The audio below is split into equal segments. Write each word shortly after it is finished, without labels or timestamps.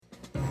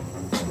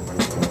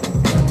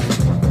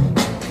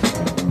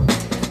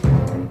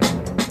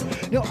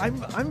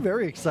I'm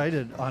very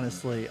excited,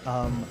 honestly.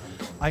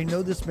 I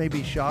know this may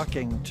be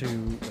shocking to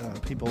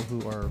people who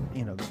are,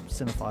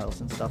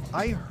 cinephiles and stuff.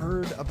 I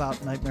heard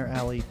about Nightmare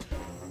Alley,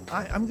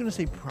 I'm going to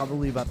say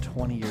probably about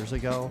 20 years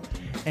ago,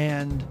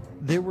 and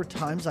there were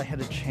times I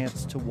had a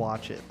chance to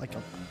watch it, like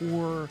a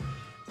poor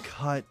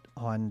cut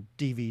on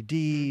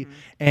DVD,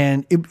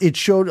 and it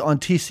showed on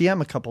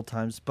TCM a couple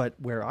times, but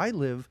where I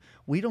live,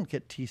 we don't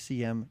get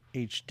TCM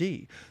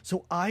HD.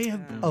 So I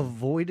have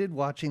avoided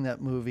watching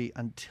that movie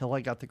until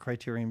I got the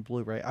Criterion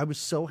Blu-ray. I was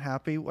so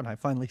happy when I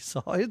finally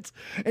saw it,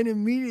 and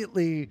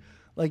immediately,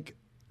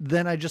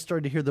 then I just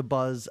started to hear the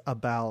buzz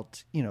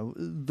about,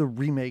 the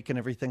remake and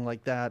everything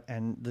like that,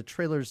 and the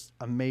trailer's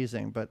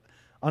amazing, but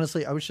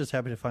honestly, I was just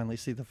happy to finally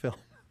see the film.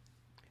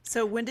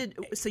 So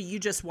so you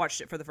just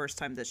watched it for the first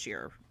time this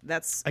year?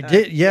 I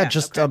did,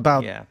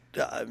 about Yeah.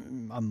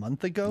 A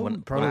month ago.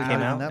 When Probably it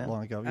came not out, that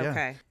long ago. Yeah.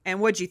 Okay. And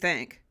what'd you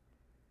think?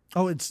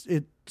 Oh, it's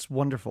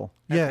wonderful.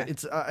 Yeah, Okay.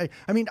 it's I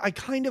mean, I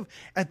kind of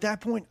at that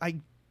point I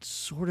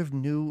sort of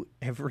knew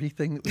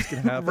everything that was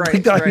going to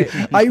happen.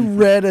 Right. I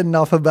read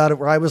enough about it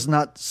where I was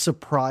not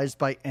surprised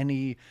by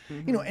any,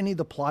 any of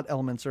the plot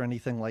elements or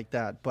anything like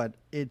that. But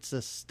it's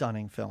a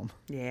stunning film.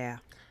 Yeah.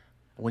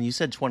 When you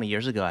said 20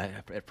 years ago,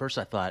 at first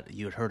I thought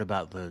you had heard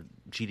about the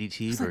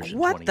GDT version.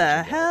 what 20 the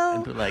years ago.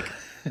 hell?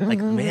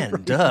 And man,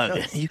 Doug,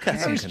 you got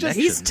some connections.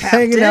 He's tapped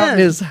Hanging out in in.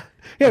 his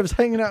I was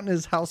hanging out in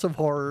his house of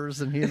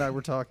horrors, and he and I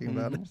were talking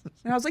about it.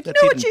 And I was like, you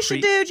That's know what even you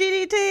should do,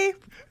 GDT?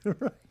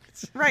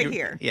 Right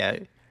here. Yeah,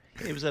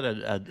 it was at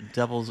a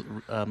Devil's.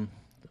 What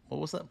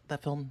was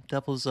that film?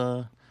 Devil's.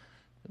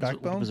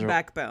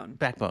 Backbone?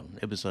 Backbone.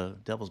 It was a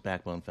Devil's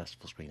Backbone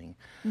festival screening.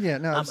 Yeah,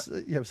 no, I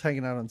was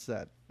hanging out on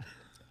set.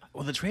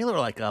 Well, the trailer,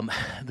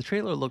 the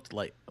trailer looked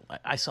like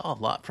I saw a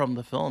lot from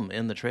the film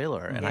in the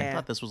trailer, and I Yeah.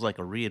 thought this was like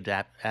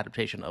a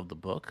adaptation of the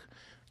book.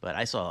 But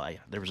I saw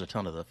there was a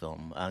ton of the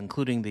film,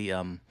 including the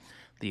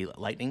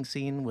lightning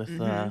scene with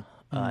I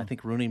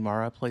think Rooney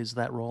Mara plays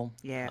that role.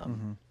 Yeah.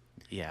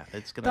 Yeah,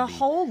 it's gonna be The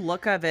whole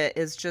look of it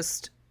is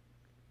just,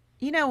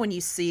 when you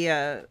see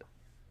a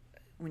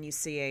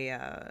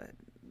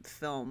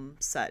film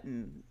set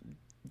in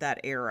that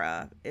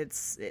era,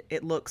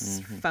 it looks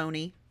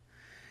phony,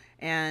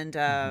 and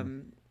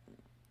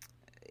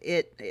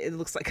it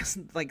looks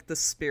like the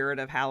spirit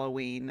of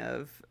Halloween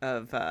or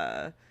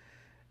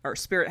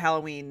spirit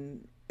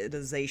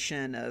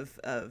Halloweenization of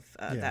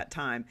that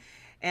time,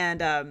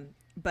 and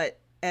but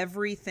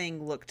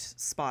everything looked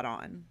spot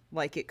on,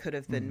 like it could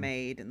have been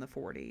made in the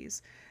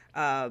 40s.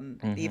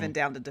 Even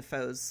down to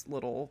Defoe's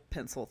little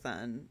pencil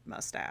thin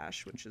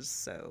mustache, which is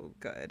so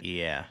good.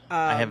 Yeah,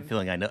 I have a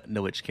feeling I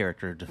know which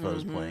character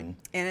Defoe's playing,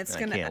 And it's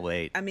I can't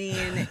wait. I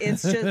mean,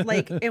 it's just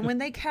like, and when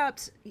they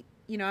kept,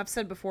 I've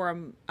said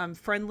before, I'm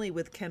friendly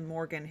with Kim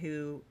Morgan,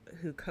 who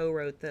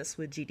co-wrote this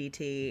with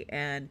GDT,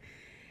 and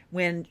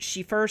when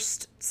she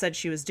first said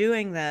she was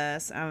doing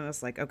this, I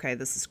was like, okay,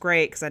 this is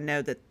great, because I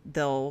know that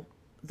they'll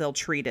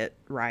treat it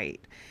right.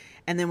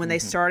 And then when they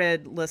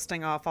started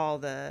listing off all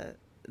the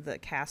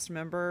cast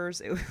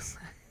members, it was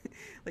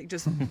like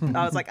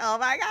I was like, oh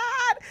my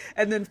God.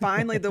 And then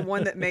finally the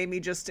one that made me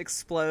just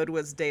explode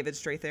was David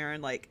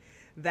Strathairn. Like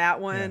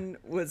that one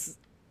was,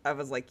 I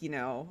was like,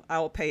 I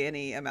will pay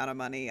any amount of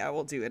money. I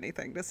will do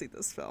anything to see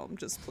this film.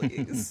 Just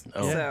please.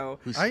 So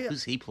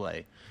who's he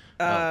play?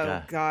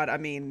 God. I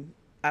mean,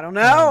 I don't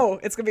know.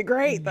 It's going to be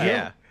great though.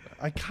 Yeah.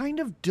 I kind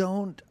of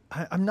don't.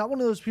 I'm not one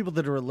of those people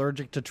that are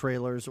allergic to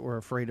trailers or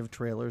afraid of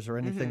trailers or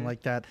anything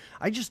like that.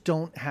 I just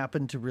don't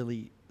happen to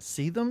really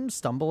see them,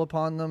 stumble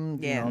upon them.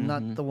 Yeah. I'm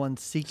not the one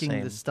seeking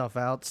Same. this stuff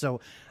out. So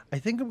I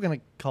think I'm going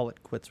to call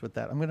it quits with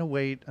that. I'm going to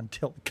wait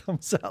until it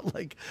comes out.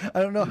 Like,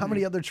 I don't know how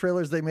many other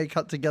trailers they may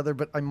cut together,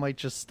 but I might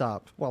just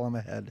stop while I'm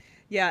ahead.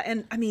 Yeah.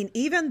 And I mean,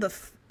 even the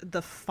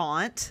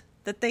font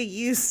that they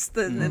used,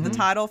 the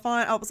title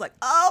font, I was like,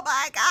 oh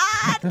my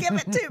God, give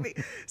it to me.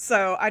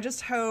 So I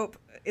just hope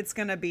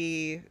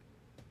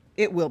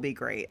it will be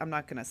great. I'm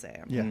not going to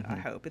say. I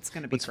hope it's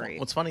going to be great.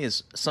 What's funny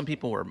is some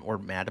people were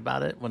mad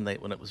about it when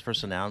it was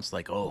first announced,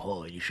 like,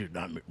 oh, you should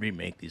not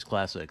remake these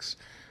classics.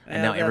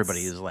 And now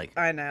everybody is like,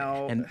 I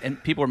know.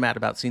 And people were mad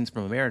about Scenes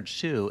from a Marriage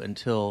too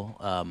until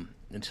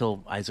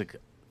Isaac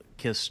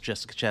kissed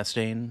Jessica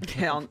Chastain.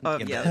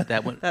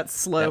 That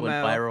slow-mo.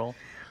 That went viral.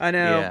 I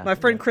know. Yeah. My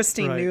friend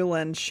Christine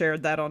Newland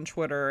shared that on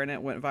Twitter, and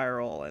it went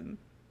viral. And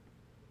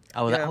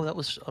that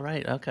was all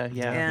right. Okay,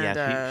 yeah,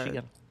 And, she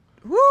got.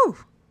 Woo!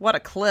 What a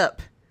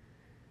clip!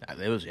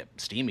 It was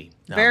steamy.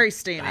 Very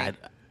steamy.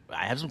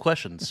 I have some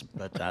questions,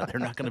 but they're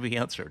not going to be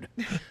answered.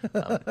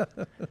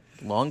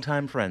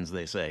 Longtime friends,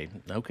 they say.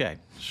 Okay,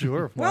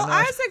 sure. Well,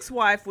 Isaac's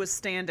wife was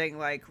standing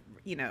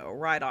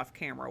right off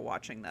camera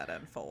watching that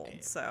unfold.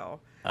 So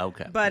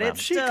okay, but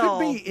it's she still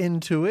could be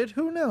into it.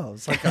 Who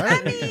knows? Like,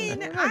 I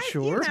mean, I'm not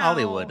sure. It's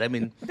Hollywood. I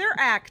mean, they're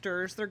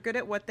actors. They're good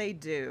at what they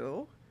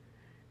do,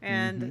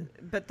 and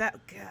but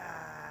that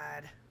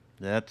God.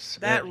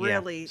 That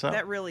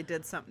really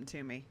did something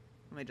to me.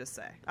 Let me just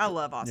say, I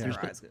love Oscar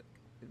Isaac.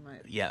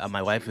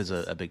 My wife is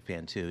a big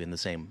fan too,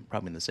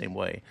 probably in the same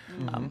way.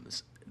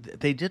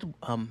 They did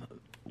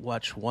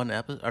watch one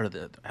episode,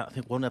 or I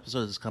think one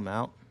episode has come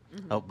out.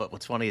 Mm-hmm. Oh, but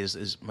what's funny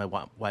is my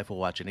wife will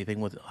watch anything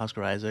with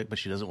Oscar Isaac, but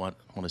she doesn't want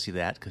to see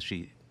that because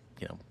she,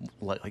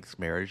 likes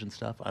marriage and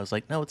stuff. I was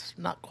like, no, it's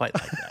not quite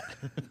like that.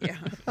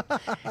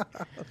 Yeah.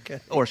 Okay.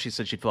 Or she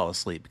said she'd fall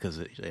asleep because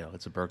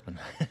it's a Bergman.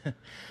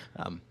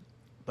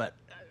 But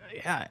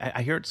yeah,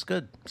 I hear it's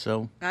good.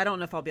 So I don't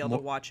know if I'll be able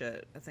to watch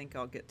it. I think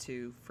I'll get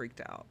too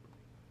freaked out.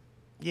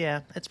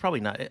 Yeah, it's probably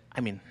not.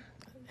 I mean,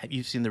 have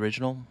you seen the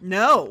original?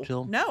 No,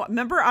 Jill? no.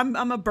 Remember,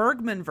 I'm a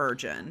Bergman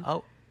virgin.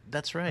 Oh,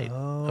 that's right.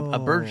 Oh. A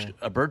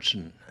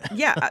virgin.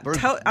 Yeah,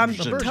 I'm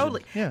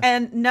totally. Yeah.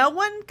 And no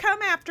one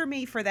come after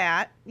me for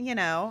that.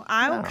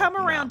 I will come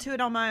around no. to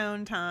it on my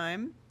own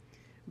time.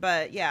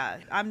 But yeah,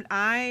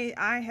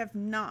 I have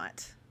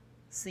not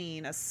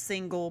seen a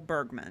single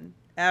Bergman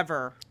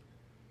ever.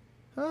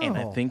 Oh. And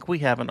I think we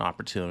have an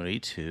opportunity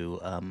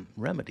to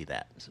remedy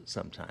that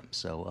sometime.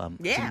 So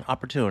it's an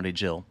opportunity,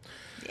 Jill.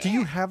 Do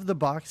you have the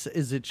box?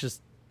 Is it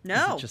just No.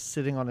 Is it just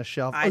sitting on a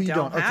shelf? I you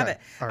don't have Okay. it.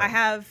 All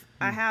right.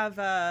 I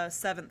have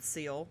Seventh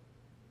Seal,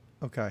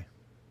 Okay.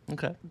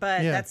 Okay.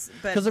 but Yeah. that's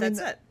 'Cause, I mean,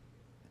 it.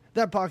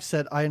 That box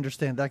set, I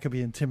understand that could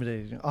be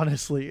intimidating.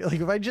 Honestly,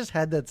 like if I just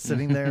had that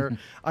sitting there,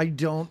 I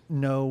don't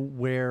know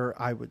where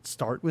I would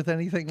start with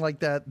anything like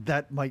that.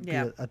 That might be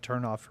a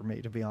turnoff for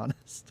me, to be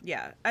honest.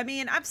 Yeah, I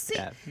mean, I've seen,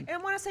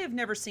 and when I say I've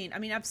never seen, I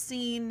mean I've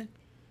seen,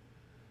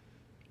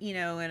 in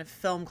a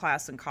film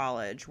class in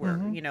college where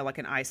like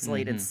an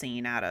isolated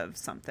scene out of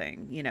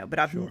something, but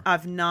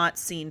I've not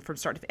seen from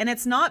start to and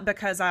it's not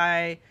because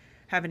I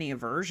have any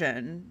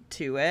aversion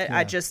to it.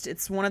 Yeah.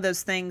 It's one of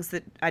those things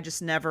that I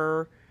just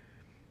never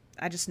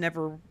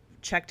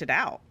checked it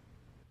out.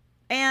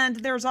 And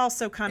there's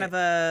also kind of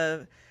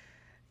a,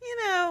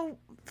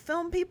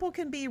 film people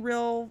can be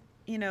real,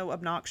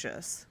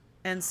 obnoxious.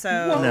 And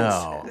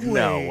so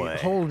No way.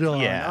 Hold on.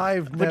 Yeah.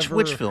 I've never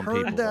Which film heard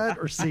people? that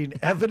or seen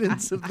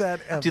evidence of that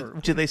ever.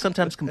 Do they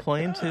sometimes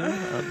complain too?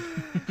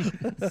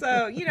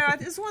 So,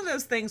 it's one of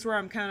those things where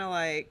I'm kind of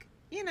like,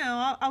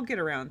 I'll get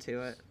around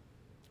to it.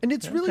 And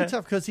it's really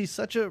tough because he's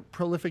such a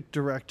prolific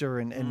director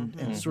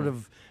and sort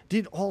of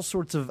did all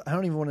sorts of, I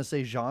don't even want to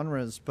say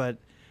genres, but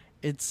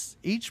it's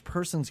each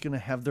person's going to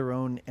have their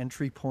own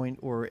entry point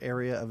or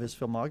area of his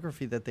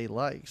filmography that they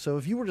like. So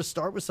if you were to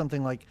start with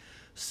something like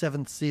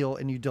Seventh Seal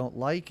and you don't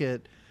like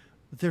it,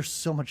 there's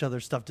so much other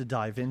stuff to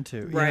dive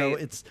into.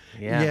 Right.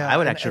 I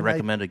would actually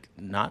recommend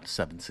not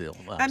Seventh Seal.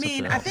 I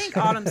mean, I think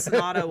Autumn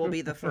Sonata will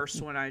be the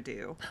first one I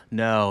do.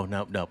 No.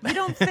 You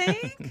don't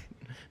think?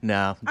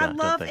 No. I don't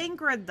love think.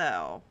 Ingrid,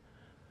 though.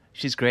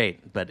 She's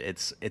great, but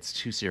it's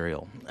too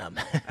serial.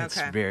 It's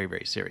Okay. very,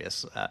 very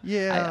serious.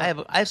 Yeah.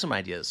 I have some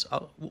ideas.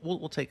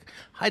 We'll take.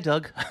 Hi,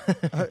 Doug.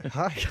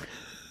 Hi.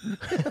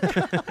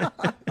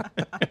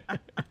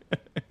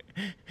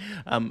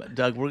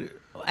 Doug,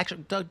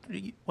 Doug,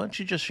 why don't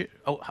you just share?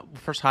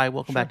 First, hi,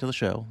 welcome back to the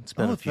show. It's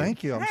been a few.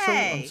 Thank you. I'm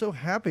Hey. so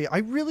happy. I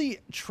really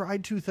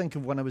tried to think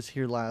of when I was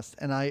here last,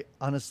 and I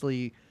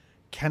honestly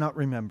cannot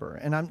remember.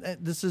 And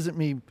this isn't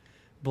me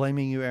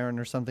blaming you, Aaron,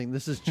 or something.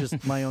 This is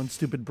just my own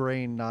stupid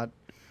brain not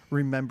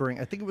remembering.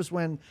 I think it was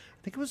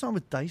on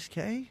with Dice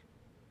K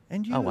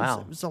and you. Oh,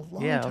 wow. It was a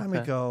long Yeah, time okay.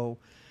 ago.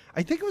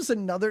 I think it was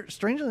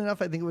strangely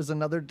enough, I think it was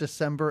another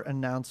December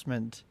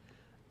announcement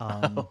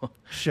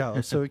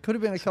show. So it could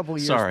have been a couple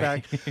of years Sorry.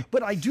 back.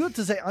 But I do have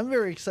to say, I'm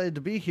very excited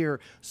to be here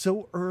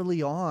so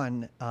early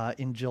on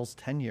in Jill's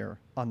tenure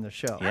on the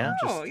show. Yeah.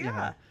 Oh,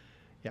 yeah.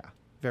 Yeah.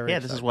 Very Yeah,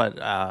 excited. this is what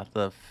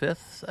the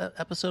fifth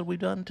episode we've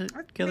done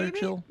together, Maybe,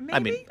 Jill.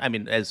 maybe. I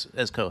mean, as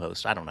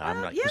co-host. I don't know.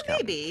 I'm not. Yeah, just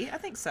counting. maybe. I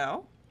think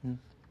so.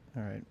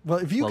 All right. Well,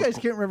 if you guys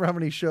can't remember how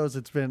many shows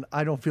it's been,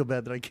 I don't feel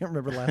bad that I can't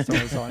remember last time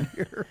I was on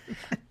here.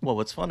 Well,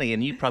 what's funny,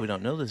 and you probably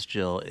don't know this,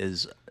 Jill,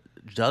 is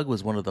Doug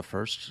was one of the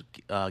first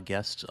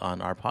guests on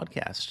our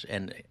podcast,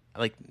 and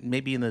like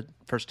maybe in the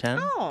first 10.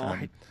 Oh.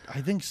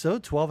 I think so.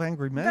 12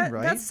 Angry Men,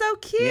 right? That's so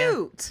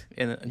cute.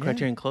 In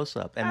Criterion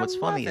Close-Up. And what's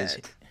funny love is,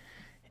 it.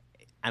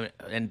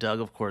 and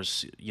Doug, of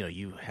course,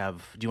 you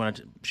have. Do you want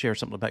to share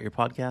something about your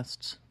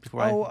podcasts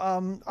before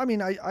I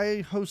mean,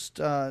 I host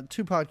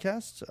two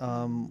podcasts.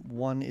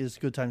 One is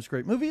Good Times,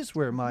 Great Movies,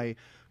 where my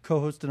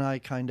co-host and I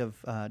kind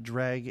of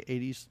drag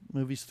 80s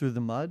movies through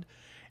the mud.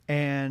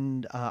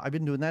 And I've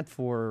been doing that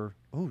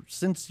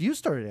since you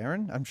started,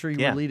 Aaron. I'm sure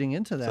you were leading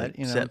into that.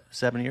 Like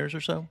 7 years or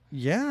so?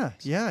 Yeah.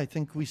 I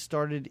think we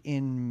started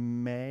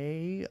in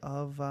May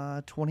of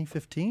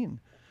 2015.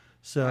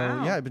 So,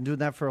 Wow. yeah, I've been doing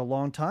that for a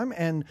long time.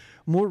 And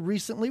more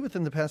recently,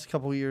 within the past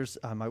couple of years,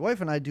 my wife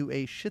and I do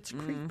a Schitt's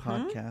Creek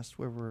podcast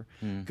where we're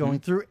going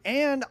through.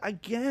 And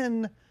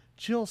again,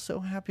 Jill, so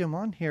happy I'm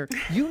on here.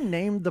 You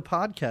named the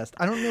podcast.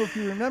 I don't know if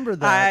you remember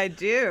that. I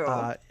do.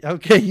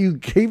 Okay, you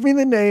gave me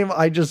the name.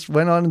 I just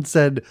went on and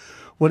said,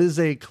 what is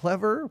a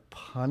clever,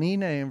 punny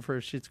name for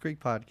a Schitt's Creek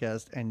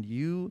podcast? And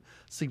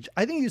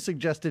I think you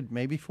suggested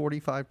maybe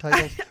 45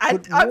 titles.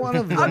 One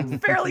of them I'm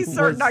fairly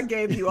certain was- I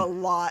gave you a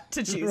lot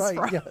to choose right,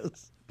 from.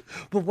 yes.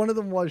 But one of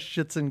them was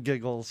Shits and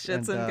Giggles.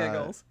 Shits and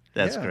giggles.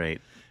 That's yeah.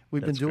 great.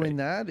 We've That's been doing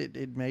that.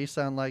 It may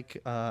sound like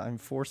I'm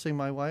forcing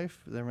my wife.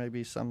 There may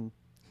be some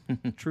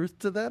truth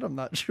to that. I'm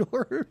not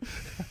sure.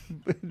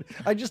 But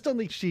I just don't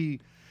think she.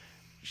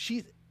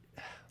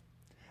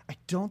 I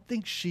don't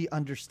think she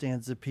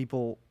understands that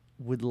people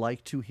would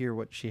like to hear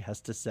what she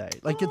has to say.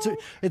 Like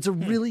it's a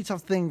really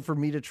tough thing for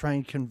me to try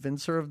and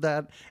convince her of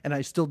that, and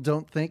I still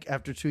don't think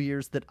after 2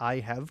 years that I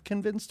have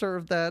convinced her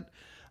of that.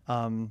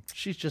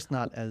 She's just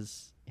not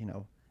as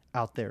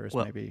out there as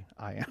maybe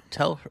I am.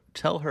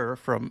 Tell her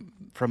from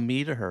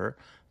me to her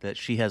that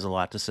she has a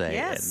lot to say,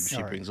 Yes. and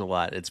she brings a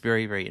lot. It's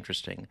very, very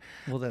interesting.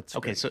 Well, that's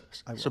okay.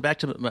 great. So back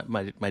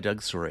to my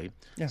Doug story.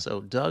 Yeah.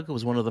 So Doug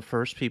was one of the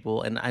first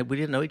people, and we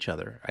didn't know each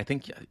other. I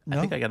think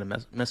I got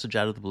a message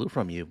out of the blue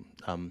from you.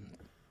 I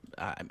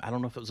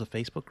don't know if it was a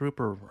Facebook group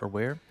or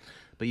where,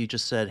 but you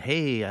just said,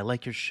 "Hey, I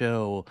like your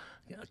show.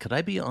 Could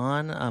I be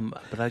on?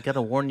 But I got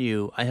to warn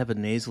you, I have a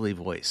nasally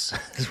voice."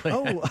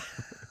 Oh.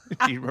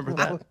 Do you remember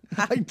that?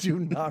 I do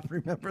not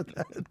remember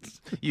that.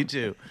 You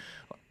do.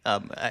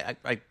 I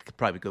could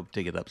probably go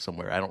dig it up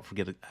somewhere. I don't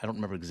forget it. I don't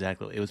remember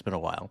exactly. It's been a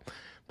while,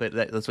 but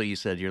that's what you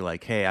said. You're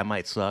like, "Hey, I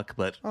might suck,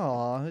 but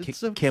it's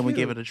so can we cute.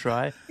 give it a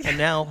try?" And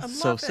now,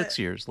 so love 6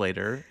 years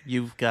later,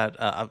 you've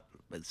got.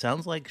 It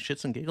sounds like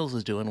Shits and Giggles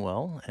is doing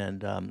well,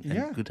 and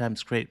Good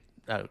Times, Great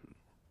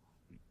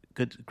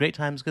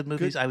Times, Good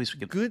Movies. I always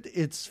forget. Good.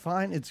 It's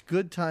fine. It's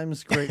Good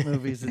Times, Great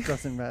Movies. It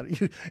doesn't matter.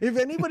 If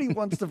anybody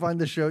wants to find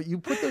the show, you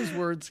put those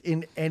words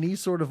in any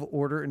sort of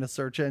order in a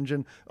search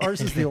engine.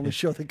 Ours is the only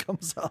show that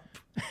comes up.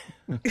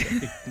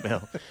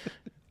 Well,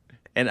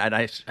 and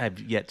I've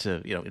yet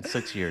to, in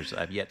 6 years,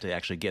 I've yet to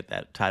actually get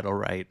that title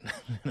right.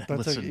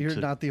 That's okay. You're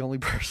not the only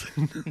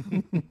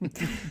person.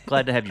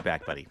 Glad to have you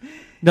back, buddy.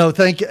 No,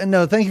 thank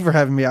you for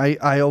having me.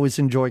 I always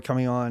enjoy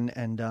coming on,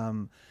 and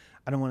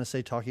I don't want to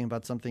say talking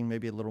about something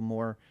maybe a little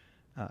more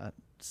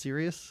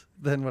serious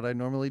than what I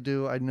normally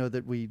do. I know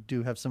that we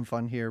do have some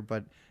fun here,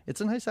 but it's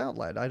a nice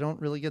outlet. I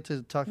don't really get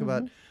to talk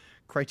about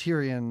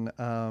Criterion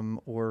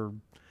or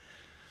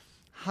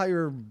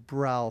higher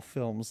brow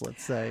films,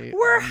 let's say.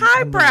 We're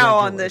highbrow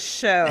on this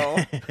show.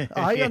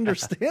 I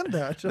understand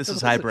that. This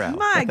is highbrow.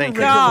 My Thank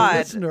God.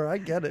 Listener, I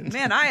get it.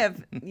 Man, I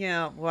have,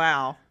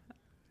 wow.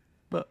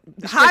 But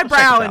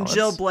highbrow and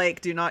Jill Blake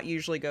do not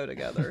usually go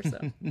together. So.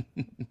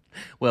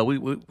 Well,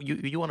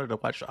 you wanted to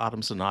watch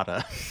Autumn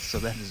Sonata, so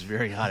that is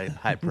very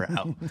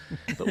highbrow.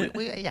 But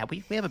we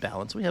have a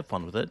balance. We have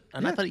fun with it,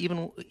 and I thought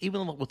even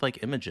with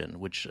like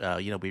Imogen, which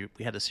we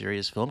had a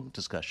serious film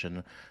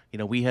discussion.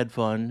 We had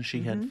fun.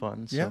 She had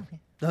fun. So, yeah,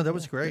 no, that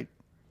was great.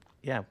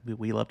 Yeah,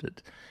 we loved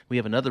it. We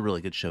have another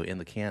really good show in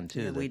the can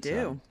too. Yeah, we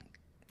do.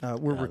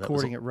 We're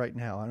recording it right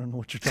now. I don't know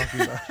what you're talking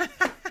about.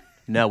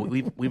 No,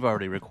 we've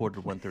already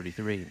recorded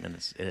 133, and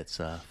it's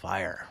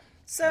fire.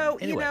 So,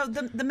 anyway.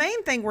 the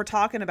main thing we're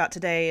talking about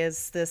today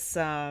is this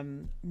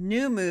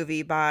new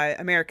movie by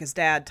America's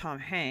Dad, Tom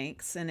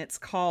Hanks, and it's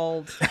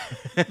called,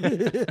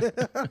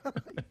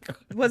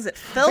 was it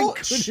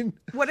Filch?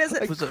 What is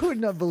it? I could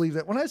not believe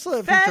it. When I saw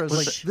that Fetch. picture, I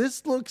was like,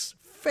 this looks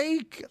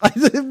fake.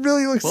 It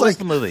really looks What like was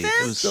the movie?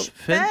 It was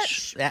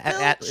Finch.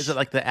 Finch. Is it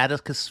like the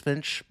Atticus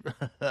Finch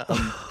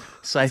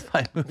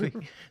sci-fi movie?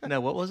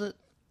 No, what was it?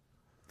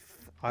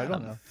 I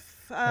don't know.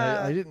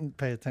 I didn't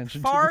pay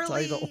attention to the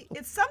Farley. title.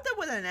 It's something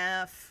with an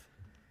F.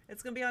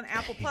 It's going to be on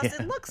Apple Plus.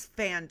 Yeah. It looks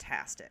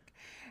fantastic.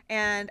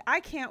 And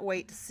I can't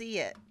wait to see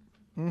it.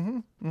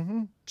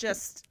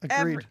 Just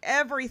Agreed.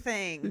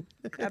 everything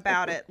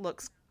about it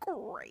looks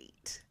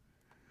great.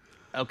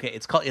 Okay,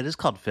 it is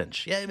called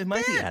Finch. Yeah, it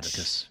might be Finch.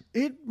 Atticus.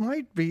 It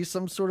might be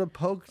some sort of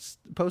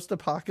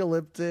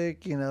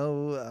post-apocalyptic,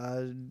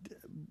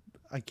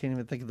 I can't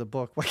even think of the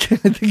book. Why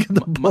can't I think of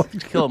the book? To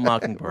Kill a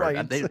Mockingbird.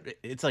 Right.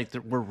 It's like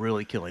we're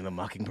really killing the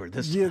mockingbird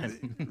this Yeah,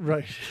 time.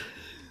 right.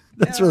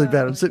 That's really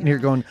bad. I'm sitting here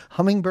going,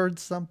 hummingbird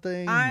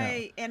something?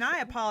 I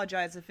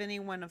apologize if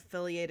anyone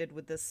affiliated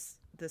with this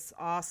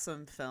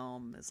awesome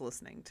film is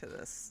listening to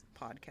this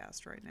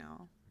podcast right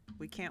now.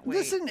 We can't wait.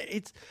 Listen,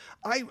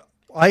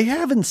 I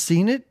haven't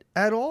seen it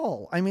at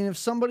all. I mean, if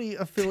somebody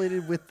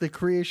affiliated with the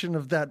creation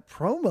of that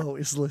promo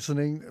is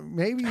listening,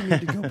 maybe you need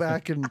to go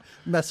back and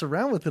mess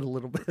around with it a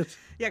little bit.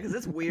 Yeah, because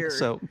it's weird.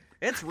 So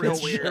it's real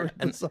weird.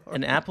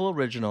 An Apple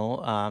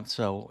original.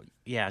 So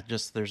yeah,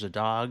 just there's a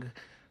dog.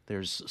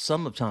 There's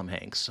some of Tom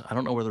Hanks. I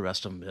don't know where the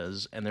rest of them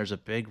is. And there's a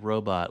big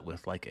robot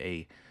with like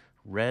a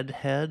red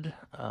head,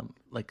 not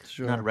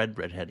a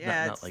red head,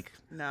 Yeah, not like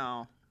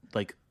no.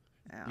 like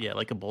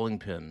like a bowling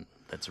pin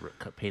that's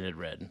painted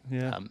red.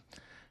 Yeah.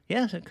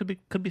 Yeah, it could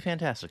be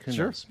fantastic. Who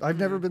knows? I've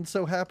never been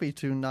so happy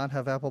to not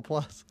have Apple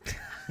Plus.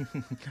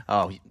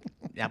 Oh,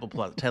 Apple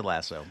Plus, Ted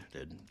Lasso,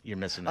 dude, you're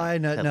missing out. I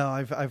know. No,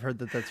 I've heard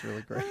that that's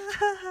really great.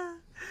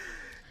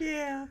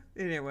 Yeah.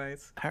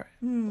 Anyways, All right.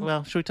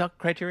 Well, should we talk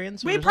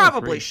Criterions? we There's only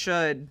probably 3. Yeah.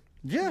 should.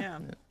 Yeah.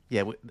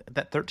 Yeah,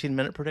 that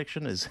 13-minute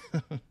prediction is.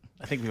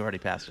 I think we've already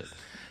passed it.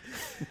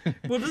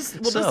 We'll just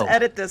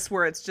edit this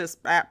where it's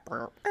just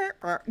cobble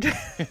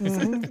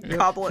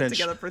it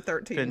together for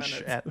 13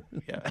 minutes.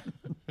 Yeah.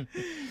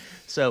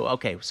 So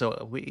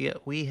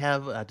we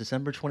have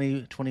December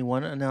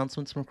 2021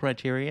 announcements from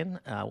Criterion.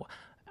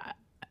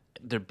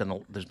 There's been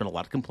a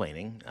lot of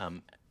complaining.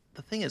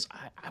 the thing is,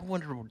 I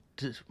wonder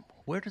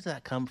where does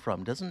that come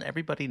from? Doesn't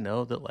everybody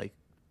know that like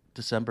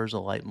December's a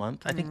light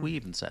month? I think we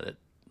even said it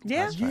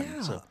last time.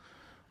 Yeah. So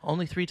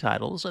only 3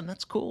 titles, and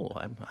that's cool.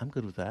 I'm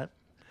good with that.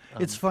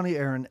 It's funny,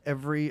 Aaron.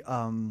 Every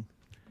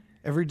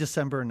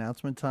December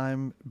announcement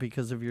time,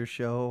 because of your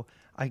show,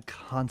 I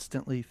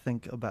constantly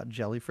think about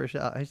jellyfish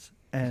eyes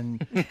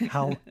and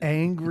how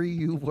angry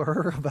you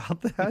were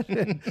about that.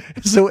 And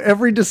so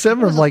every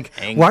December, I'm like,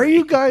 why are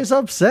you guys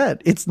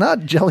upset? It's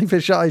not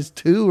Jellyfish Eyes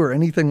 2 or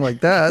anything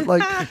like that.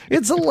 Like,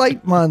 it's a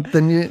light month,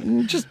 and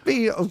you just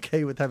be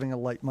okay with having a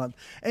light month.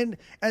 And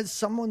as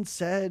someone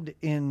said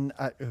in,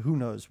 who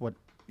knows what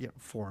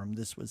forum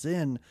this was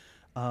in,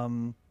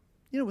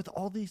 with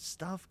all these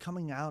stuff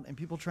coming out and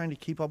people trying to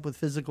keep up with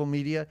physical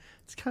media,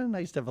 it's kind of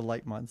nice to have a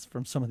light month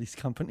from some of these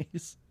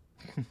companies.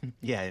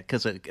 Yeah,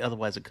 because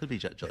otherwise it could be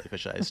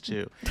Jellyfish Eyes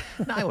too.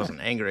 No, I wasn't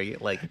angry.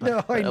 Like,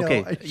 no, I know.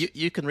 Okay,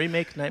 you can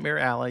remake Nightmare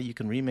Alley. You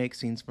can remake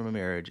Scenes from a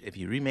Marriage. If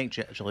you remake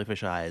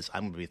Jellyfish Eyes,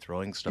 I'm going to be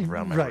throwing stuff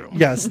around my room.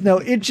 Yes. No.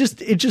 It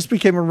just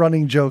became a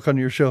running joke on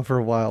your show for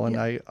a while, and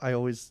I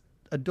always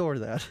adore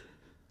that.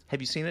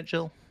 Have you seen it,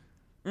 Jill?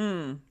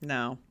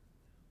 No.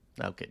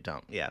 Okay,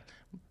 don't. Yeah.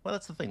 Well,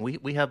 that's the thing.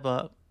 We have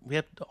all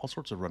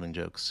sorts of running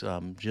jokes.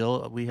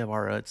 Jill, we have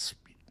our it's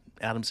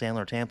Adam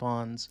Sandler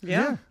tampons.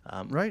 Yeah.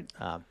 Right.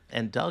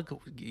 And Doug,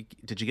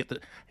 did you get the?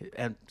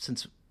 And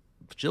since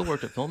Jill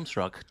worked at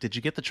Filmstruck, did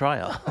you get the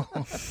trial?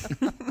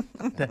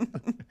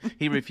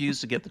 He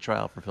refused to get the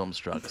trial for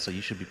Filmstruck, so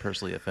you should be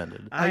personally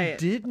offended. I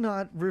did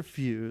not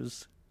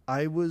refuse.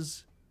 I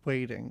was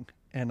waiting.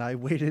 And I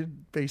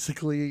waited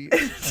basically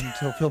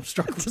until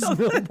Filmstruck was no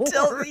more.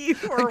 Until you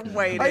were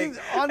waiting.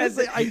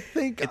 Honestly, I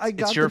think I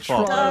got your the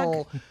fault.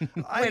 trial.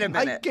 Wait a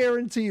minute. I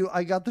guarantee you,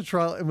 I got the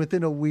trial, and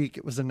within a week,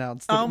 it was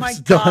announced that Oh it my was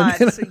done. God!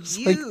 And So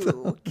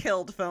you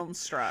killed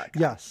Filmstruck.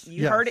 Yes,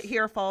 you yes. heard it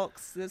here,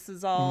 folks. This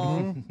is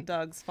all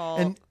Doug's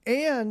fault.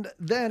 and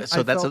then So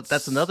I that's felt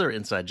that's another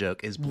inside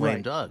joke is blame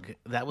Right. Doug.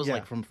 That was Yeah.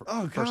 like from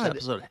Oh, first God.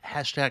 episode.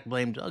 #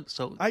 blame Doug.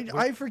 So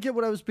I forget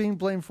what I was being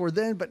blamed for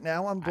then, but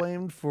now I'm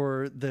blamed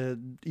for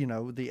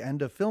the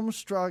end of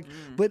Filmstruck.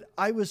 But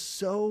I was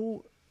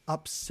so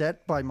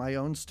upset by my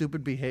own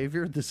stupid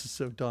behavior. This is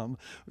so dumb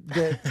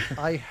that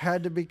I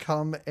had to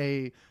become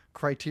a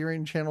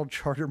Criterion Channel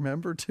charter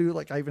member too.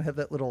 Like I even have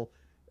that little,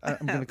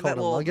 I'm going to call it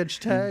a luggage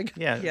tag.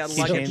 yeah, yeah,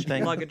 keychain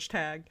thing. luggage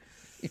tag.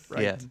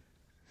 Right.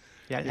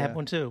 Yeah, I have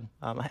one too.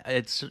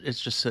 It's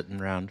just sitting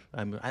around.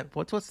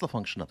 What's the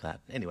function of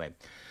that? Anyway,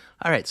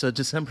 all right. So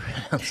December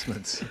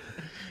announcements.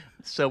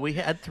 So we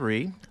had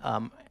 3,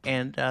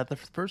 and the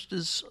first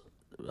is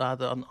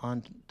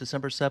on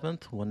December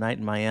 7th, One Night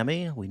in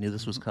Miami. We knew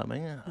this was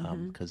coming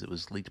because it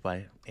was leaked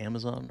by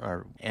Amazon,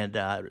 and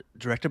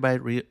directed by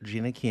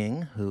Regina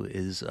King, who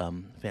is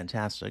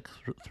fantastic.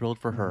 Thrilled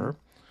for her.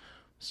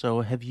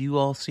 So, have you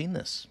all seen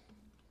this?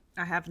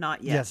 I have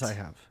not yet. Yes, I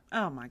have.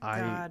 Oh my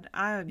God!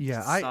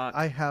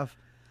 I have.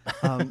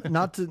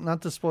 Not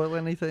to spoil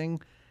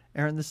anything,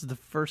 Aaron. This is the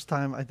first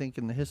time I think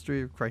in the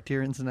history of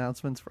Criterion's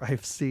announcements where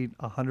I've seen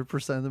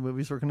 100% of the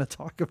movies we're going to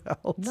talk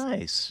about.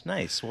 Nice.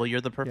 Well,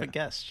 you're the perfect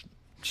guest.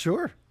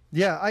 Sure.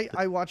 Yeah,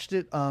 I watched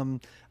it. I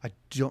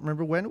don't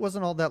remember when. It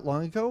wasn't all that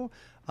long ago.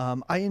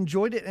 I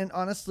enjoyed it, and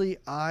honestly,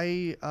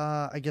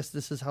 I guess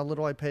this is how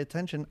little I pay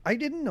attention. I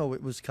didn't know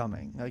it was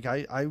coming. Like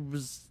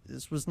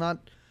this was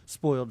not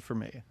spoiled for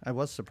me. I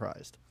was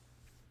surprised.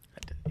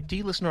 Do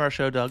you listen to our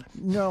show, Doug?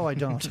 No, I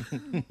don't.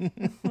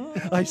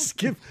 I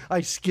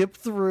skip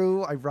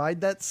through. I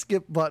ride that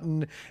skip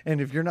button,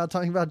 and if you're not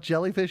talking about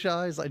jellyfish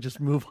eyes, I just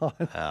move on.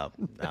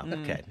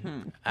 Okay.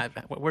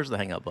 Where's the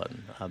hang up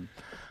button?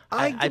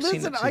 I've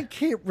seen it too. I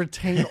can't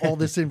retain all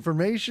this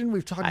information.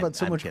 We've talked about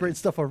so much great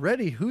stuff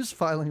already. Who's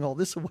filing all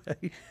this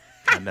away?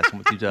 I'm messing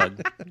with you,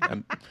 Doug.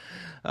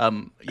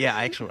 Yeah,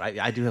 actually,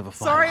 I do have a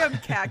file. Sorry, I'm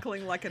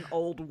cackling like an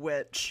old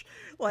witch.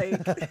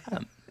 Like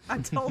I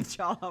told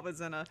y'all, I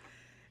was in a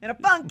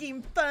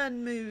funky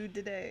fun mood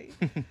today.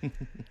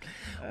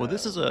 Well,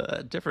 this is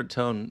a different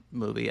tone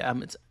movie.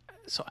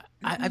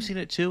 I've seen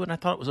it too, and I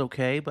thought it was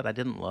okay, but I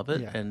didn't love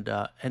it,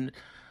 and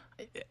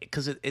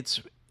because it's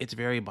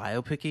very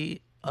biopic-y.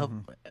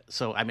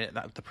 So I mean,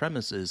 the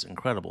premise is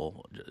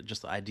incredible.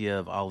 Just the idea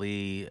of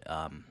Ali,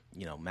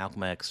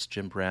 Malcolm X,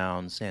 Jim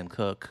Brown, Sam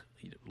Cooke,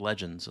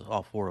 legends,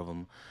 all 4 of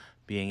them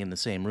being in the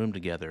same room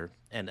together,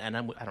 and I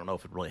don't know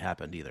if it really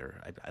happened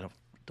either. I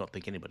don't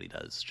think anybody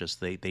does. Just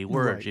they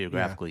were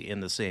geographically in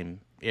the same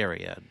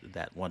area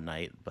that one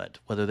night, but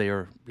whether they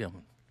are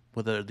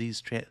whether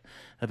these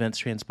events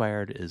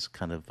transpired is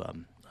kind of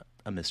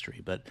a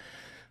mystery,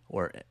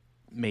 or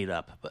made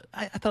up. But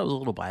I thought it was a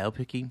little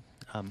biopic-y.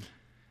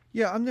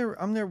 Yeah, I'm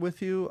there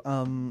with you.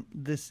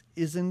 This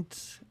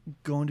isn't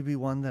going to be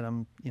one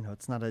that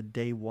it's not a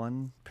day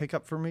one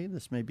pickup for me.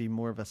 This may be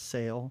more of a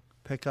sale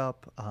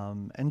pickup.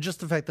 And just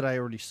the fact that I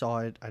already saw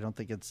it, I don't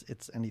think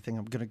it's anything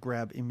I'm going to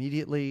grab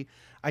immediately.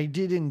 I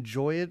did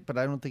enjoy it, but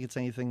I don't think it's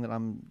anything that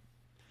I'm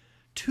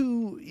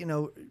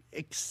too,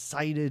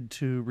 excited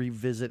to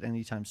revisit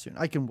anytime soon.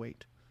 I can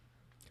wait.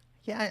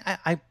 Yeah,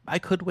 I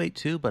could wait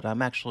too, but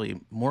I'm actually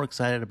more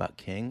excited about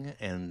King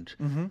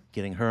and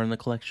getting her in the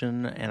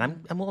collection,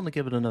 and I'm willing to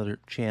give it another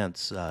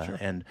chance.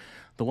 And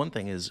the one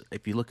thing is,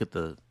 if you look at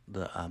the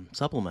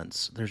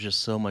supplements, there's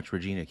just so much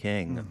Regina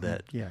King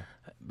that Yeah.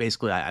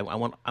 basically I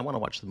want to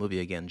watch the movie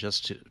again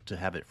just to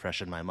have it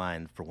fresh in my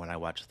mind for when I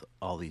watch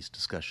all these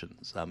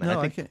discussions. And No,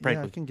 I think, can,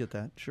 frankly, I can get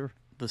that. Sure.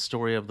 the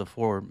story of the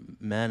four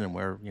men and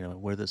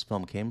where this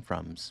film came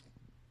from.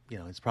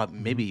 It's probably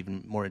maybe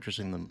even more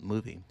interesting than the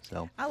movie.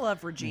 So I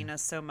love Regina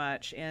so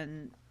much,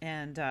 and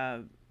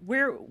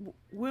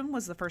when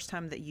was the first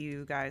time that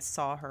you guys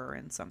saw her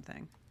in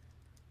something?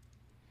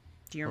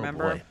 Do you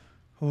remember?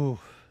 boy.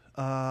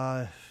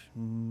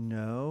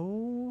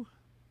 No.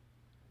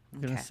 I'm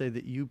going to Okay. say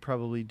that you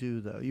probably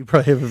do, though. You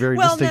probably have a very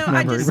distinct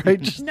memory,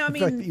 right? Just No, I the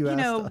fact mean, that you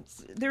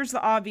asked us. there's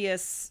the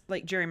obvious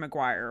like Jerry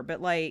Maguire,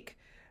 but like,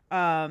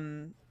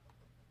 did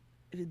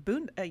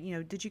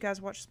you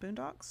guys watch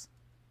Boondocks?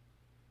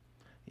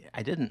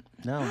 I didn't.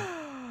 No,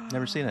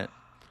 never seen it.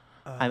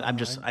 I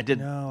did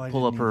no, I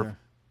pull up didn't her. either.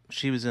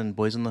 She was in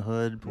Boys in the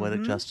Hood,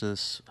 Poetic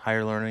Justice,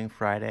 Higher Learning,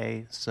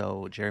 Friday.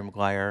 So Jerry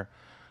Maguire.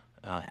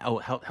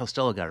 How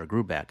Stella got her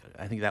groove back.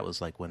 I think that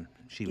was like when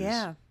she was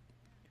Yeah.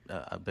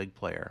 a big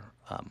player.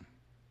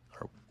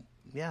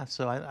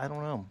 So I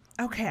don't know.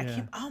 Okay, I Yeah.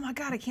 can't. Oh my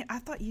god, I can't. I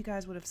thought you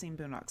guys would have seen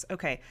Boondocks.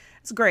 Okay,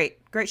 it's great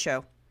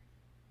show.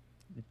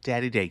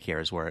 Daddy Daycare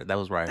is where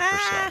I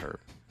first saw her.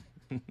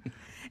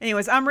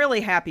 Anyways, I'm really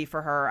happy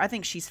for her. I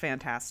think she's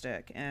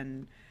fantastic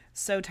and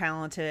so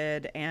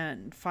talented,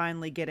 and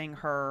finally getting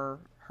her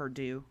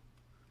due.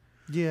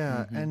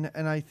 Yeah, and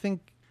I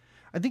think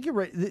you're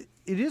right.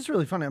 It is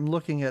really funny. I'm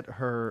looking at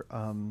her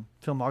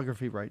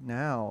filmography right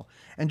now,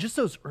 and just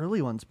those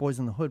early ones: Boys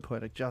in the Hood,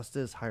 Poetic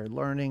Justice, Higher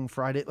Learning,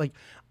 Friday. Like,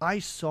 I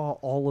saw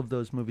all of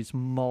those movies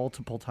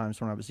multiple times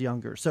when I was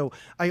younger, so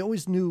I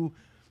always knew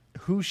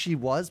who she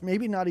was.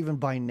 Maybe not even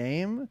by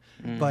name,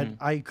 but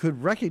I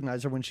could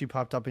recognize her when she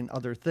popped up in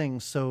other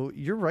things. So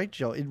you're right,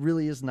 Joe. It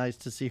really is nice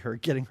to see her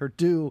getting her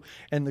due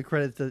and the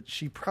credit that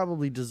she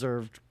probably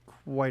deserved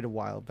quite a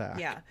while back.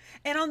 Yeah,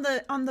 and on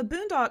the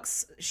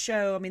Boondocks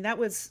show, I mean, that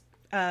was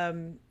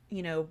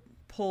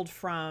pulled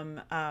from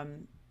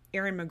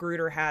Aaron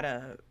Magruder had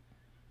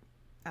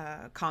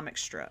a comic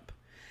strip,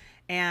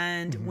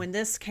 and when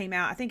this came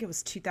out, I think it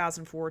was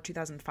 2004,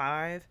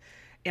 2005.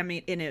 I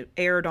mean, and it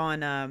aired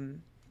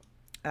on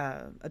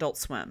Adult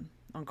Swim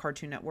on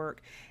Cartoon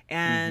Network,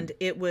 and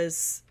it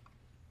was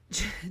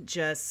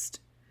just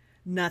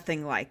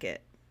nothing like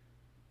it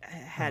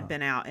had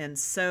been out, and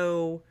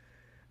so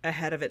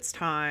ahead of its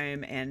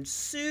time and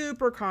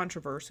super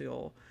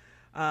controversial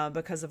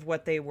because of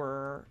what they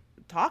were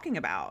talking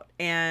about.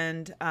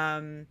 And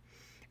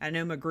I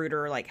know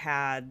Magruder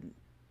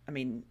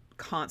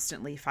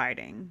constantly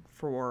fighting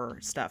for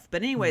stuff.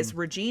 But anyways,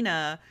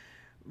 Regina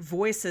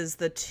voices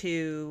the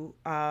two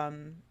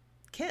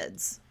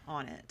kids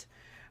on it.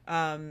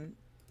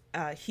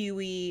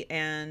 Huey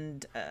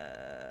and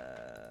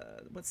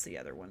what's the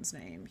other one's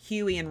name?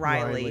 Huey and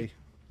Riley.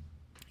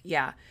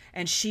 Yeah.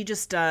 And she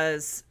just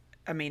does,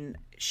 I mean,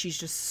 she's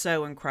just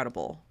so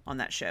incredible on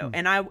that show.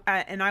 And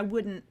I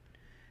wouldn't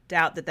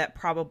doubt that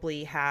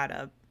probably had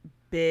a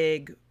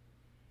big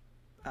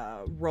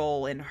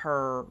role in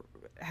how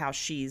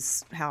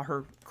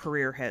her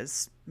career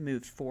has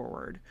moved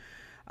forward.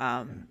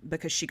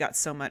 Because she got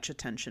so much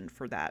attention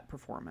for that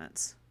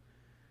performance.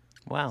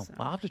 Wow. Well,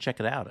 I'll have to check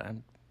it out.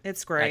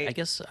 It's great. I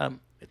guess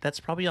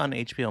that's probably on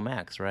HBO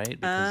Max, right?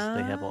 Because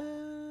they have all.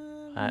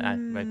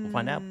 We'll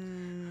find out.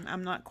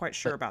 I'm not quite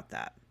sure about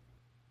that.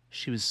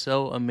 She was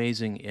so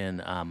amazing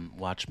in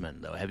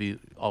Watchmen, though. Have you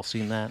all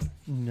seen that?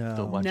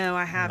 No. No,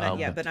 I haven't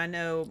yet, okay. but I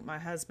know my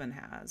husband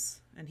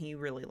has, and he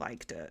really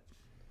liked it.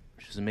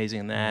 She was amazing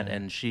in that,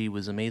 and she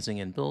was amazing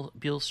in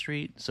Beale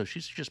Street. So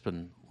she's just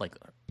been like,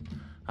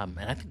 and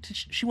I think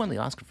she won the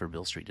Oscar for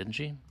Beale Street, didn't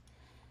she?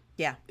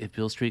 Yeah. If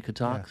Beale Street Could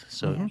Talk. Yeah.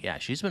 So yeah,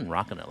 she's been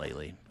rocking it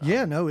lately.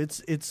 Yeah, no,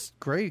 it's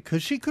great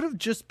because she could have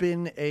just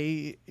been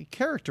a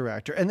character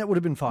actor, and that would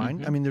have been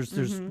fine. I mean,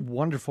 there's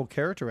wonderful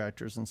character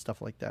actors and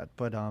stuff like that.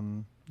 But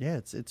yeah,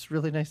 it's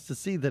really nice to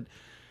see that,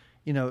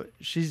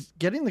 she's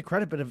getting the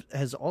credit, but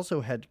has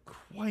also had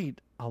quite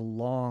a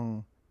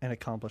long and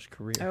accomplished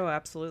career. Oh,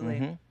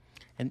 absolutely.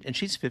 And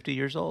she's 50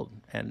 years old,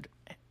 and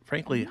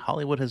frankly,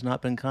 Hollywood has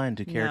not been kind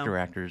to character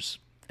actors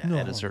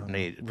at a certain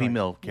age,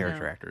 female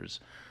character actors.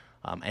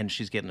 And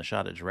she's getting a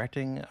shot at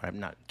directing. I'm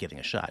not getting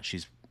a shot.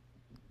 She's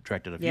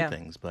directed a few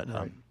things, but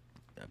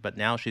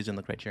now she's in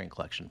the Criterion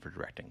Collection for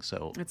directing.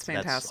 So It's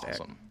fantastic. That's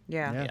awesome.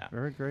 Yeah. Yeah,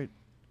 very great.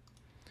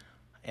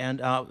 And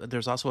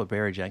there's also a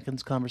Barry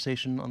Jenkins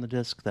conversation on the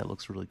disc that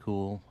looks really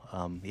cool.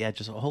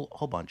 Just a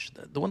whole bunch.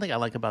 The one thing I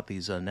like about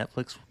these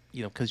Netflix,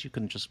 because you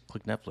can just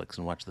click Netflix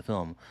and watch the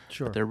film.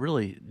 Sure. But they're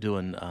really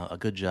doing a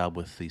good job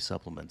with the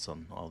supplements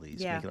on all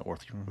these, Yeah. making it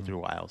worth your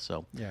while.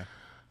 So. Yeah.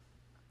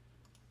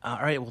 All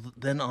right, well,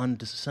 then on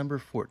December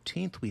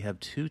 14th, we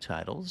have two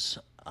titles,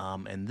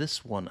 and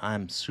this one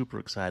I'm super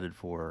excited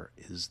for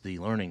is The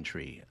Learning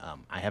Tree.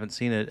 I haven't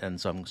seen it,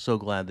 and so I'm so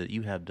glad that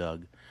you have,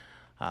 Doug.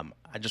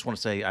 I just want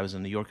to say I was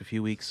in New York a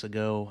few weeks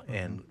ago,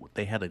 and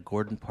they had a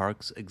Gordon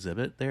Parks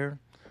exhibit there.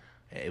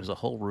 It was a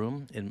whole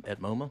room at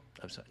MoMA.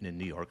 I was in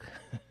New York.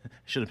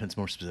 Should have been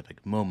more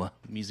specific. MoMA,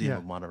 Museum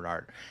of Modern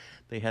Art.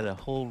 They had a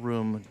whole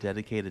room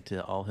dedicated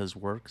to all his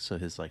work, so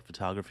his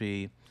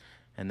photography,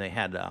 and they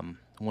had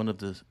one of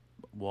the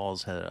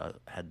walls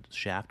had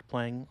Shaft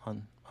playing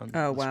on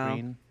the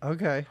screen.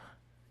 Okay.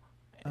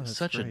 Oh, that's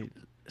Such great.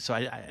 So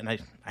I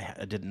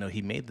didn't know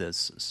he made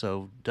this.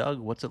 So Doug,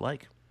 what's it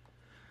like?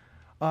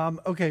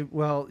 Okay,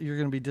 well, you're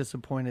going to be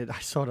disappointed. I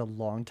saw it a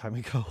long time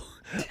ago.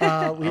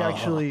 We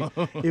actually,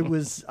 it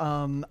was,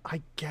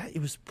 I guess it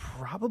was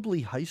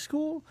probably high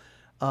school.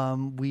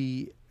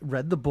 We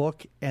read the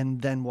book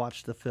and then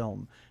watched the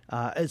film.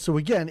 So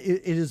again,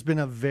 it has been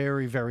a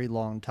very, very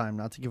long time,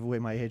 not to give away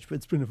my age, but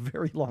it's been a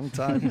very long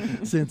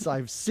time since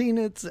I've seen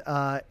it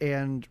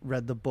and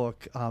read the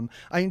book. I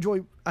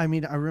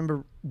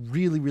remember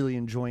really, really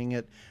enjoying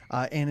it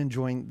and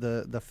enjoying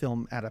the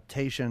film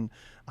adaptation.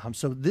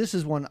 So this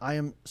is one I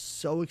am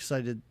so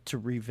excited to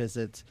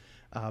revisit.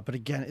 But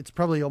again, it's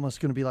probably almost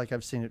going to be like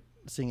seeing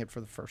it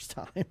for the first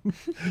time.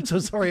 So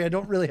sorry, I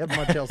don't really have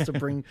much else to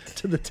bring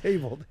to the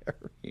table there.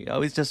 You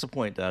always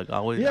disappoint, Doug.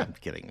 Always. Yeah. I'm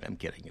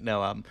kidding.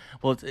 No.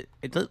 Well,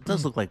 it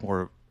does look like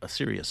more a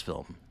serious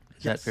film.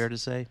 Is that fair to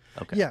say?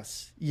 Okay.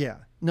 Yes. Yeah.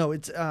 No,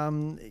 it's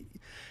from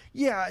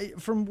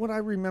what I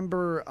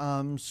remember,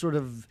 sort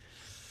of,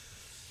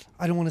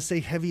 I don't want to say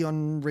heavy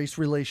on race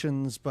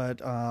relations, but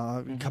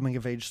coming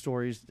of age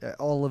stories,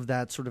 all of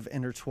that sort of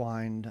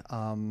intertwined.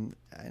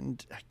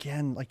 And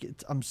again,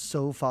 I'm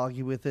so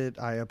foggy with it.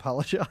 I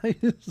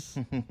apologize.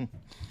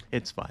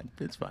 It's fine.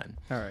 It's fine.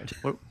 All right.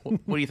 What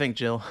do you think,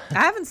 Jill?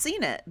 I haven't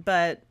seen it,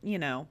 but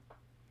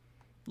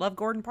love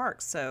Gordon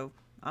Parks, so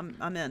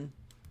I'm in.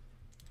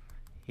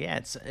 Yeah,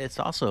 it's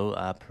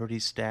also pretty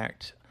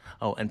stacked.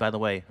 Oh, and by the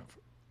way,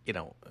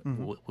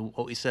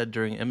 what we said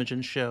during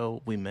Imogen's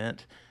show, we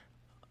meant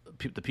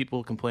the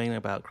people complaining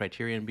about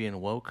Criterion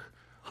being woke.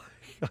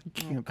 I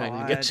can't I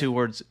believe get two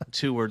words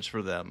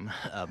for them,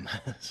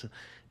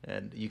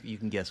 and you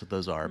can guess what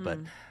those are. But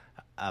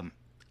I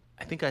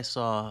think I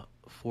saw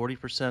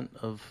 40%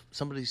 of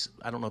somebody's.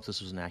 I don't know if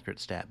this was an accurate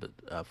stat, but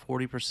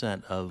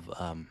 40% of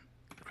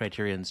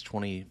Criterion's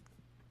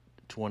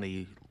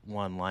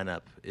 2021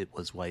 lineup, it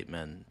was white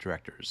men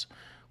directors.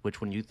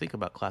 Which, when you think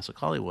about classic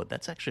Hollywood,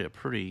 that's actually a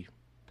pretty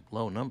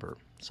low number.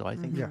 So I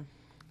think. Yeah.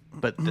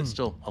 But there's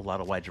still a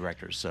lot of white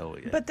directors. So,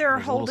 but they're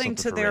there's a little holding something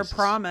to for their races.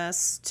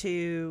 promise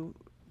to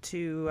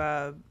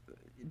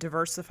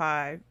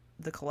diversify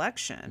the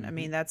collection. I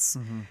mean, that's,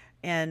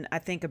 and I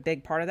think a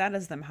big part of that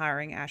is them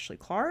hiring Ashley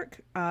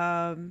Clark.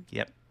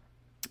 Yep.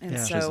 And Yeah.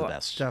 She's the so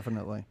best.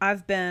 definitely.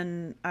 I've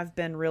been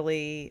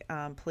really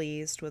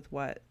pleased with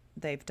what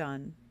they've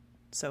done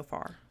so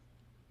far.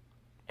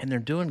 And they're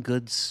doing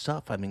good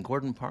stuff. I mean,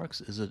 Gordon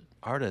Parks is an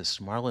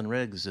artist. Marlon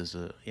Riggs is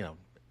a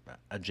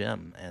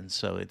gem. And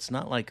so it's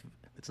not like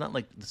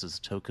this is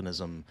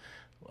tokenism.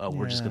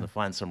 We're just Yeah. going to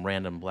find some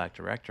random black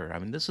director. I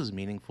mean, this is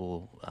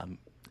meaningful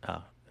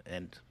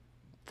and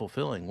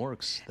fulfilling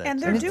works. And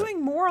they're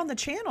doing more on the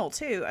channel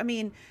too. I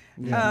mean,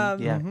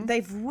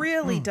 they've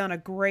really done a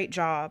great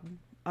job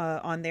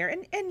on there.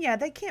 And yeah,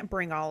 they can't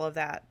bring all of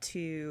that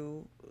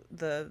to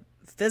the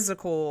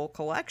physical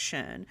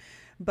collection,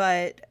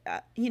 but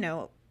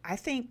I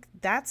think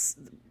that's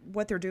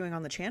what they're doing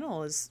on the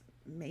channel is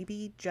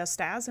maybe just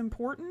as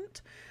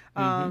important.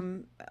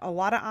 A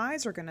lot of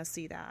eyes are going to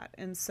see that.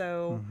 And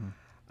so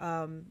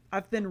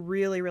I've been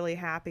really, really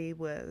happy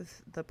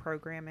with the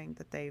programming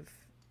that they've,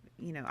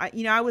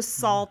 I was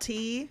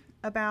salty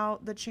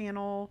about the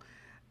channel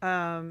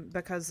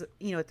because,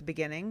 at the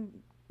beginning,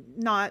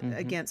 not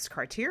against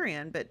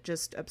Criterion, but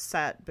just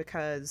upset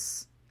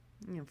because,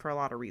 for a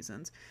lot of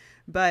reasons.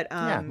 But,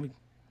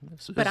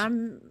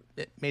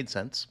 it made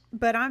sense.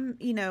 But I'm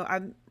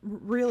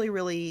really,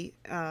 really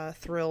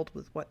thrilled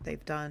with what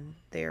they've done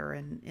there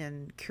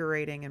in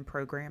curating and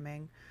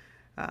programming.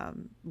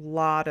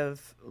 Lot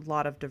of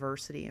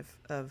diversity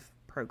of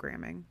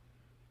programming.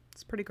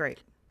 It's pretty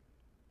great.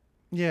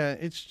 Yeah,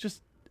 it's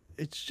just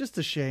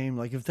a shame.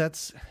 Like if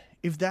that's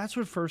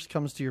what first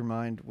comes to your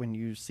mind when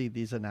you see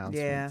these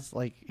announcements,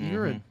 like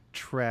you're a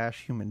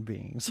trash human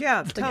being. So,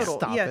 Yeah, like, total.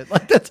 Stop Yeah. it.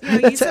 Like that's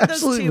You said those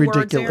absolutely two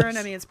ridiculous. words, Aaron.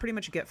 I mean, it's pretty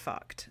much get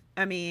fucked.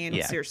 I mean,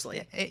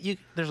 seriously.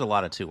 There's a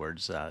lot of two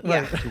words,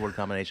 two-word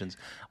combinations.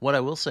 What I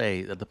will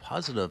say, that the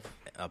positive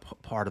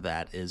part of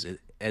that is,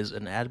 as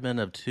an admin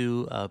of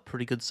two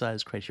pretty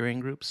good-sized Criterion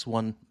groups,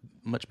 one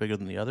much bigger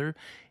than the other,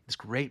 it's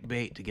great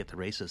bait to get the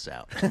racists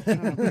out.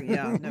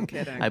 Yeah, no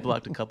kidding. I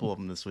blocked a couple of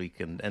them this week,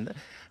 and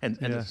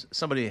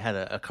somebody had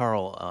a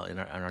Carl in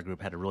our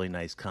group had a really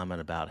nice comment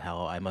about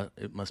how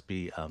it must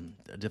be a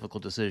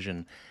difficult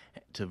decision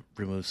to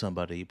remove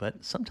somebody,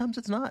 but sometimes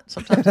it's not.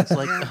 Sometimes it's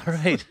like, all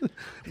right,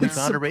 we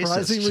found a racist.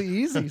 Surprisingly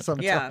easy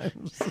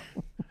sometimes.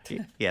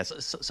 Yeah,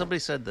 so somebody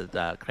said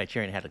that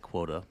Criterion had a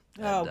quota.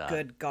 Oh, and,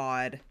 good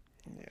God.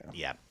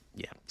 Yeah.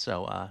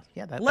 So,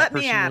 that Let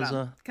person me at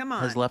 'em. Come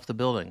on. has left the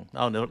building.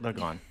 Oh, no, they're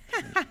gone.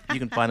 You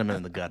can find them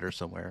in the gutter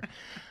somewhere.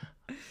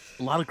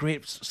 A lot of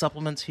great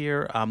supplements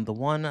here.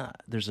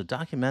 There's a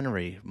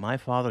documentary, My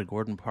Father,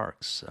 Gordon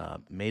Parks,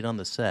 made on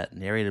the set,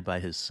 narrated by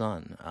his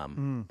son.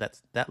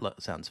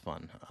 Sounds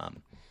fun.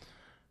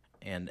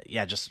 And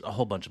yeah, just a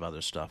whole bunch of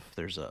other stuff.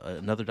 There's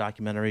another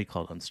documentary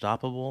called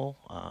Unstoppable,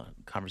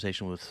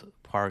 conversation with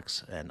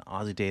Parks and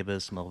Ozzie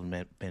Davis,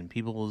 Melvin Van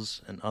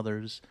Peebles, and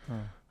others.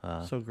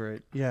 So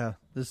great. Yeah,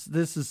 this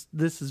is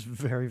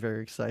very,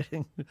 very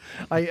exciting.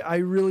 I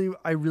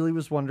really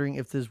was wondering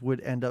if this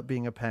would end up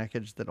being a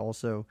package that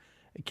also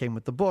came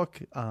with the book.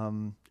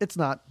 It's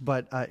not,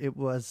 but it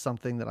was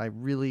something that I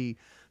really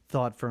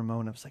thought for a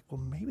moment. I was like, well,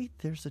 maybe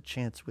there's a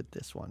chance with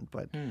this one,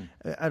 but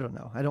I don't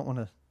know. I don't want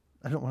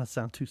to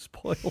sound too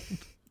spoiled.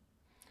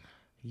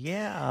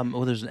 Yeah.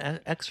 Well, there's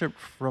an excerpt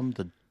from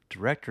the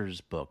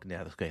director's book.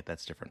 Yeah, okay,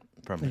 that's different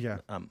from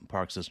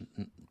Parks's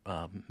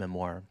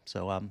memoir.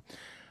 So,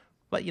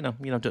 but you know,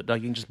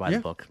 Doug, you can just buy the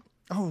book.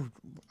 Oh,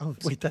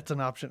 wait, that's an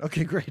option.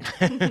 Okay, great.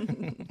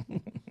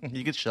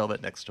 You could shelve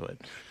it next to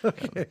it.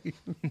 Okay.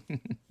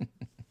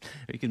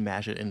 You can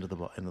mash it into the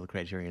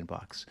Criterion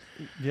box.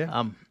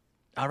 Yeah.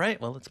 All right.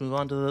 Well, let's move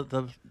on to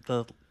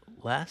the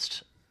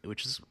last,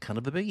 which is kind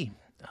of a biggie.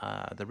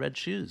 The Red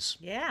Shoes.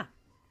 Yeah.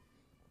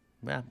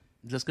 Yeah.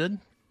 Is this good?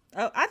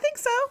 Oh, I think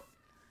so.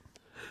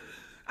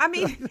 I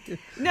mean,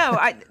 no.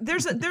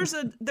 There's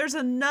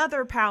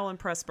another Powell and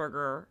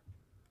Pressburger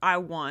I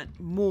want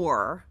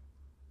more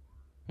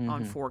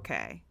on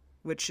 4K,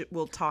 which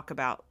we'll talk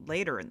about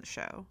later in the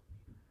show.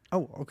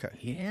 Oh, okay.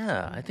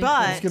 Yeah, I think. But-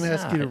 I was gonna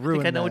ask you to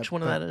ruin I think I know that, which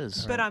one of that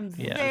is. But I'm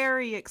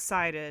very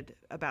excited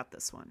about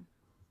this one.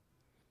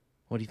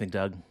 What do you think,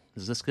 Doug?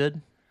 Is this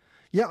good?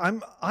 Yeah,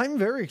 I'm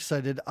very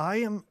excited. I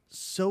am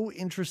so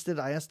interested.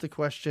 I asked the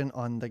question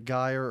on the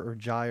Geyer or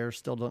Gyre,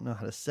 still don't know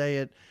how to say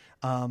it.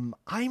 I'm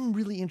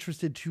really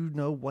interested to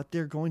know what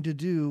they're going to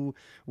do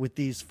with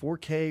these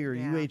 4K or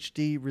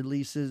UHD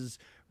releases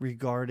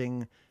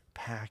regarding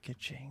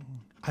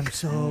packaging.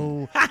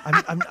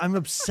 I'm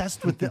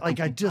obsessed with it. Like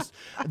I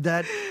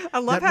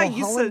love how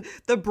you said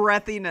the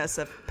breathiness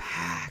of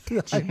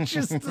packaging. I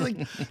just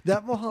like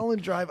that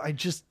Mulholland Drive.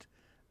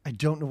 I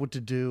don't know what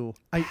to do.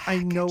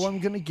 I know I'm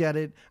going to get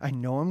it. I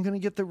know I'm going to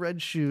get the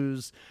red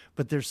shoes,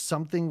 but there's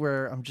something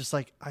where I'm just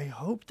like, I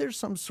hope there's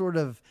some sort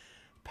of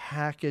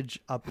package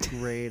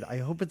upgrade. I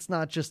hope it's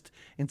not just,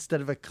 instead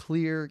of a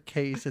clear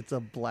case, it's a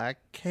black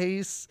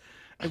case.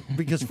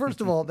 Because first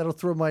of all, that'll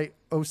throw my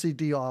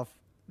OCD off,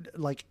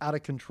 like out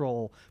of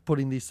control,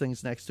 putting these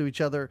things next to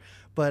each other.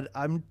 But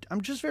I'm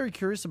just very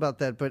curious about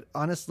that. But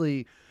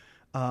honestly,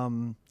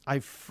 I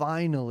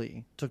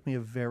finally, took me a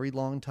very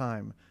long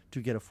time to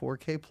get a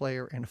 4K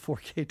player and a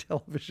 4K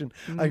television.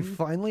 Mm-hmm. I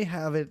finally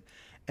have it,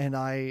 and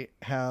I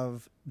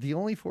have the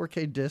only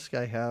 4K disc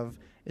I have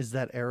is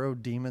that Arrow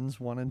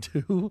Demons 1 and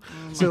 2. Oh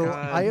so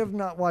God. I have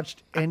not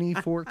watched any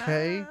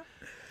 4K.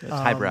 It's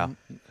highbrow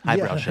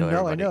show.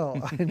 No, everybody.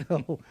 I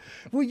know.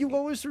 Well, you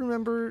always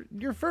remember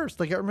your first.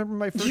 Like I remember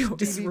my first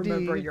DVD.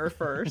 Remember your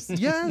first?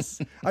 Yes,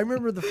 I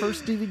remember the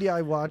first DVD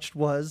I watched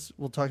was.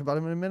 We'll talk about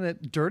him in a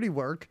minute. Dirty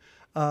Work,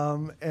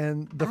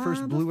 and the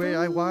first Blu-ray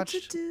I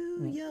watched. To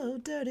do your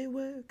dirty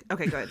work.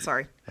 Okay, go ahead.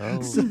 Sorry.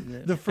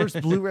 The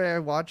first Blu-ray I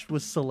watched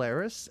was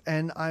Solaris,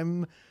 and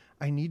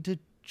I need to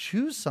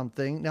choose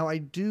something now. I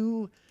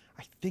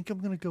think I'm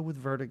going to go with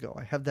Vertigo.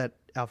 I have that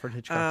Alfred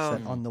Hitchcock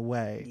set on the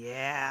way.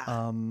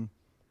 Yeah.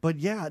 But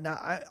yeah,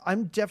 now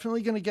I'm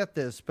definitely going to get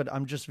this, but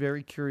I'm just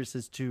very curious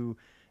as to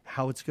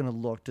how it's going to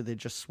look. Do they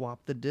just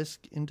swap the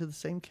disc into the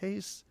same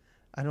case?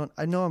 I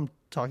know I'm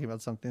talking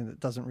about something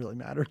that doesn't really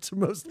matter to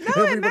most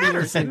everybody it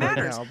matters. listening It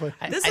matters. right now.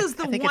 But This is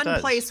the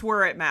one place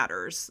where it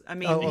matters. I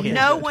mean,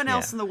 no one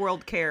else in the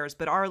world cares,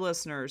 but our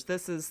listeners.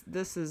 This is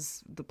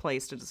the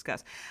place to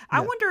discuss. I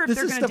wonder if this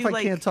they're is going to stuff do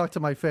I can't talk to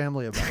my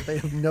family about. They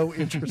have no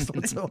interest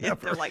whatsoever.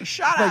 They're like,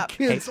 shut my up.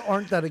 kids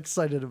aren't that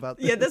excited about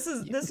this. Yeah, this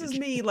is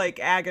me like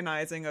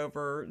agonizing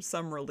over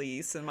some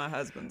release, and my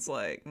husband's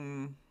like,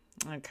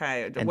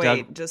 okay, And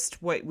wait, Doug,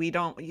 just wait. We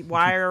don't.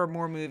 Why are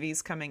more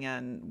movies coming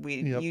in?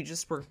 You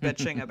just were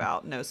bitching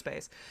about no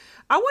space.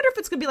 I wonder if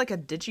it's gonna be like a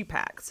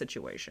digipack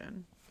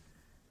situation.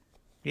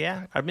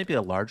 Yeah, or maybe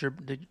a larger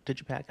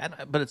digipack,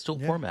 but it's still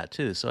format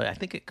too. So I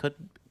think it could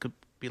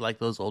be like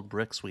those old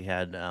bricks we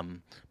had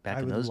back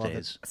in those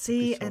days.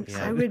 See, and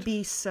I would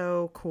be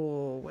so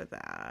cool with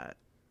that.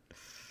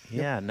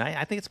 Yeah, and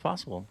I think it's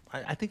possible.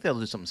 I think they'll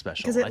do something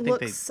special Because it I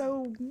think looks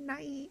so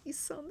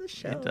nice on the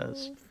shelf. It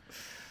does.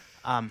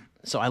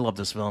 So I love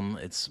this film.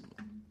 It's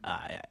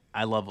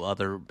I love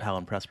other Powell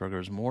and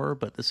Pressburgers more,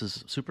 but this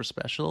is super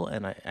special.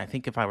 And I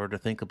think if I were to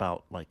think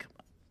about like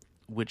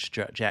which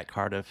Jack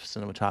Cardiff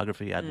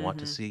cinematography I'd want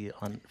to see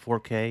on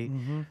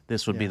 4K,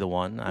 this would be the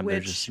one.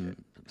 There's just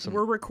some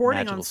we're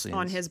recording magical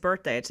on his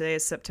birthday. Today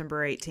is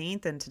September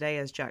 18th, and today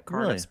is Jack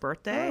Cardiff's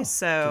birthday. Oh,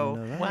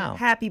 so wow,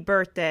 happy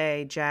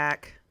birthday,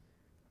 Jack!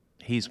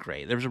 He's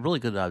great. There was a really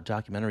good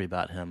documentary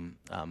about him.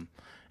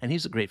 And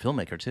he's a great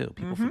filmmaker, too.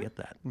 People forget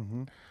that.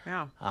 Mm-hmm.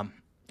 Yeah.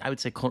 I would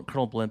say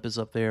Colonel Blimp is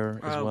up there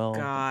as well. Oh,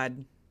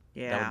 God.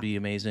 Yeah. That would be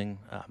amazing.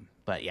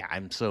 But yeah,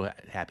 I'm so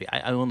happy.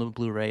 I own the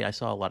Blu-ray. I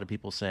saw a lot of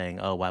people saying,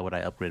 "Oh, why would I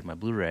upgrade my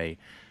Blu-ray?"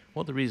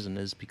 Well, the reason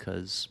is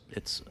because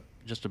it's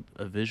just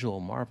a visual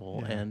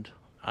marvel, and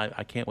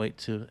I can't wait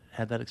to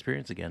have that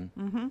experience again.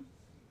 Mm-hmm.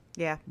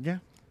 Yeah. Yeah.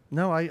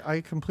 No,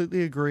 I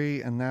completely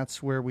agree, and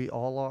that's where we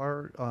all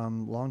are,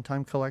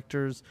 longtime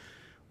collectors.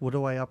 What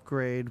do I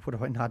upgrade? What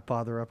do I not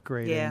bother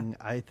upgrading? Yeah.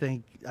 I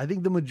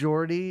think the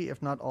majority,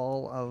 if not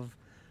all, of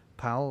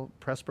PAL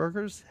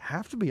Pressburgers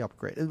have to be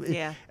upgraded.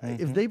 Yeah.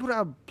 If they put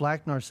out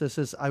Black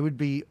Narcissus, I would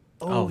be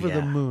over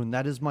the moon.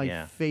 That is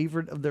my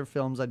favorite of their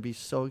films. I'd be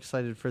so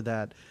excited for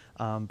that.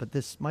 But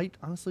this might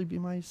honestly be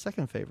my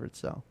second favorite.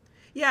 So.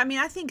 Yeah, I mean,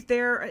 I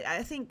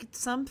think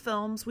some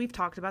films, we've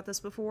talked about this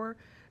before,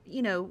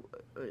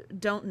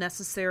 don't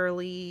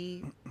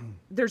necessarily.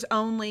 There's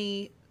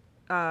only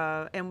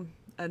and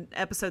an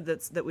episode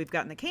that we've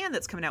got in the can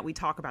that's coming out. We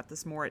talk about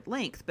this more at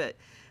length, but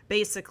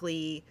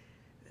basically,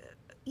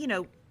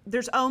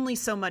 there's only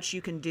so much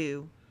you can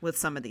do with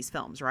some of these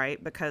films,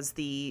 right? Because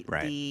the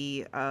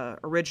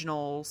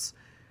originals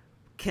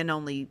can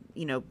only,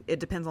 it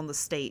depends on the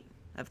state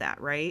of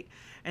that, right?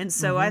 And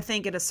so I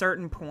think at a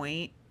certain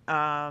point,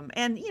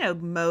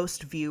 and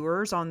most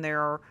viewers on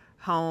their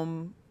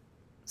home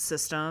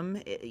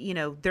system,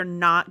 they're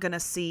not going to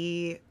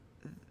see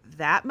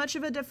that much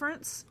of a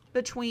difference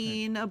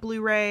between a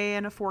Blu-ray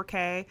and a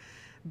 4K,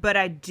 but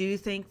I do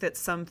think that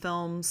some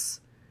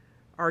films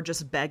are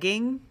just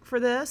begging for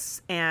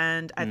this,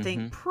 and I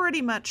think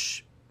pretty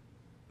much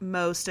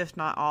most, if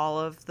not all,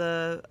 of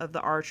the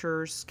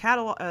Archers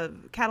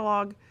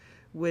catalog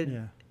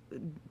would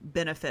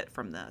benefit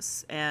from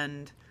this.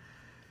 And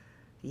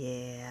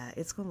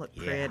it's gonna look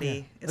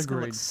pretty. It's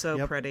gonna look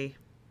so pretty.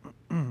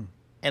 And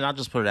I'll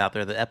just put it out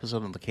there: the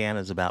episode of the can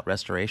is about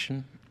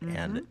restoration,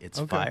 and it's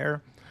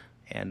fire.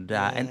 And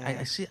and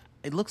I see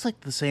it looks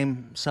like the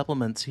same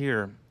supplements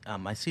here.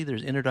 I see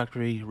there's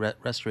introductory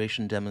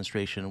restoration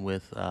demonstration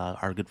with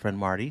our good friend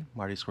Marty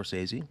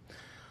Scorsese.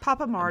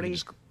 Papa Marty.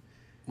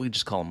 We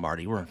just call him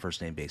Marty. We're on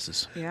first name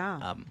basis.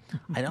 Yeah.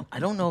 I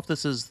don't know if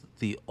this is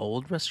the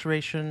old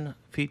restoration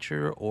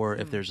feature or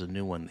if there's a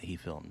new one that he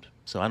filmed.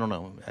 So I don't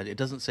know. It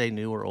doesn't say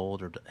new or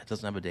old, or it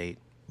doesn't have a date.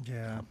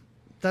 Yeah.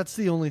 That's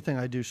the only thing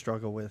I do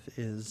struggle with,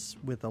 is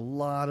with a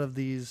lot of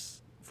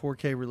these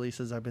 4K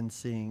releases I've been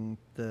seeing,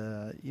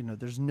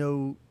 there's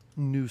no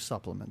new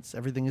supplements.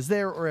 Everything is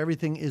there, or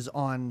everything is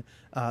on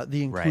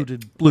the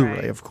included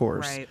Blu-ray, of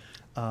course. Right.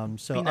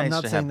 So I'm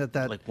not saying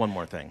that like one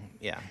more thing.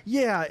 Yeah.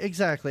 Yeah,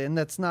 exactly. And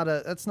that's not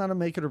a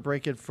make it or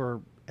break it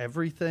for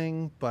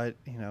everything, but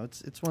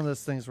it's one of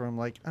those things where I'm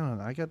like, I don't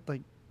know, I got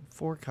like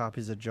 4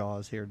 copies of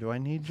Jaws here. Do I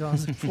need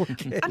Jaws in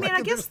 4K? I mean,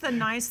 I guess the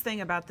nice thing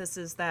about this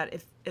is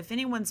that if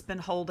anyone's been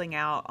holding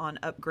out on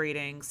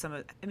upgrading some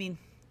of, I mean,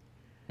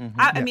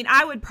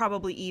 I would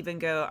probably even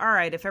go, all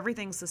right, if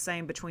everything's the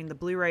same between the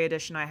Blu-ray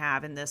edition I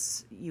have and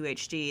this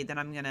UHD, then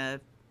I'm going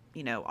to,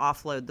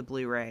 offload the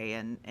Blu-ray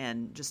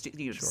and just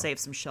save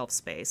some shelf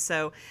space.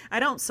 So I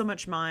don't so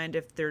much mind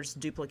if there's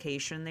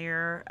duplication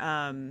there.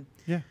 But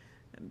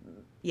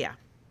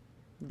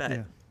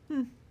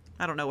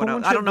I don't know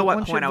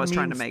what point I was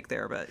trying to make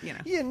there, but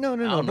Yeah, no.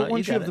 But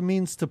once you have the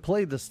means to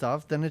play the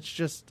stuff, then it's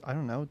just, I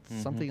don't know,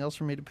 it's something else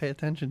for me to pay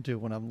attention to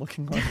when I'm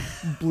looking on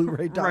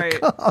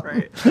Blu-ray.com.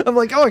 Right. I'm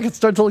like, I can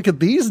start to look at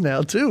these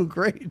now too.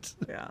 Great.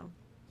 Yeah.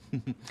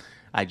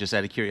 I just,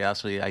 out of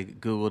curiosity, I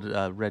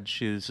Googled red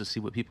shoes to see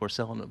what people are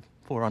selling them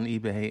for on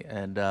eBay,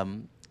 and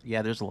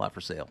there's a lot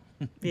for sale.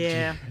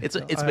 Yeah. It's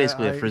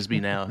basically a Frisbee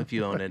now if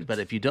you own it, but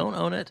if you don't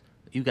own it,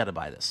 you got to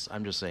buy this.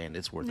 I'm just saying,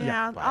 it's worth it.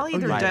 Yeah, I'll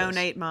either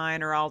donate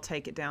mine or I'll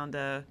take it down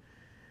to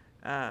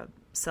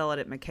sell it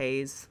at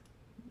McKay's,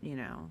 in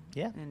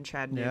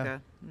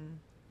Chattanooga, and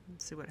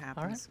see what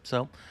happens. All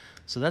right.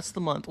 So that's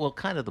the month. Well,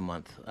 kind of the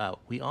month.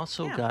 We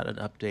also got an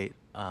update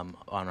on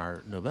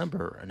our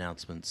November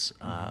announcements.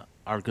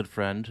 Our good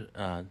friend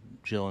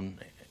Jill and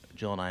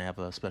I have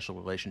a special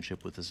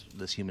relationship with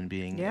this human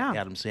being,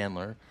 Adam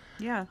Sandler.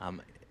 Yeah.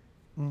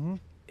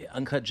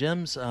 Uncut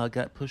Gems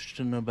got pushed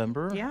to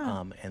November,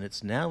 and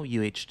it's now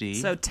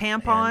UHD. So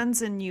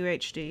tampons in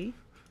UHD.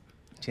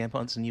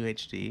 Tampons in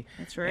UHD.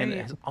 That's right. And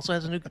it also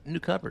has a new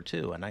cover,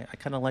 too, and I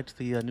kind of liked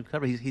the new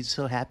cover. He's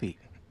so happy.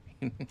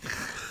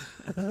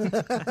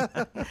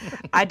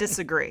 I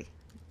disagree.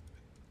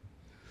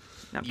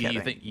 No, I'm kidding.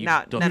 You think you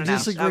no, don't You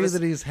disagree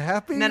that he's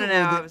happy? No.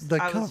 I was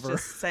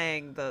just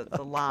saying the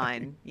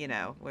line,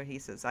 where he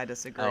says, I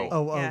disagree.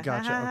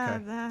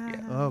 Gotcha. Okay.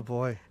 Oh,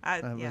 boy.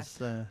 It's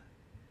the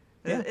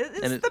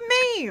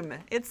meme.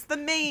 It's the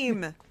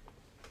meme.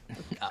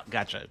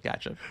 Gotcha.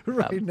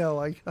 Right, no,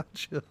 I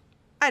gotcha.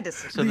 I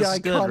disagree. So the this iconic is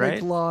good,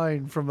 right?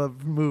 line from a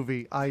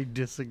movie, I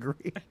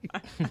disagree.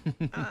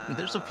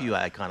 There's a few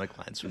iconic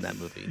lines from that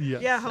movie.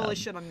 Yes. Yeah, holy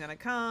shit, I'm going to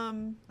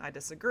come. I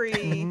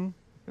disagree.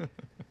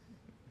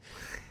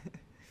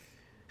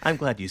 I'm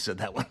glad you said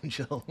that one,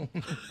 Jill.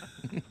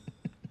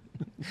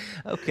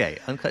 Okay,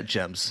 Uncut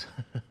Gems.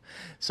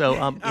 So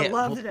I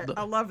loved it.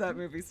 I love that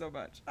movie so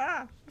much.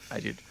 I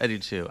do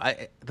too.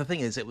 The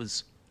thing is, it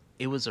was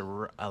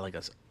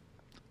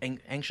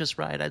anxious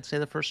ride, I'd say,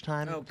 the first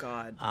time. Oh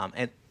God.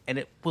 And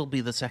it will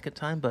be the second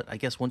time, but I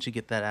guess once you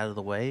get that out of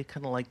the way,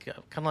 kind of like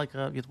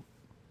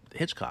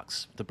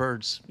Hitchcock's The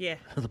Birds. Yeah.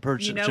 The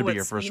Birds should be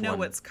your first one. You know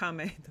what's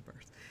coming. The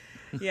Birds.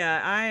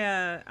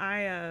 Yeah,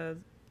 I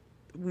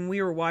when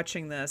we were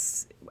watching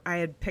this, I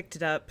had picked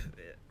it up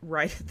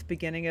right at the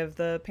beginning of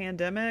the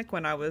pandemic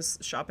when I was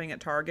shopping at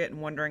Target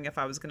and wondering if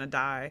I was going to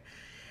die.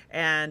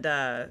 And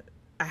I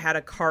had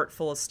a cart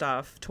full of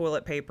stuff,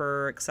 toilet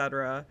paper,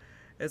 etc.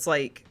 It's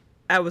like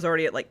I was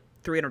already at like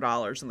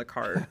 $300 in the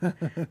cart. 'Cause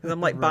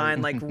I'm like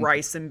buying like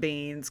rice and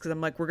beans because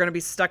I'm like, we're going to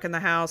be stuck in the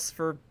house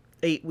for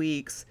 8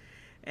 weeks.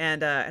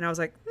 And I was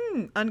like,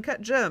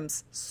 Uncut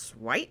Gems,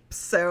 swipe.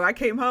 So I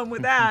came home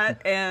with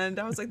that, and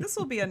I was like, this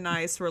will be a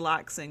nice,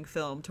 relaxing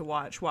film to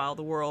watch while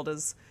the world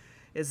is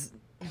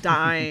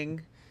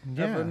dying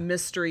of a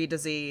mystery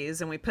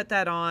disease. And we put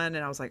that on,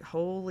 and I was like,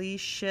 holy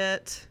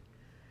shit,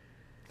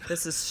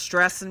 this is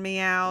stressing me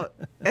out.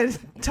 And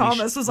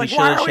Thomas was like,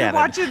 why are we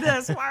watching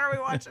this? Why are we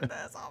watching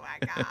this? Oh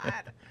my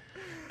God.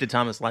 Did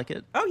Thomas like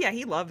it? Oh yeah,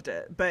 he loved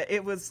it. But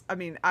it was, I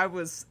mean, I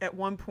was at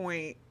one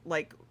point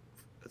like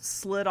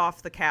slid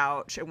off the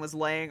couch and was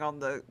laying on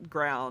the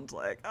ground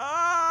like,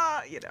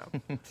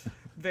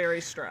 very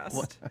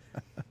stressed.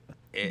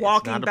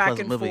 Walking back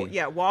and forth.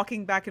 Yeah,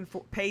 walking back and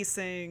forth,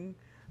 pacing.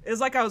 It was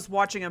like I was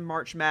watching a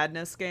March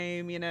Madness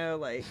game,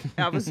 like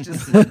I was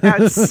just,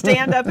 I'd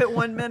stand up at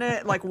 1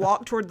 minute, like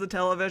walk toward the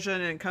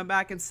television and come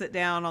back and sit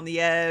down on the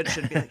edge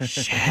and be like,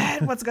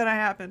 shit, what's going to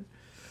happen?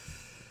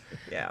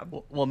 Yeah.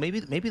 Well, maybe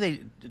they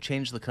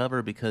changed the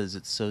cover because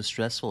it's so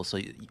stressful. So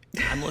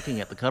I'm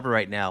looking at the cover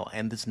right now,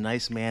 and this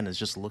nice man is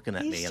just looking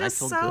at me, and I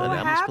feel so good. Happy. I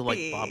almost feel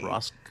like Bob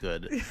Ross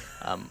good.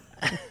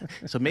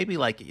 So maybe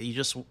like you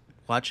just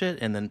watch it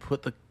and then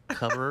put the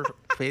cover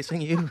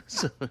facing you,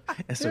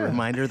 as a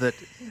reminder that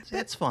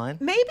it's fine.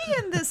 Maybe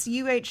in this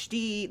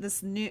UHD,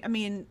 this new, I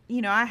mean,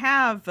 I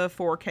have a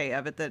 4K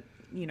of it that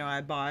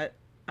I bought,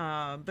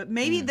 but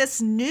maybe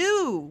this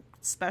new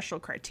special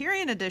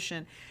Criterion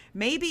edition.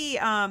 Maybe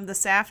the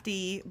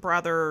Safdie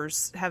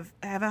brothers have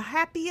a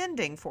happy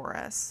ending for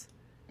us.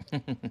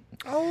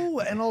 Oh,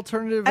 an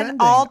alternative ending.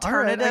 An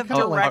alternative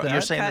director's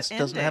You're saying this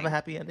ending. doesn't have a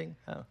happy ending?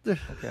 Oh,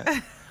 okay.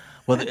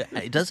 Well,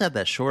 it does have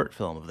that short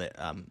film of it,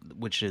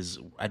 which is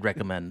I'd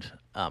recommend.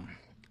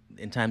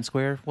 In Times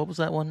Square, what was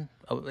that one?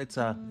 Oh, it's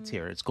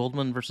here. It's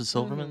Goldman versus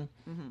Silverman.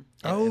 Mm-hmm.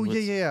 Oh,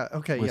 yeah.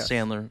 Okay, with yes.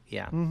 Sandler.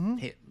 Yeah. Mm-hmm.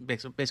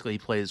 Basically, he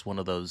plays one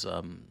of those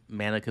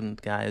mannequin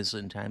guys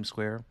in Times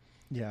Square.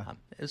 Yeah.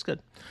 It was good.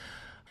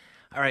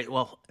 All right.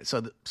 Well, so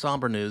the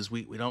somber news.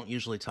 We don't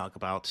usually talk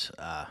about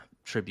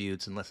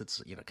tributes unless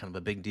it's kind of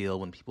a big deal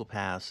when people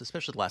pass,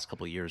 especially the last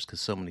couple of years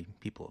because so many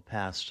people have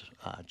passed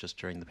just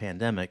during the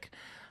pandemic.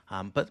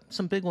 But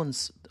some big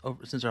ones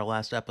since our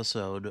last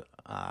episode.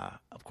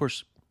 Of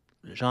course,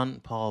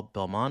 Jean-Paul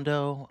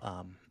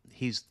Belmondo.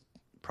 He's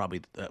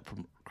probably,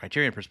 from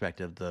Criterion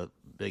perspective, the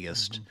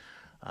biggest.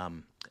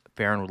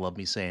 Farron would love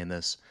me saying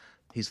this.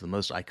 He's the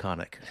most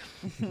iconic.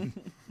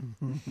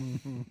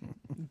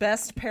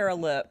 Best pair of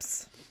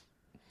lips.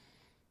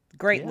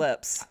 Great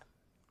lips.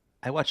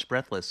 I watched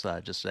Breathless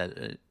just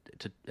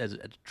as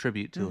a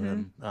tribute to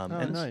him.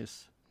 And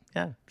nice.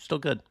 Yeah, still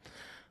good.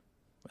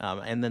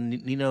 And then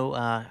Nino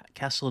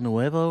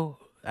Castelnuovo.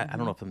 I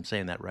don't know if I'm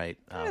saying that right.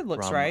 It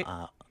looks from, right.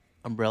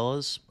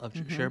 Umbrellas of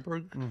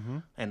Cherbourg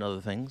and other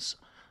things.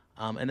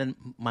 And then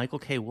Michael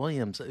K.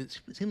 Williams.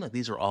 It seemed like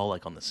these are all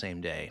like on the same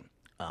day.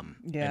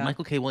 And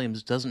Michael K.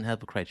 Williams doesn't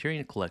have a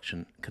Criterion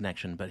Collection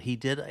connection, but he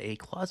did a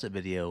closet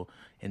video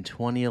in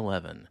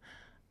 2011.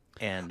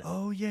 And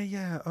okay,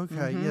 yeah,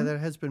 that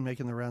has been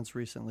making the rounds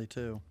recently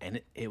too. And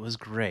it was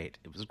great.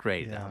 It was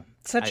great. Yeah.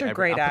 Such a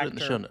great actor.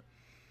 Put it in the show.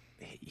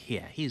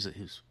 Yeah, he's a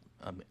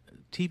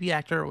TV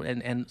actor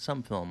and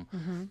some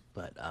film,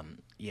 but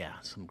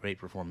some great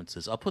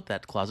performances. I'll put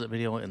that closet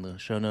video in the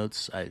show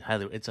notes.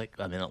 It's like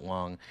a minute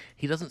long.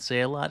 He doesn't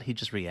say a lot. He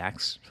just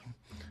reacts.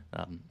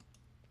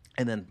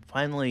 And then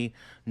finally,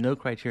 no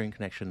Criterion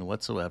connection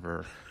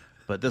whatsoever,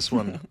 but this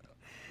one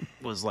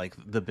was like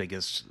the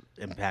biggest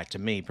impact to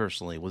me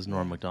personally was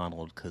Norm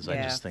Macdonald because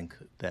I just think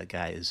that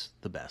guy is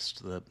the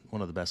best,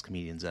 one of the best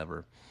comedians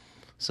ever.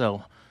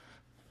 So,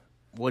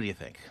 what do you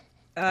think?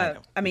 I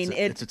mean,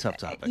 it's a tough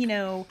topic.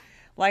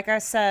 Like I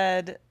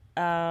said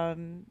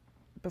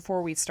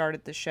before we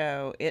started the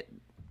show,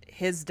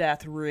 his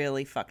death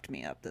really fucked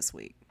me up this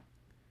week.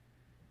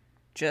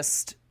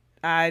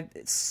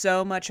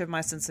 So much of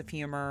my sense of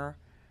humor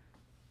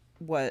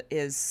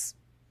is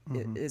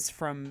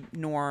from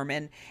Norm,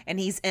 and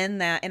he's in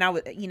that. And I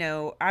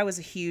was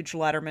a huge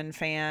Letterman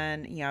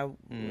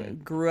fan.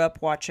 Grew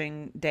up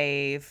watching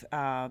Dave,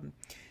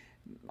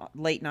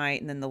 late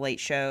night, and then the Late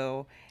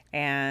Show,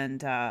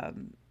 and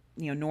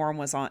Norm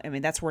was on. I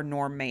mean, that's where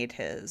Norm made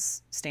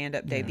his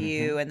stand-up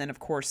debut, and then of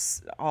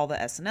course all the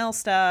SNL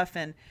stuff,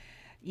 and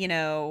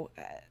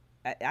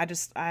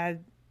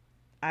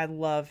I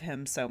love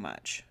him so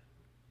much.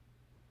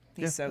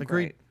 He's so agreed.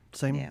 great.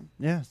 Same.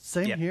 Yeah,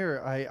 same here.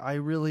 I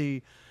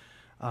really,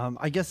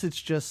 I guess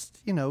it's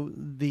just,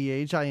 the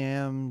age I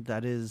am,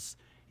 that is,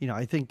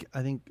 I think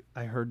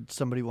I heard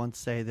somebody once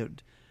say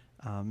that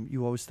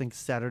you always think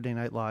Saturday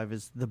Night Live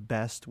is the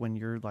best when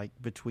you're like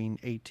between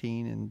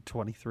 18 and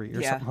 23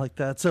 or something like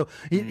that. So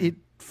it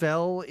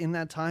fell in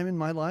that time in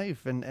my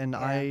life, and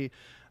I,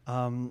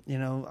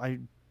 I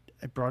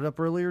brought up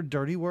earlier,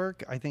 Dirty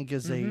Work, I think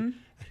is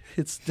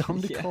it's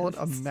dumb to call it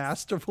a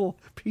masterful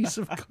piece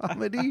of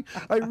comedy.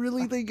 I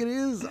really think it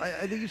is.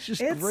 I think it's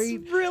just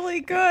great. It's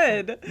really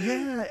good.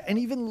 Yeah, and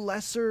even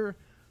lesser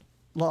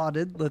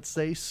lauded, let's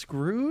say,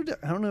 Screwed.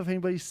 I don't know if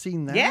anybody's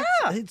seen that. Yeah.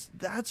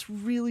 That's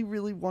really,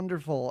 really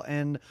wonderful.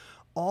 And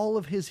all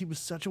of he was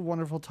such a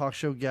wonderful talk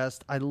show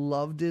guest. I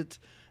loved it.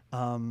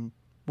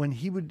 When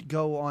he would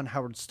go on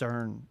Howard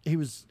Stern, he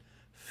was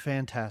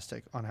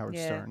fantastic on Howard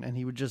Stern, and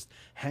he would just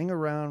hang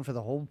around for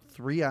the whole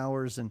 3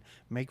 hours and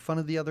make fun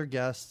of the other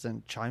guests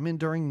and chime in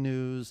during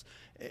news.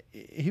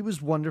 He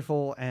was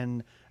wonderful,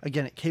 and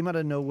again, it came out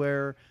of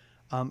nowhere.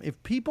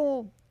 If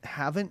people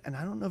haven't, and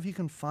I don't know if you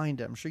can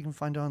find it, I'm sure you can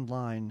find it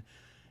online,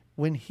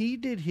 when he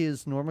did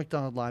his Norm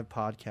Macdonald Live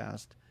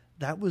podcast,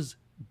 that was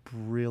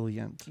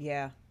brilliant.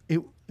 Yeah.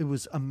 It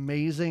was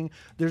amazing.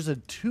 There's a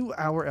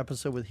 2-hour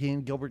episode with he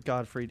and Gilbert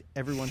Gottfried.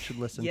 Everyone should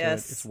listen to it.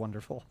 It's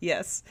wonderful.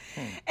 Yes.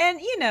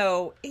 And,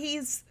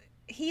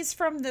 he's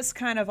from this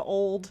kind of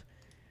old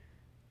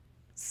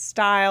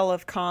style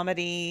of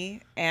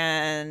comedy,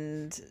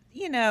 and,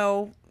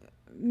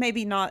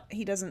 maybe not,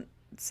 he doesn't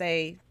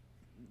say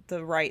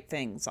the right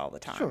things all the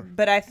time. Sure.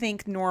 But I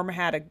think Norm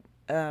had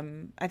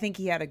I think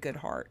he had a good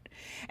heart.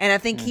 And I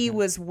think he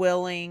was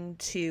willing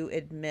to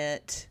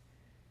admit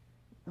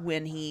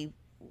when he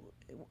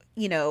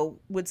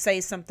would say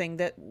something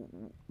that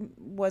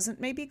wasn't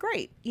maybe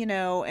great,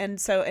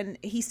 and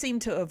he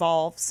seemed to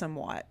evolve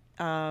somewhat.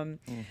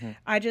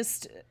 I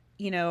just,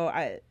 we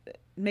can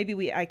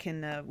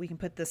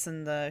put this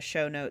in the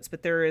show notes,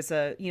 but there is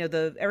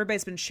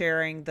everybody's been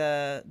sharing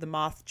the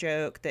moth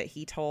joke that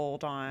he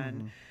told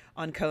on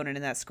Conan,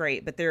 and that's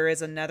great. But there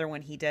is another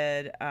one he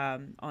did,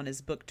 on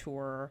his book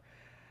tour,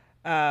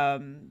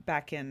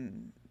 back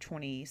in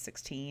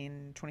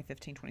 2015,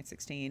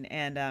 2016.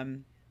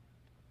 And,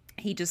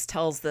 he just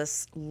tells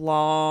this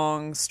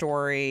long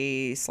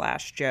story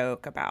 /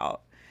 joke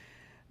about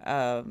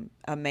a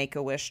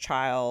Make-A-Wish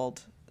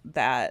child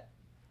that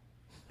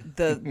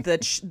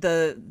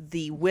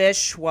the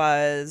wish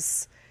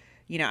was,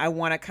 I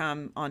want to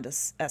come onto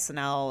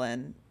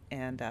SNL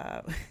and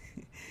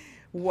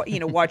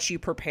watch you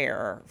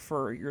prepare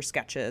for your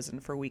sketches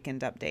and for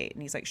Weekend Update.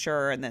 And he's like,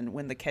 sure. And then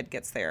when the kid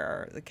gets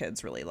there, the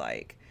kid's really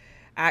like,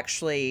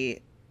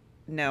 actually,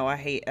 no, I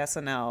hate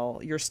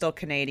SNL. You're still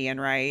Canadian,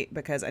 right?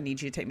 Because I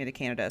need you to take me to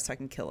Canada so I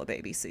can kill a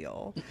baby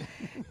seal.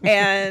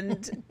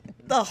 And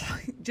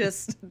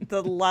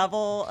the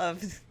level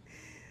of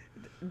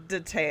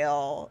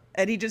detail.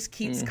 And he just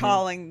keeps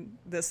calling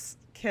this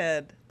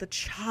kid the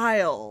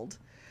child.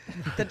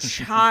 And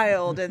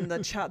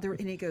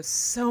he goes,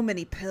 so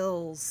many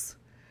pills.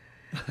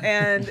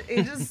 And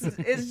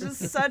it's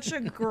just such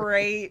a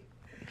great,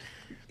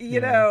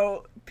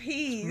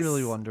 piece.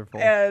 Really wonderful.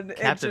 And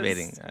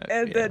captivating.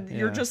 Then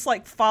you're just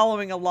like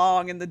following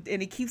along, and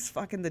he keeps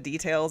fucking the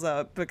details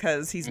up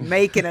because he's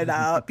making it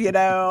up,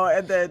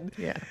 and then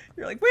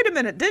you're like, wait a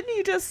minute, didn't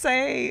you just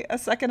say a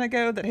second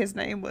ago that his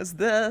name was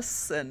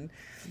this? And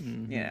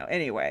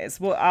anyways,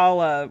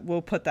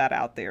 we'll put that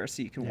out there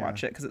so you can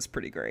watch it because it's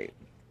pretty great.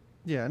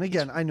 Yeah, and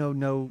again, I know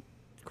no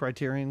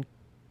Criterion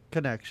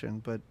connection,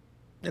 but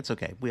it's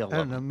okay. We all I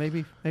love don't know.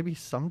 it. Maybe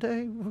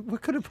someday.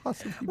 What could it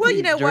possibly be? Well,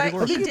 you know Dirty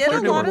what? Work? He did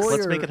a lot of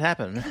Let's make it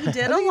happen. He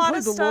did a lot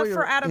of stuff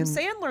for Adam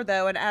Sandler,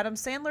 though, and Adam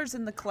Sandler's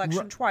in the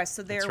collection twice.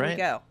 So there we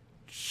go.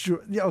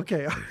 Sure. Yeah.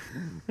 Okay.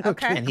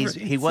 Okay. And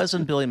he was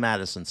in Billy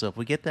Madison. So if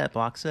we get that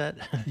box set,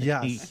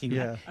 Yes.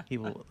 he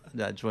will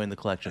join the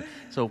collection.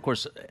 So of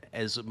course,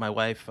 as my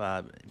wife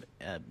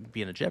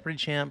being a Jeopardy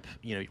champ,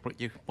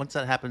 once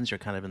that happens, you're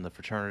kind of in the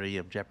fraternity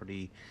of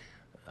Jeopardy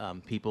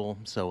people.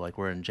 So like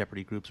we're in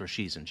Jeopardy groups, or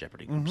she's in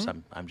Jeopardy groups.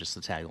 I'm just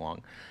the tag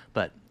along.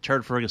 But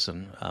Turd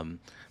Ferguson, and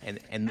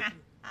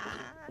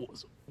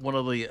one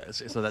of the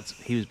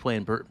he was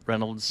playing Burt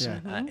Reynolds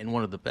in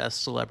one of the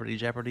best Celebrity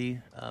Jeopardy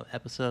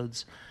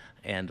episodes,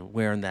 and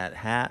wearing that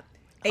hat.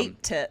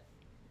 8-tit.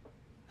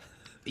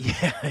 Yeah,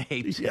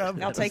 8-tit. Yeah,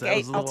 I'll take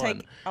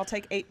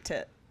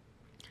 8-tit.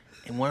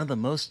 And one of the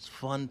most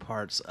fun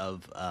parts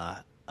of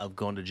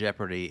going to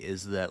Jeopardy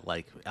is that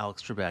like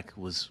Alex Trebek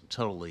was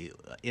totally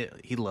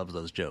he loved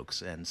those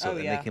jokes, and so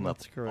and they came up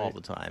all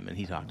the time, and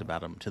he talked about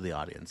them to the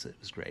audience. It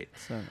was great.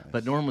 So nice.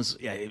 But Norm was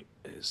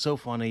so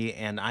funny,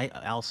 and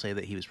I'll say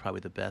that he was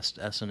probably the best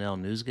SNL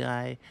news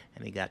guy,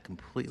 and he got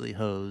completely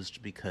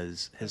hosed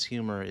because his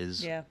humor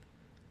is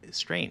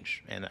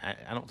strange, and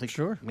I don't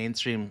think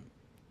mainstream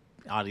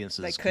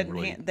audiences they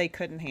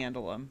couldn't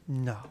handle him.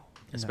 No.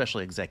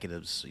 Especially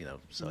executives,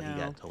 so he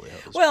got totally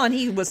hosed. Well, and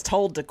he was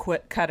told to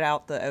cut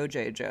out the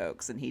OJ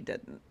jokes, and he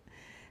didn't.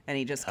 And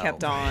he just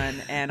kept on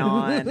and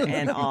on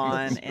and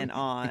on and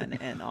on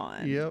and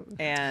on. Yep.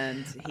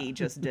 And he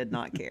just did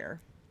not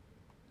care.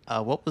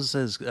 What was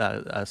his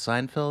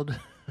Seinfeld?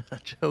 a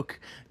joke.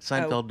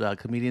 Seinfeld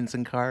comedians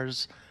in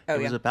cars. Oh,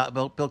 It was yeah. about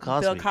Bill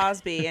Cosby. Bill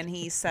Cosby, and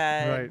he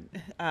said,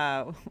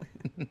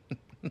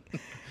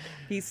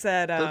 he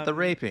said, The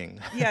raping.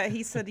 yeah,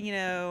 he said,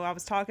 I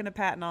was talking to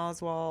Patton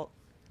Oswalt,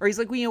 or he's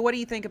like, well, what do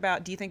you think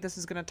about? Do you think this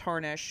is going to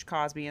tarnish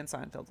Cosby? And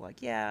Seinfeld's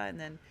like, yeah,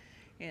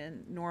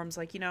 and Norm's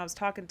like, I was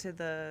talking to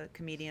the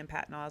comedian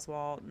Patton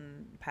Oswalt,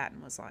 and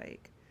Patton was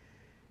like,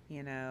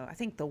 I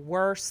think the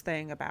worst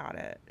thing about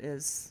it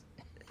is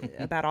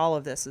about all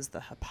of this is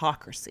the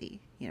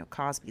hypocrisy,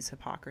 Cosby's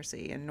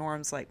hypocrisy. And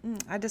Norm's like,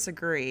 I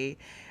disagree.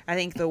 I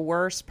think the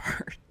worst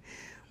part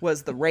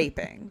was the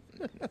raping.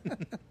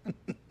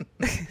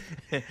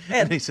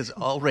 and he says,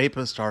 all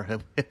rapists are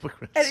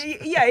hypocrites. And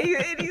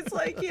he's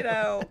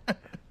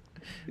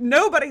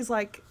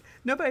like,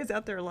 nobody's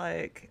out there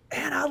like,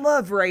 and I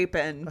love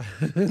raping.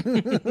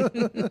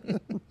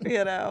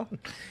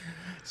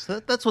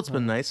 So that's what's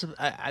been nice.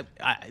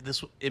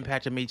 This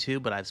impacted me too,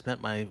 but I've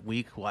spent my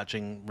week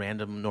watching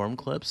random Norm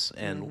clips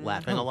and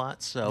laughing a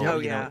lot. So,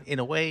 in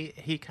a way,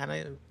 he kind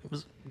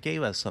of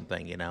gave us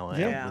something,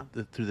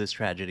 through this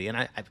tragedy.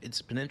 And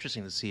it's been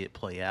interesting to see it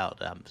play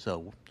out.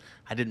 So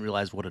I didn't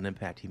realize what an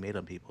impact he made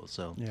on people.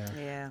 So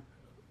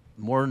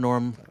more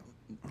Norm,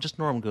 just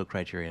Norm go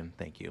Criterion.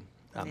 Thank you.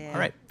 All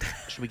right,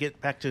 should we get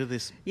back to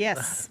this?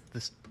 Yes.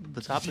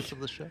 The topics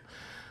of the show.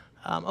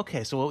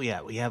 Okay, so we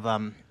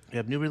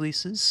have new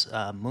releases: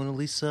 Mona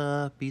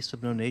Lisa, Beast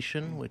of No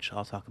Nation, which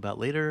I'll talk about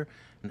later,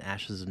 and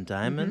Ashes and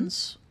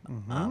Diamonds.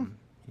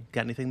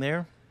 Got anything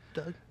there,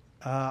 Doug?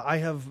 I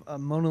have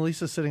Mona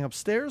Lisa sitting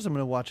upstairs. I'm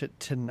going to watch it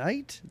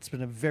tonight. It's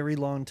been a very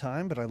long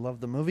time, but I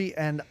love the movie,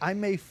 and I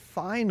may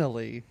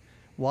finally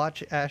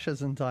watch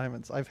Ashes and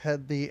Diamonds. I've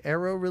had the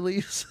Arrow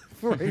release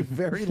for a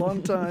very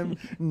long time,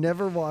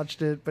 never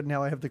watched it, but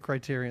now I have the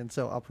Criterion,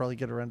 so I'll probably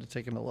get around to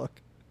taking a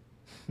look.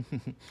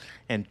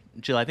 And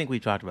Jill, I think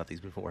we've talked about these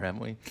before,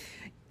 haven't we?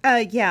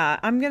 Yeah,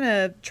 I'm going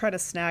to try to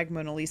snag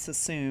Mona Lisa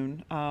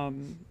soon,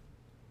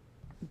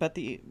 but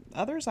the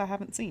others I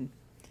haven't seen.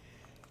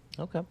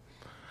 Okay.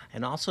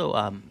 And also,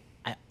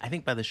 I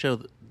think by the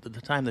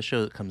time the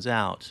show comes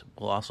out,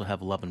 we'll also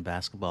have Love and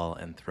Basketball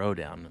and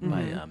Throwdown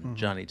by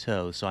Johnny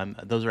Toe. So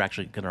those are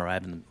actually going to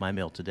arrive in my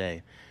mail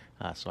today.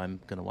 So I'm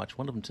going to watch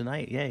one of them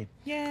tonight. Yay!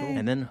 Yay! Cool.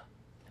 And then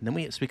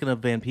we, speaking of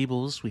Van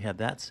Peebles, we have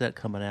that set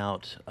coming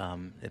out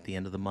at the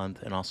end of the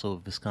month, and also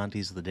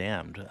Visconti's The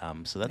Damned.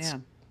 So that's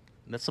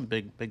some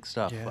big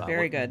stuff. Yeah.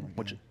 Very good.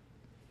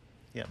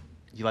 You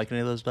like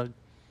any of those, Doug?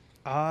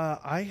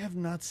 I have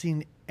not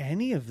seen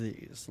any of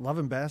these. Love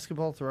and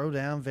Basketball,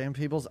 Throwdown, Van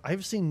Peebles.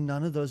 I've seen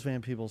none of those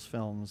Van Peebles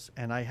films,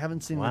 and I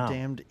haven't seen The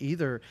Damned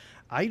either.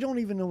 I don't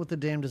even know what The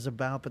Damned is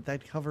about, but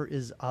that cover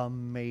is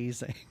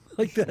amazing.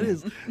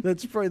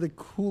 That's probably the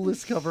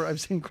coolest cover I've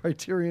seen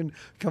Criterion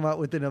come out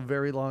with in a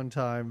very long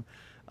time.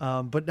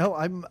 But no,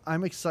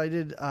 I'm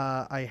excited.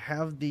 I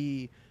have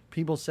the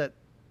Peebles set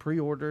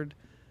pre-ordered.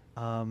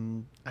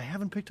 I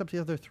haven't picked up the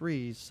other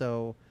three,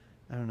 so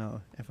I don't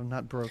know. If I'm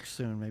not broke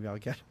soon, maybe I'll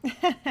get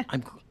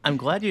them. I'm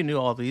glad you knew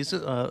all these,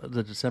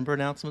 the December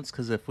announcements,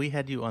 because if we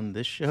had you on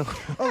this show...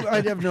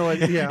 I'd have no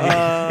idea.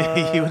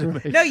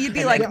 You'd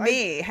be like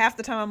me. Half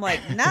the time I'm like,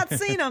 not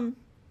seen them.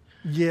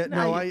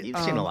 Yeah, you've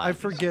seen a lot. I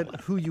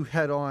forget who you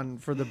had on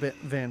for the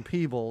Van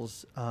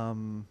Peebles,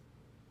 and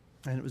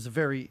it was a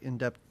very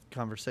in-depth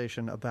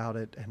conversation about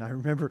it. And I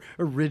remember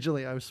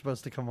originally I was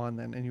supposed to come on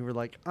then, and you were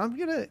like,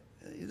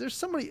 there's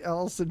somebody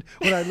else. And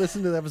when I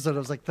listened to the episode, I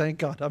was like, thank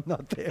God I'm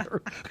not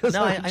there.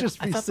 No, I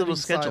thought that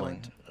was scheduling.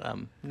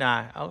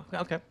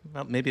 Okay.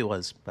 Well, maybe it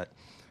was, but...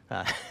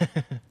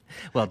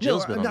 well,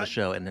 Jill's been on the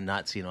show and then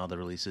not seen all the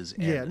releases.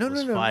 And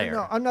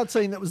No. I'm not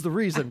saying that was the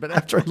reason, but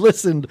after I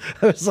listened,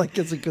 I was like,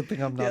 it's a good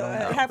thing I'm not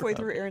on. Halfway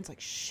through, Aaron's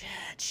like, shit,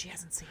 she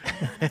hasn't seen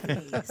none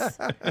of these.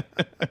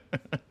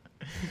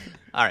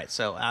 All right,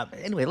 so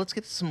anyway, let's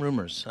get to some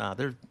rumors.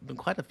 There have been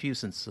quite a few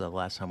since the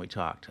last time we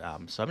talked,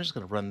 so I'm just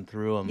going to run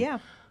through them. Yeah,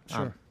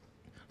 sure.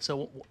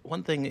 So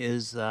one thing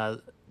is,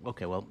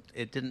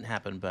 it didn't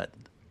happen, but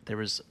there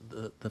was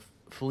the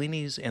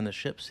Fellini's And the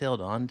Ship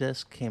Sailed On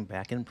disc came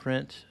back in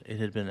print. It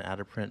had been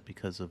out of print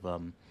because of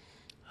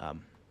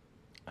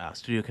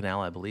Studio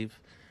Canal, I believe.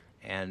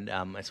 And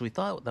so we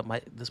thought that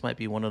this might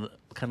be one of the,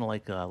 kind of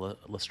like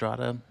La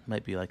Strada,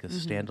 might be like a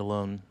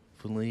standalone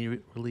Fellini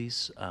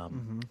release.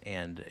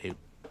 And it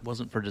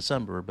wasn't for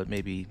December, but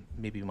maybe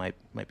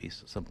might be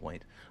some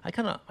point. I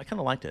kind of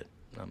liked it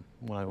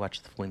when I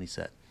watched the Fellini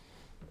set.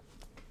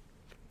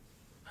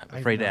 I'm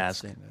afraid to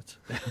ask.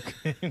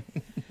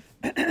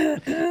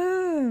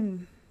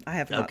 I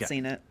have not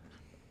seen it.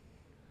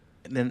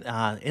 And then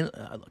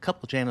a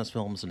couple of Janus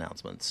Films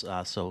announcements.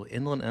 So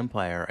Inland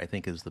Empire, I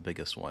think, is the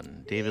biggest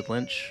one. David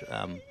Lynch.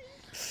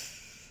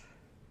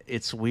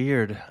 It's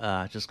weird.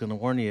 Just going to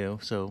warn you.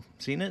 So,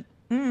 seen it?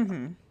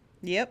 Mm-hmm.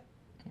 Yep.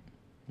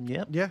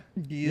 Yeah,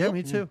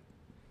 me too.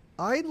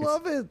 I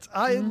love it.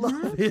 I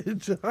love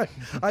it.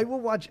 I will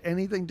watch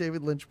anything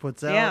David Lynch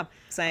puts out. Yeah,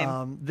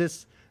 same.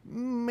 This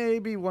may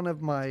be one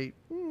of my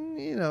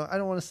I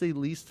don't want to say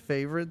least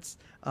favorites,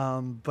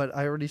 but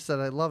I already said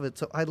I love it.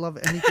 So I love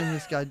anything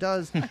this guy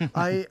does.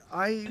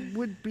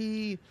 I'd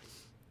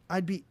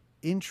be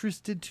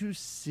interested to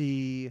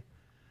see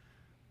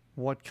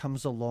what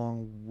comes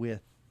along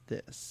with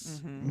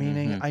this.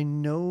 Meaning, I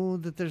know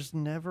that there's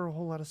never a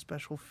whole lot of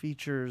special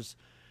features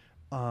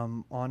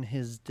on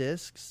his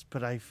discs,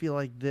 but I feel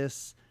like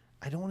this,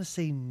 I don't want to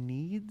say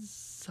needs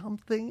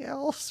something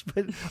else,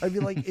 but I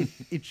feel like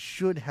it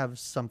should have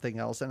something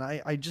else. And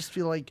I just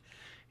feel like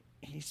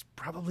he's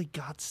probably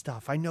got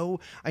stuff. I know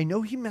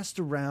he messed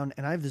around,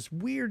 and I have this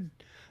weird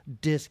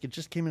disc. It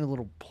just came in a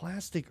little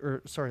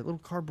little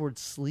cardboard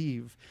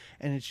sleeve,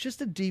 and it's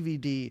just a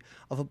DVD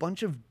of a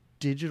bunch of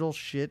digital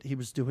shit he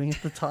was doing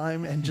at the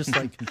time and just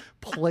like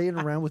playing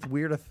around with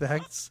weird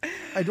effects.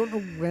 I don't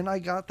know when I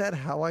got that,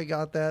 how I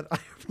got that. I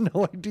have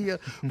no idea.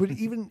 But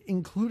even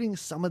including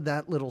some of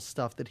that little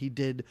stuff that he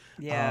did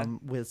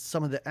with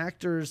some of the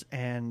actors,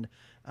 and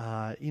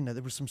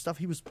there was some stuff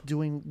he was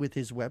doing with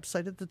his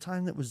website at the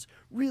time that was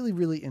really,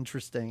 really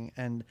interesting.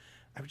 And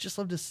I would just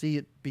love to see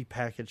it be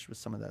packaged with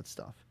some of that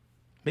stuff.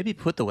 Maybe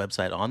put the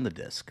website on the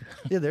disc.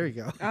 Yeah, there you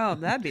go. Oh,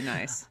 that'd be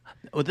nice.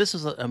 Well, this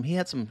is he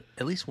had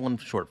at least one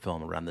short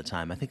film around the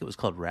time. I think it was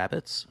called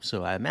Rabbits.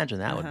 So I imagine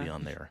that would be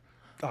on there.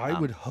 I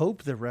would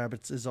hope that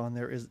Rabbits is on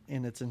there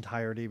in its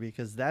entirety,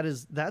 because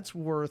that's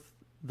worth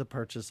the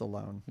purchase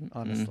alone.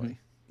 Honestly.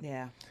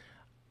 Yeah.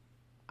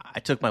 I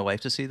took my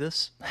wife to see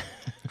this.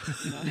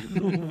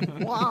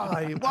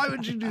 Why? Why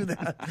would you do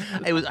that?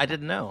 I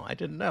didn't know. It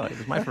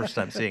was my first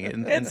time seeing it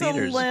in theaters. It's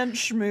a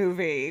Lynch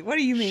movie. What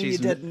do you mean you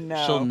didn't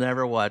know? She'll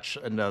never watch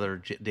another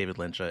David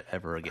Lynch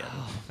ever again.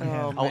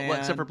 Man.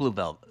 Except for Blue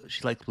Velvet.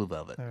 She liked Blue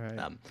Velvet. All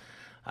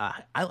right.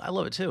 I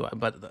love it too.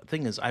 But the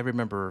thing is, I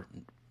remember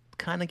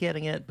kind of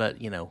getting it, but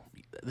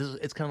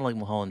it's kind of like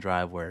Mulholland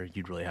Drive, where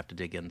you'd really have to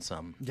dig in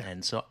some. Yeah.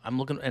 And so I'm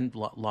looking, and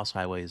Lost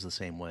Highway is the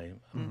same way.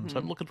 So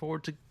I'm looking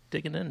forward to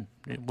digging in.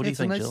 What do you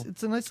think, Jill?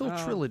 It's a nice little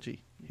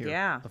trilogy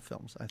here of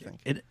films, I think.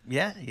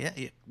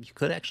 You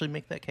could actually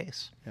make that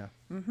case. Yeah.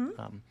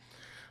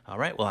 All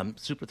right. Well, I'm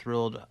super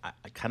thrilled. I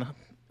kind of,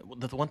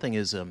 the one thing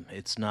is,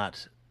 it's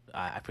not,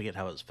 I forget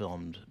how it's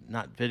filmed.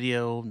 Not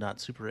video,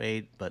 not Super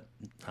 8, but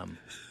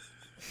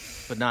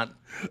not.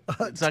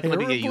 It's not going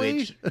to be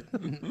a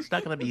It's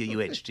not going to be a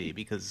UHD,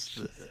 because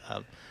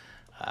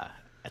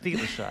I think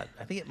it was shot.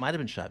 I think it might have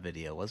been shot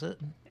video. Was it?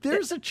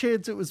 There's a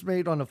chance it was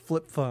made on a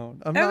flip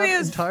phone. I'm not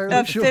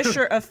entirely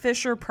sure. A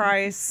Fisher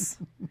Price.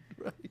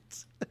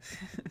 Right.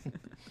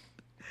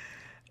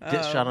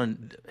 Shot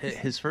on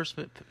his first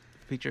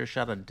feature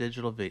shot on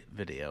digital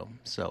video,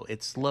 so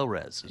it's low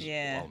res. Is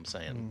all I'm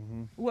saying.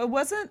 Mm-hmm. Well,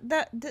 wasn't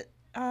that?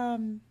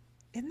 Isn't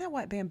that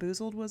what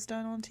Bamboozled was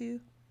done on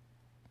too?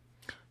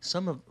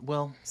 Some.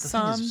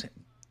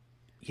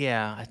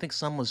 Yeah, I think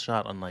some was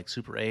shot on like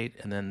Super 8,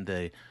 and then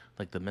the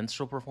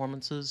minstrel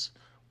performances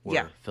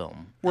were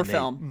film.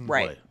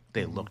 Right. Boy,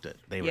 they looked it.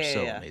 They were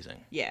so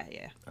amazing. Yeah.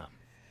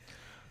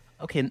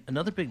 Okay,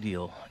 another big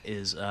deal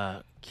is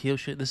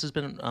Kiyoshi. This has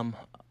been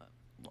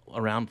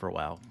around for a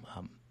while.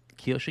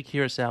 Kiyoshi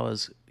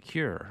Kurosawa's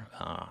Cure.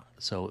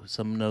 So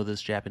some know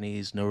this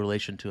Japanese, no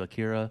relation to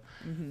Akira.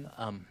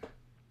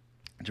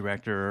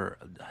 Director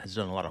has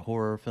done a lot of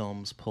horror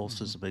films.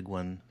 Pulse is a big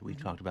one we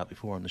talked about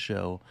before on the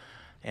show.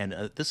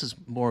 And this is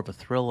more of a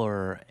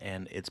thriller,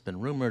 and it's been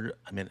rumored,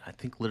 I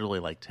think literally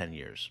like 10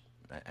 years.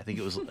 I think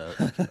it was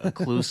a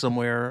clue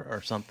somewhere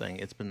or something.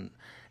 It's been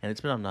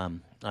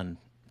on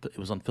it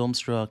was on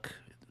Filmstruck,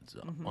 it's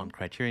on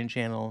Criterion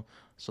Channel,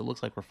 so it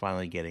looks like we're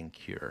finally getting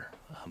Cure.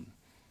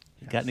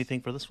 You got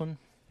anything for this one?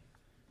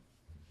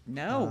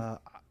 No.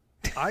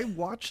 I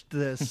watched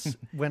this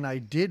when I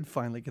did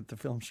finally get the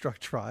Filmstruck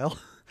trial.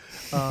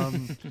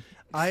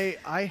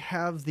 I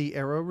have the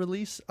Arrow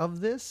release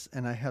of this,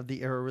 and I have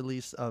the Arrow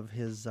release of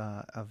his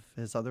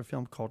other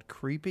film called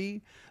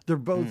Creepy. They're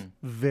both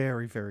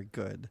very, very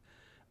good.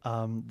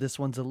 This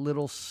one's a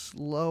little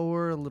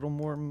slower, a little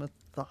more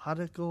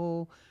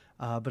methodical.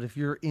 But if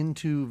you're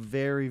into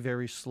very,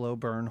 very slow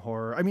burn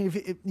horror,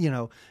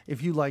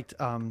 if you liked,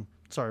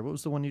 sorry, what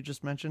was the one you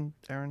just mentioned,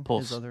 Aaron?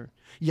 Pulse.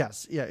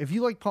 Yes, yeah. If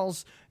you like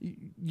Pulse,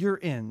 you're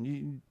in.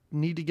 You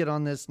need to get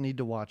on this. Need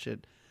to watch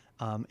it.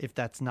 If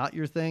that's not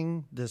your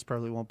thing, this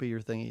probably won't be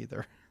your thing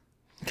either.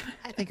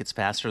 I think it's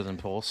faster than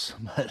Pulse,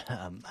 but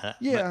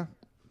yeah,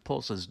 but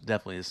Pulse is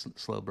definitely a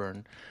slow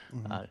burn.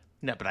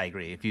 No, but I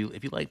agree. If you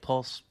like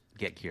Pulse,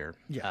 get Cure.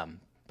 Yeah.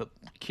 But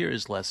Cure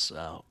is less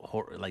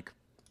horror.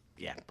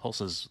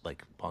 Pulse is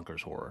like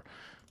bonkers horror.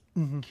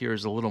 Cure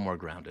is a little more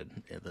grounded.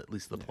 At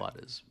least the plot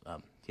is.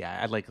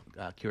 I like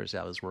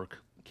Kurosawa's work,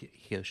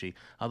 Kiyoshi.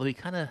 Although he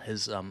kind of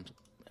has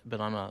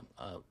been on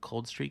a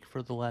cold streak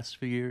for the last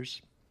few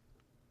years.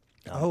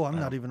 I'm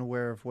not even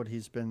aware of what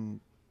he's been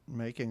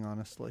making,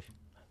 honestly.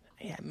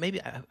 Yeah,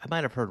 maybe I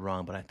might have heard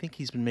wrong, but I think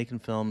he's been making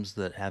films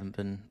that haven't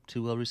been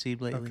too well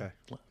received lately. Okay.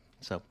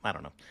 So, I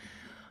don't know.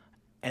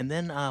 And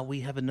then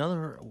we have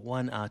another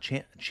one,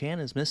 Chan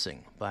is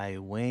Missing, by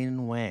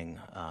Wayne Wang.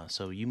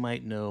 So you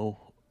might know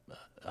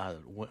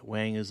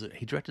Wang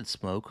he directed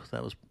Smoke.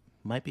 That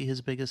might be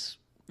his biggest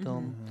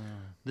film.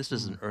 This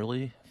is an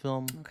early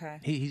film. Okay.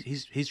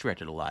 He's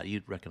directed a lot.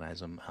 You'd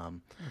recognize him.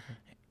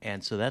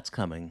 And so that's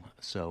coming.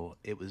 So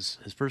it was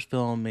his first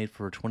film, made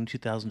for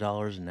 $22,000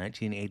 in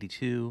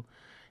 1982,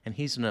 and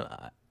he's an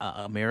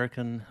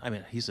American. I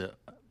mean, he's a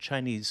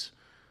Chinese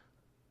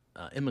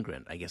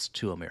immigrant, I guess,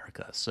 to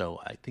America. So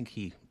I think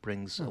he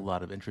brings a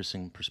lot of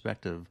interesting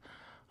perspective.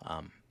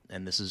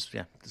 And this is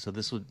So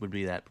this would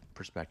be that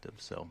perspective.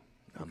 So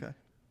Okay.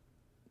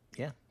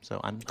 yeah. So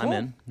I'm Cool.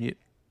 in.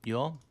 You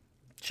all?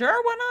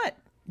 Sure, why not?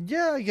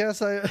 Yeah, I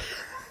guess I.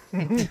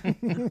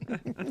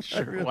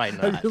 Sure. Why I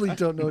not? really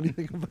don't know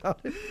anything about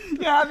it.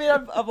 Yeah, I mean,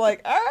 I'm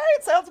like, all right,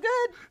 sounds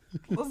good.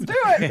 Let's do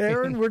it.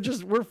 Aaron,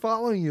 we're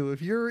following you.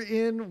 If you're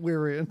in,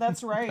 we're in.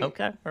 That's right.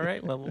 Okay. All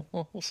right. Well,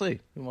 we'll see.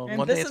 Well, And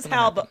one day this it's is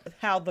gonna happen.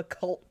 how the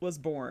cult was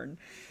born.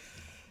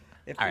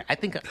 All right, I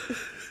think.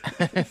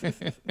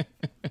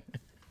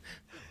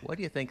 What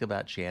do you think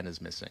about Chan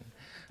is missing?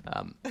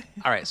 All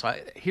right, so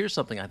here's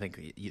something I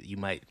think you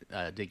might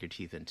dig your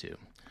teeth into.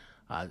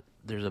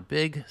 There's a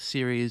big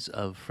series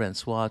of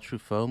Francois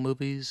Truffaut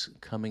movies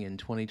coming in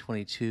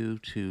 2022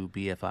 to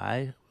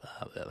BFI,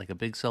 like a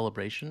big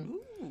celebration.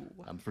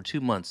 For 2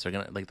 months, they're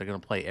gonna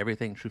play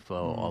everything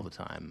Truffaut all the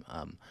time.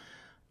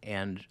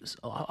 And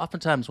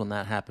oftentimes when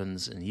that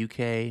happens in the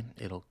UK,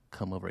 it'll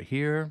come over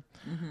here.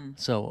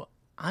 So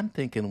I'm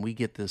thinking we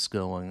get this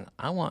going.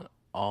 I want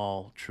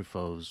a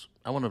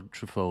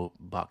Truffaut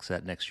box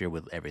set next year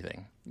with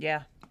everything.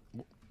 Yeah.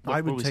 I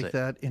What do would we take say?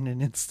 that in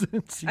an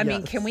instant. I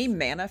mean, yes. can we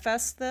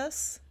manifest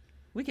this?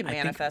 We can I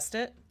think- manifest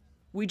it.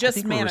 We I just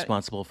think we're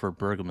responsible for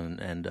Bergman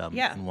and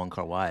Yeah. and Wong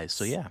Kar-wai.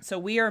 So yeah, So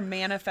we are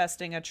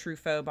manifesting a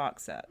Truffaut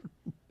box set.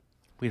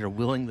 we are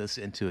willing this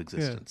into Yeah.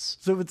 existence.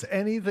 So if it's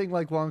anything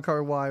like Wong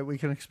Kar-wai, we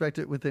can expect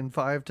it within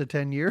 5 to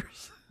 10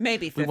 years.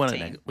 Maybe 15. We want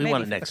it. We Maybe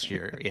want it 15. next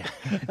year. Yeah.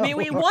 I mean,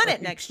 we want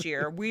it next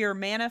year. We are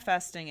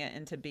manifesting it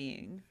into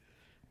being.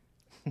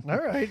 All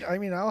right. I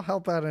mean, I'll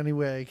help out any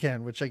way I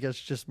can, which I guess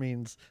just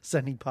means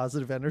sending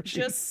positive energy.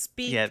 Just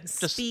speak. Yeah, just-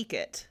 speak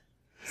it.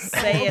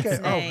 Say okay. its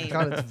Oh name. my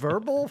God, it's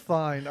verbal.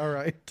 Fine. All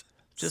right.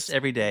 Just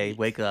every day,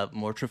 wake up,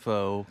 more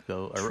Truffaut,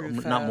 or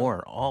Truffaut. not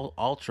more, all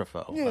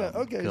Truffaut. Yeah.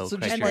 Okay. go So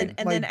just Criterion. my,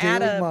 And my then daily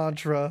add a-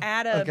 mantra.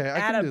 Add a okay, I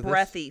add can a do this.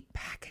 breathy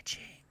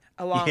packaging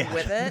along Yeah.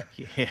 with it.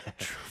 Yeah.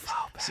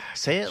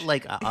 Say it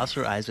like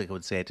Oscar Isaac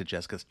would say it to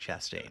Jessica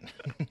Chastain.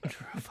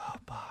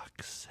 Truffaut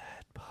box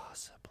set,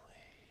 possibly.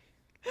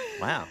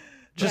 Wow.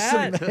 Just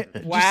That-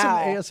 some,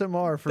 wow. just some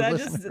ASMR for That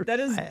listeners. is that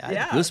is I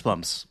yeah. have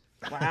goosebumps.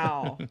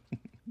 Wow.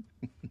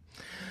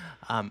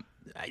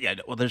 Yeah,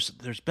 well, there's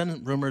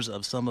been rumors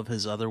of some of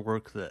his other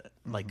work that,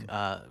 like,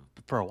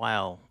 for a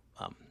while,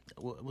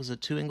 was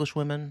it Two English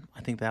Women?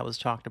 I think that was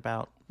talked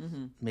about.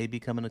 Maybe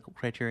coming to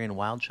Criterion.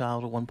 Wild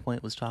Child at one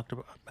point was talked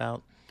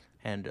about,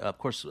 and of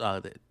course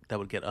that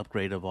would get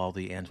upgrade of all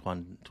the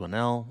Antoine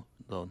Doinel,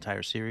 the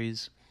entire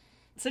series.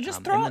 So just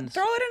And throw then- it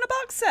in a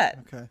box set.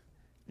 Okay.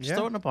 Just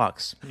throw it in a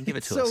box and give it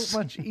It's to so us.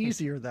 much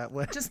easier that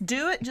way. Just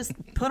do it. Just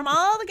put them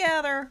all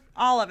together,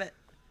 all of it,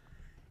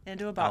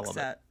 into a box All of it.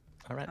 set.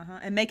 All right.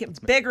 And make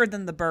it bigger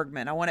than the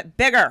Bergman. I want it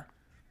bigger.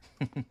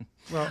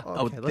 Well,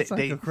 okay, let's not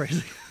go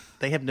crazy.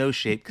 They have no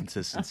shape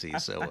consistency,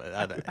 so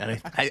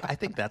and I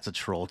think that's a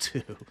troll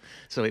too.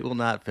 So it will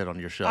not fit on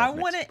your shelf. I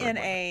next want to it in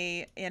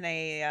Bergman.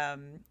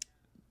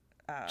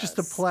 a Just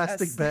a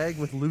plastic bag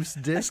with loose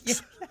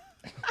discs.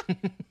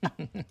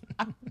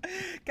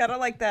 kind of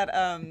like that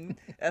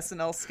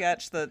SNL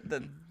sketch,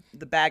 the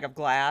bag of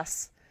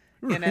glass.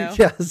 You know.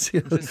 Yes,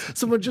 yes.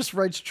 Someone just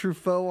writes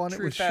Truffaut on it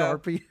with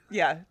Truffaut. Sharpie.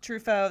 Yeah,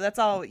 Truffaut. That's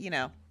all. You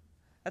know.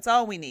 That's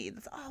all we need.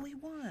 That's all we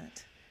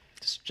want.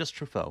 Just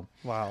Truffaut.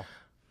 Wow.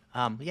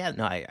 Yeah,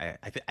 no, I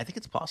think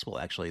it's possible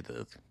actually.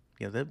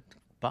 The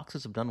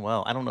boxes have done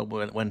well. I don't know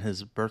when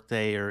his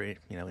birthday or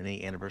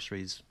any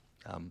anniversaries,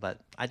 but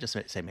I just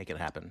say make it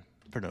happen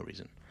for no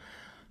reason.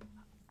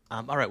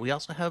 All right, we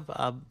also have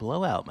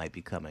Blowout might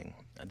be coming.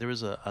 There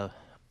was an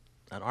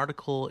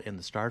article in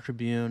the Star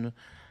Tribune.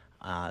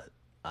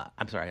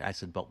 I'm sorry, I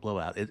said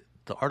Blowout.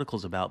 The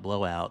article's about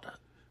Blowout,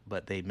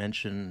 but they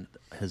mentioned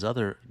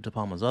De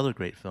Palma's other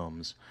great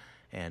films,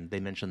 and they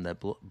mentioned that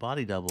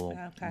Body Double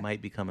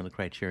might be coming to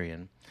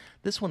Criterion.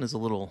 This one is a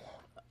little,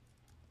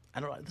 I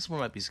don't know. This one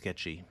might be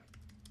sketchy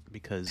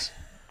because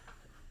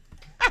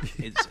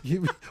it's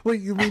You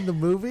mean the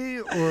movie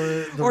or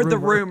The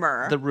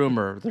rumor?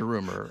 rumor. the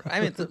rumor. I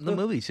mean, the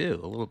movie too,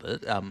 a little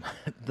bit.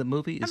 The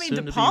movie is soon De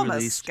to be Palma's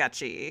released.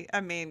 sketchy.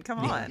 I mean, come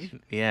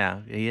on.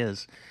 Yeah, he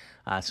is.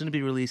 Soon to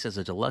be released as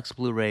a deluxe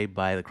Blu-ray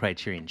by the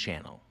Criterion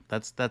Channel.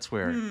 That's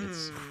where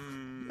it's.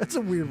 That's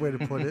a weird way to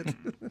put it.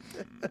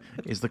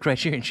 Is the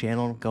Criterion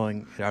Channel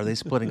going? Are they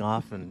splitting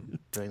off and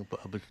doing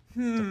a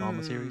De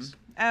Palma series?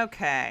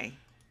 Okay.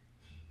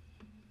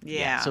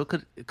 Yeah. So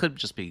it could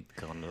just be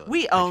going to. the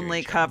We Criterion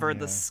only Channel. cover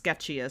the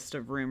sketchiest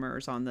of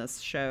rumors on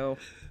this show.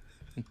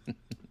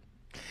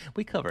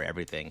 We cover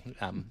everything.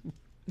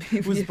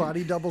 Was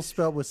Body Double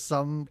spelled with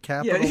some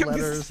capital Yeah.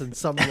 letters and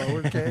some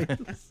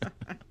lowercase?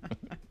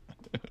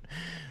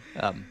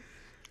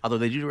 Although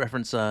they do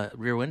reference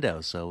Rear Window,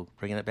 so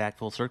bringing it back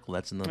full circle.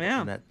 That's in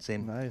that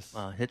same Nice.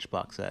 Hitch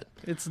box set.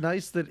 It's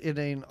nice that in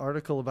an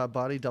article about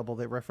Body Double,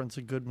 they reference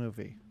a good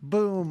movie.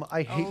 Boom!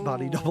 I hate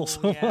Body Double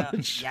so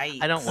much. Yikes.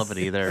 I don't love it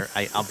either.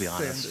 I'll be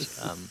honest.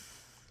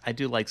 I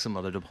do like some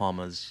other De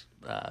Palmas.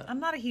 I'm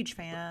not a huge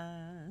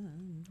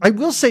fan. I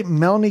will say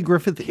Melanie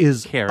Griffith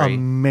is Carrie.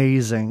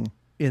 amazing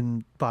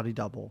in Body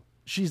Double.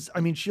 She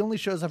only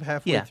shows up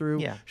halfway through.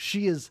 Yeah.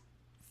 She is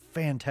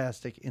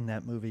fantastic in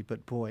that movie,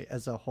 but boy,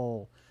 as a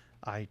whole,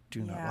 I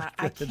do not like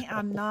I Body can't. Double.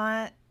 I'm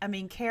not. I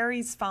mean,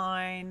 Carrie's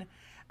fine.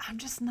 I'm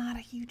just not a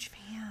huge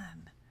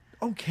fan.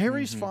 Oh,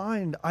 Carrie's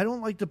fine. I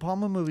don't like De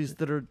Palma movies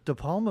that are De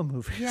Palma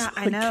movies. Yeah,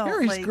 I Like, know,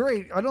 Carrie's like-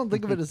 great. I don't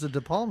think of it as a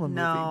De Palma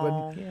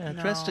No. movie. Yeah,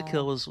 Dress to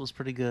Kill was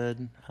pretty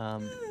good.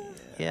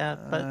 Yeah,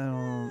 but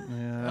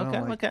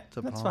okay,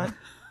 De that's Palma. fine.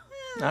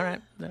 All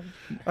right.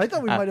 I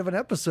thought we might have an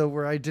episode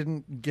where I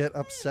didn't get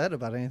upset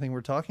about anything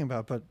we're talking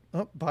about, but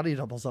Body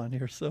Double's on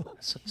here, so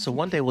So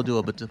one day we'll do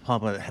a De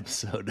Palma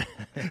episode.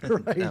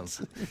 right.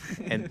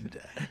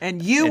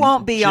 And you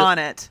won't be on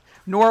it,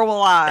 nor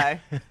will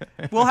I.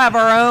 We'll have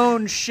our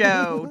own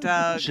show,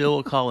 Doug. Jill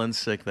will call in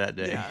sick that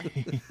day.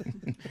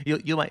 Yeah.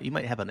 you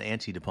might have an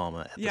anti De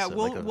Palma episode. Yeah,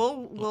 like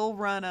we'll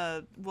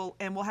run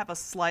we'll have a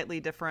slightly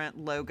different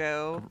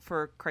logo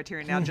for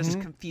Criterion now, just to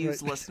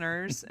confuse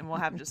listeners, and we'll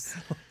have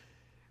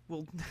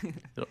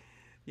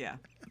yeah.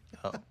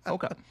 Oh,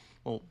 okay.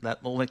 Well,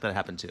 we'll make that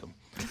happen too.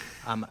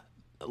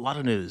 A lot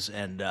of news,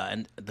 and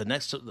the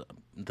next,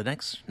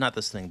 not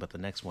this thing, but the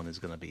next one is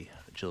going to be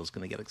Jill's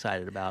going to get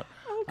excited about.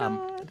 Oh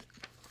God.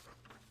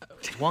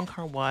 Wong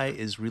Kar-wai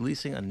is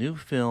releasing a new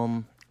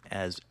film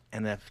as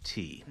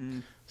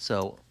NFT.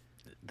 So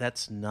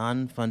that's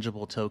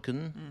non-fungible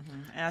token.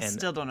 I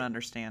still don't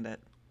understand it.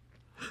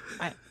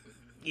 I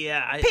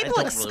People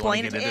don't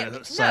explain really it. want to get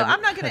into No, cyber-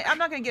 I'm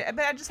not gonna get it.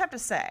 But I just have to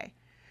say,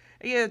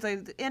 it's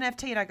like the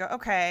NFT, and I go,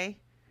 okay,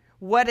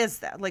 what is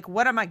that? Like,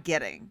 what am I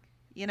getting?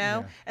 You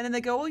know? And then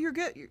they go, well, you're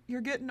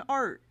getting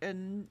art,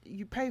 and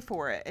you pay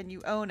for it, and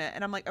you own it.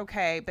 And I'm like,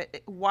 okay,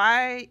 but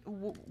why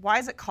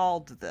is it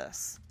called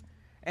this?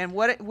 And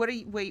what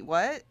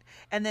what?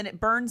 And then it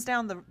burns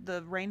down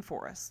the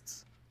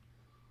rainforests.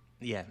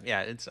 Yeah.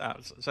 It's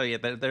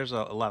there's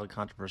a lot of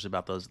controversy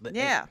about those.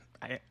 Yeah.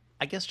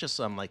 I guess just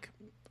like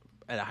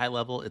at a high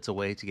level, it's a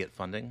way to get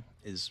funding.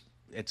 It's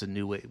a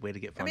new way to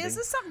get funding. I mean, is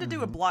this something to do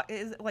with block?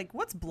 Is it like,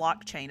 what's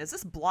blockchain? Is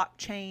this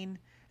blockchain?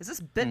 Is this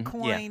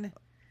Bitcoin? Yeah.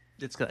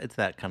 It's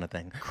that kind of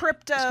thing.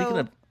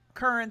 Crypto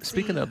currency.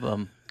 Speaking of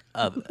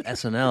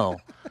SNL,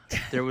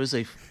 there was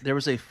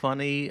a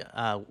funny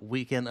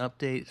weekend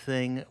update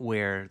thing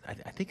where I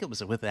think it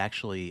was with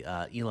actually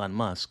Elon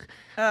Musk,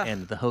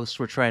 and the hosts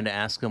were trying to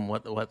ask him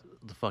what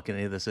the fuck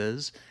any of this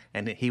is,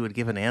 and he would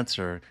give an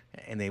answer,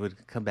 and they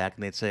would come back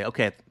and they'd say,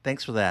 "Okay,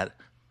 thanks for that.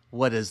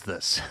 What is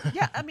this?"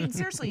 Yeah, I mean,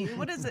 seriously,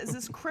 what is it? Is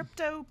this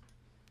crypto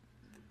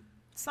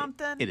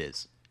something? It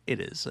is.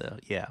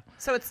 Yeah.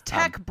 So it's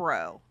tech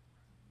bro.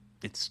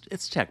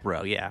 It's tech,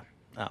 bro. Yeah.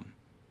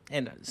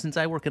 And since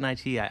I work in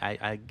IT,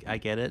 I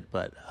get it,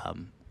 but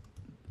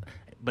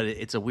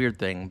it's a weird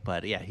thing.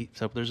 But yeah,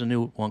 so there's a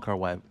new Wong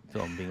Kar-wai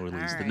film being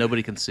released that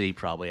nobody can see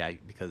probably,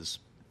 because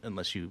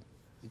unless you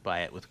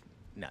buy it with.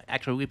 No,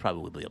 actually, we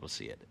probably will be able to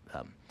see it.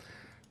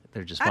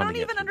 They're just. I don't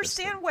funding it even through this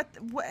understand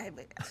thing. what.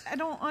 I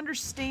don't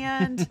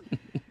understand.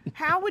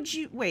 How would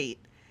you wait?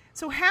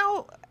 So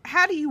how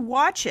do you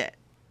watch it?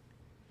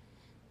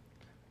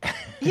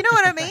 You know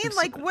what I mean?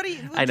 Like, what do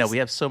you? I know we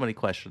have so many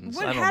questions.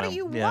 I don't know. How do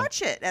you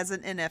watch it as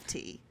an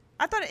NFT?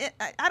 I thought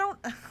I don't.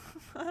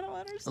 I don't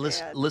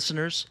understand.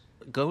 Listeners,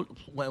 go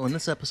when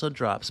this episode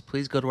drops.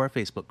 Please go to our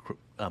Facebook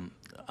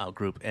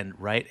group and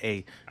write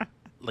a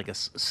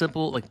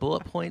simple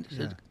bullet point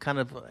kind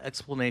of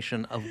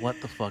explanation of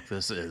what the fuck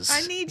this is.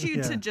 I need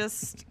you to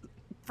just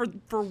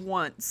for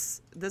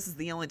once. This is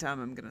the only time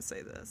I'm going to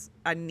say this.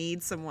 I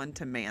need someone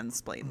to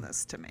mansplain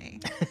this to me.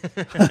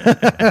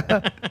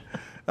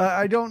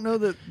 I don't know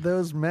that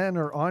those men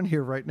are on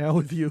here right now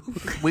with you.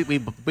 We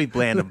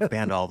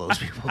banned all those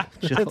people.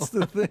 Jill. That's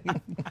the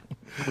thing.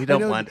 We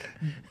don't want.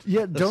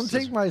 Yeah, don't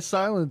take my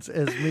silence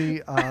as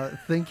me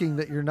thinking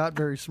that you're not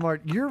very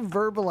smart. You're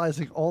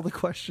verbalizing all the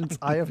questions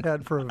I have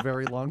had for a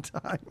very long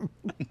time.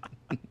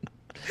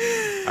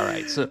 All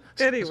right. So,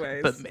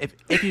 anyways, but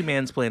if you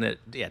mansplain it,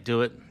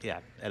 do it. Yeah,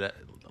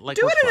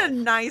 do it in a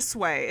nice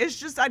way. It's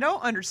just I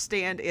don't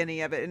understand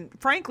any of it, and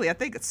frankly, I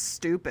think it's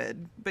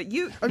stupid. But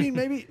you, I mean,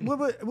 maybe.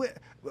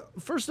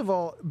 First of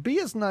all, be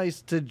as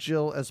nice to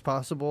Jill as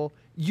possible.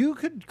 You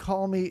could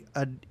call me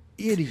an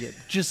idiot.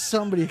 Just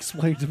somebody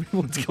explain to me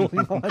what's going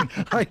on.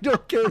 I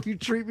don't care if you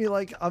treat me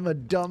like I'm a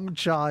dumb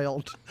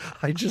child.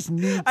 I just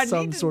need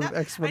some sort of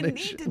explanation.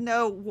 I need to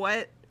know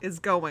what is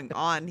going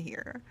on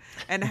here,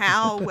 and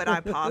how would I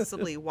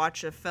possibly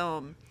watch a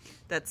film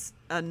that's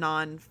a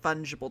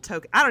non-fungible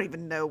token? I don't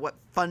even know what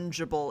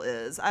fungible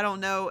is. I don't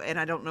know, and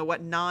I don't know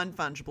what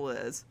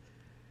non-fungible is.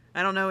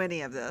 I don't know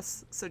any of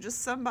this. So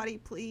just somebody,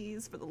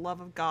 please, for the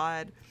love of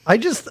God. I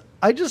just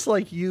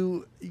like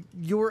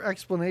your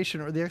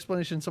explanation, or the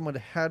explanation someone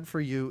had for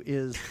you,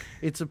 is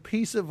it's a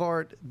piece of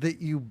art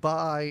that you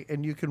buy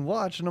and you can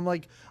watch. And I'm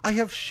like, I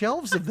have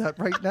shelves of that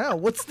right now.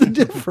 What's the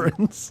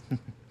difference?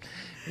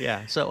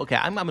 Yeah. So, okay,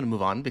 I'm going to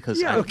move on because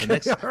Yeah, okay,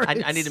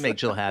 right. I need to make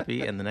Jill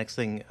happy, and the next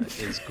thing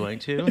is going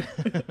to.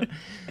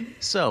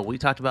 So we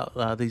talked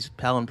about these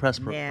Pal and Press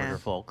Burger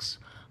folks.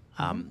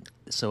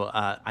 So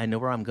I Know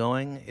Where I'm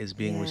Going is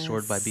being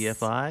restored by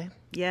BFI.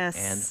 Yes.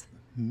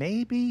 And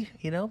maybe,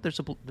 there's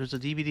a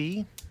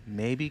DVD.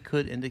 Maybe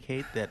could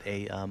indicate that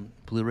a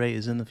Blu-ray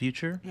is in the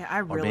future. Yeah, I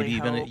really Or maybe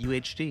even a hope.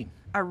 UHD.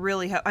 I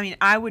really hope. I mean,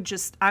 I would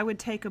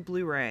take a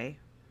Blu-ray.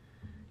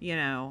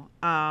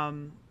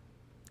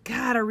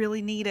 God, I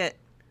really need it.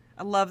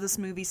 I love this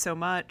movie so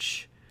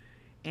much,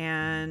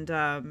 and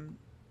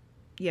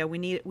we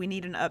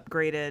need an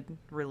upgraded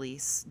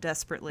release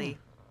desperately.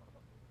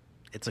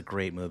 It's a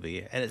great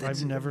movie, and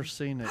I've never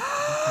seen it.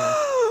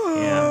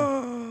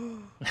 Yeah.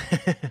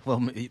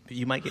 Well,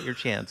 you might get your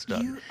chance,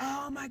 Doug.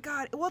 Oh my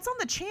God! Well, it's on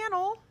the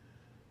channel,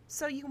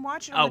 so you can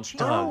watch it on the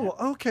channel.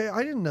 Oh, okay.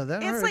 I didn't know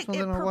that. It's All right, like so it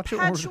then I'll watch it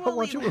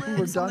perpetually when we're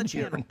lives on done the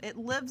here. channel. It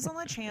lives on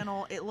the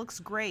channel. It looks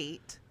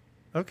great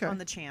Okay. on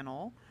the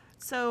channel.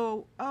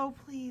 So,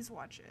 please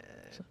watch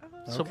it.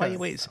 So why you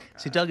wait?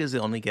 See, Doug is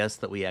the only guest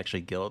that we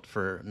actually guilt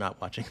for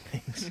not watching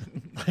things.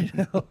 I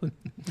know.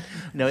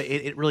 No,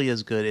 it really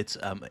is good. It's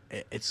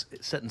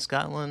set in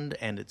Scotland,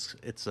 and it's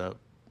a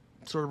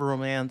sort of a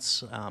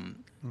romance.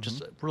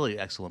 Just a really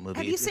excellent movie.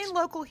 Have you seen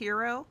Local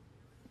Hero?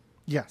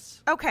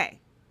 Yes.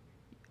 Okay.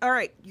 All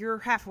right, you're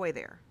halfway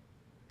there.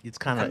 It's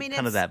kind of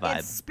that vibe.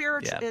 It's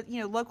spiritual.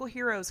 Yeah. Local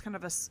Hero is kind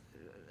of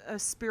a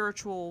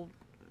spiritual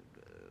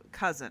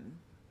cousin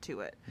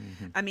to it.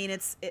 Mm-hmm. I mean, and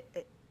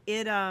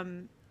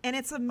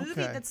it's a movie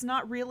that's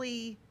not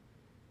really.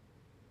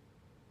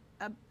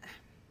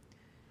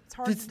 It's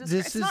hard to describe.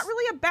 It's not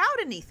really about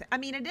anything. I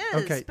mean, it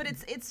is, but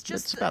it's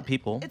just. It's about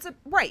people.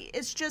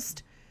 It's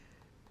just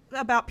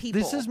about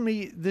people. That's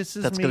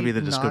going to be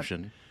the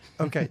description.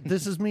 Okay,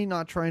 this is me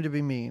not trying to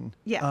be mean.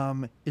 Yeah.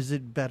 Is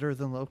it better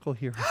than Local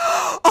Hero?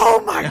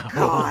 Oh my God!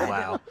 Oh,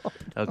 wow.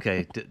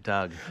 Okay,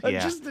 Doug.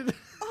 Yeah.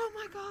 Oh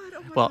my God!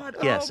 Oh my Well, God!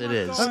 yes, oh it my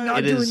is. God. I'm not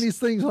It doing is- these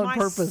things on My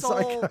purpose.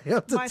 soul, I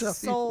have to my tell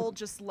soul you.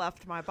 just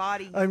left my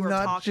body. You I'm are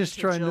not talking just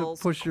trying to Jill's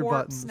push your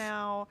corpse buttons.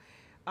 now.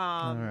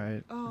 All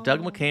right.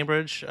 Doug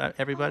McCambridge,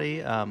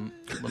 everybody. Let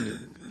me.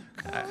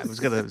 I was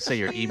going to say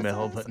your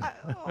email, but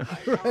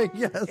Right.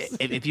 Yes.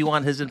 if you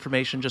want his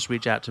information, just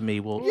reach out to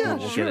me. We'll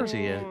get it to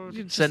you.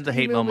 You just Send the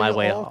hate email mail my me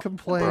way. all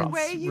complaints. The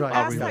way you Right.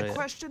 asked Right. that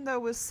question though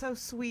was so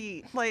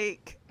sweet,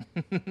 like,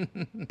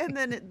 and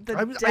then the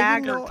I didn't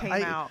dagger know- came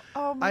I- out.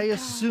 Oh my I God.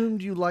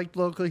 assumed you liked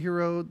Local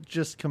Hero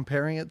just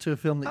comparing it to a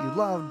film that you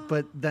loved,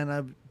 but then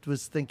I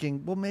was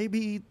thinking, well,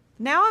 maybe.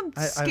 Now I'm I don't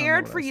know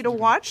scared what for else you to to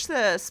do. watch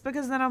this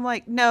because then I'm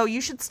like, no,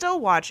 you should still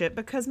watch it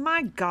because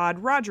my God,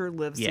 Roger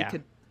Livesey Yeah.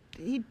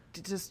 he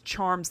just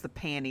charms the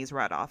panties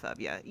right off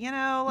of you. You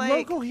know, like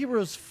Local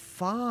Hero's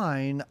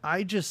fine.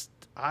 I just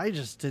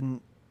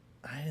didn't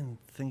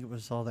think it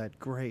was all that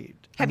great.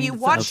 Have I you mean,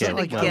 it's watched not it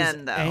like I again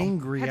was though?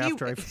 Angry Have you-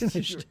 after I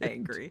finished You're it.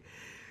 angry.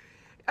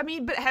 I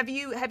mean, but have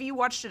you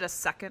watched it a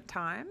second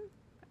time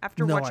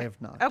after No, watching? I have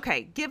not.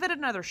 Okay, give it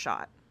another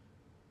shot.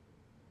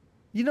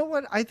 You know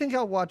what? I think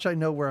I'll watch I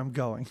Know Where I'm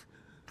Going.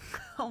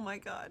 Oh my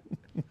God.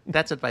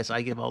 That's advice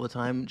I give all the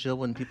time, Jill.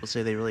 When people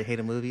say they really hate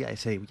a movie, I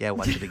say, "Yeah,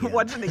 watch it again."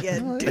 Watch it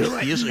again. Do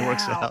It it. usually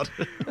works now. out.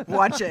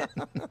 Watch it.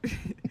 No,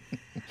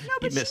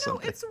 but missed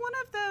something. it's one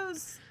of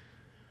those.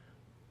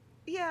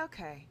 Yeah.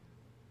 Okay.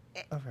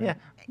 Okay. Yeah,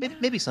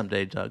 maybe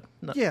someday, Doug.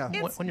 No, Yeah.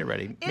 when you're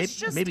ready. it's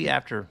just- Maybe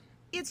after.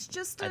 It's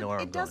just I know where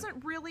I'm it going.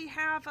 doesn't really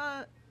have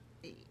a.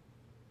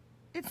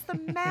 It's the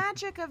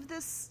magic of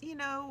this,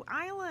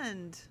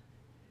 island.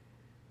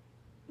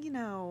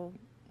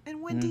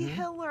 And Wendy Mm-hmm.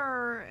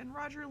 Hiller and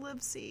Roger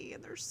Livesey,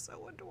 and they're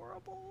so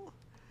adorable.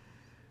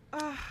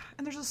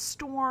 And there's a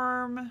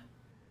storm,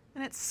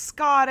 and it's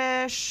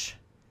Scottish,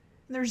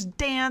 and there's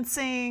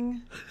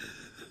dancing.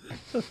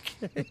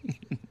 Okay.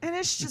 And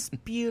it's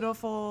just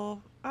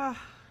beautiful. Oh,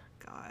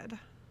 God.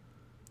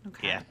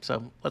 Okay. Yeah,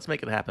 so let's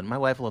make it happen. My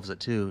wife loves it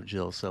too,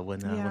 Jill. So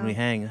when we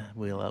hang,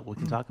 we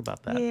can talk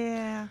about that.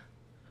 Yeah.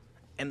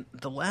 And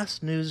the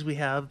last news we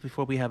have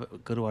before we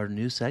go to our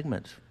new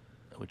segment,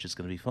 which is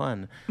going to be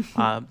fun.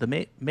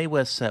 The Mae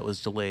West set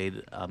was delayed.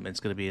 It's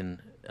going to be in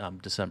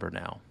December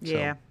now.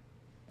 Yeah.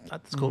 So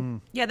that's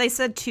cool. Yeah, they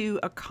said to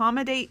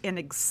accommodate an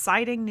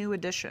exciting new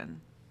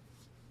edition.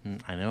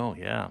 I know.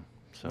 Yeah.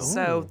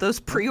 So those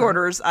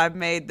pre-orders I've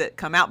made that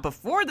come out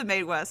before the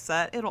Mae West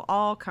set, it'll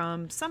all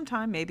come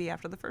sometime maybe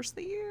after the first of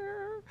the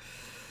year.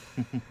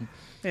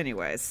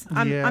 Anyways,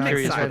 I'm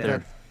curious what excited. they're-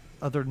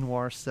 That other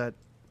noir set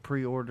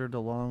pre-ordered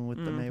along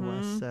with the Mae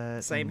West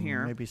set. Same and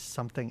here. Maybe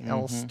something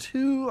else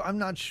too. I'm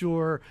not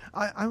sure.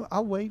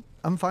 I'll wait.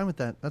 I'm fine with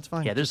that. That's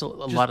fine. Yeah, there's Just a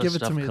lot of give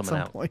stuff it to me coming at some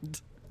out.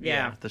 point.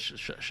 Yeah. The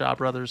Shaw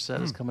Brothers set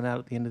is coming out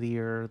at the end of the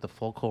year. The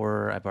Folk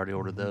Horror, I've already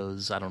ordered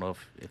those. I don't know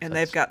if And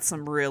that's they've got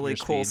some really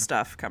your cool speed.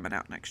 stuff coming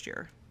out next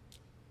year.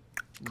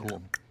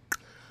 Cool.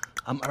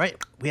 All right,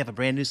 we have a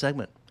brand new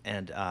segment,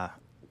 and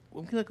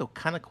we're going to go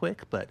kind of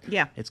quick, but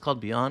Yeah. it's called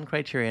Beyond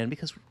Criterion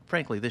because,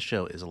 frankly, this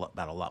show is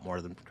about a lot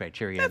more than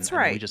Criterion. That's I mean,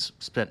 right. we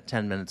just spent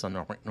 10 minutes on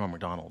Norm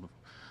Macdonald.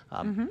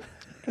 And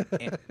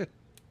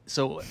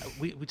so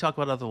we talk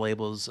about other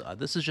labels.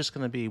 This is just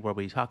going to be where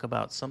we talk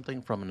about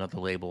something from another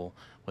label,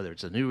 whether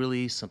it's a new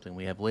release, something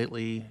we have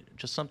lately,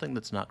 just something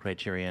that's not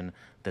Criterion,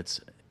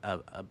 that's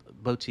a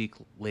boutique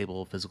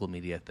label, physical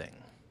media thing.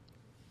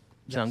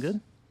 Sound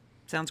good?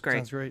 Sounds great.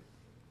 Sounds great.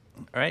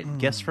 All right,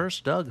 guess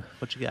first. Doug,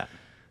 what you got?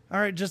 All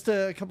right, just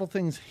a couple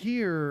things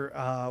here.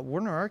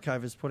 Warner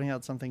Archive is putting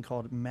out something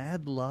called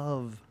Mad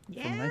Love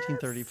from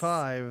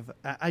 1935.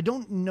 I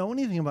don't know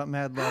anything about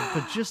Mad Love,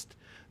 but just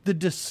the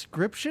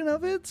description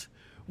of it,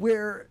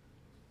 where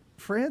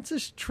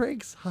Francis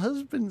Drake's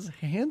husband's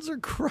hands are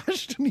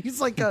crushed and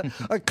he's like a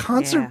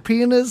concert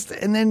pianist,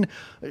 and then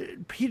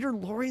Peter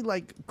Lorre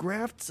like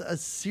grafts a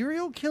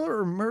serial killer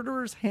or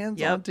murderer's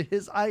hands onto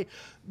his eye.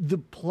 The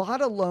plot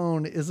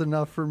alone is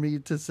enough for me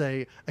to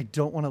say I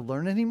don't want to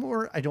learn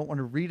anymore. I don't want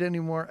to read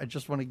anymore. I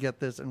just want to get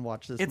this and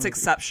watch this. It's movie.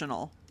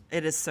 Exceptional.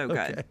 It is so good.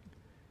 Okay.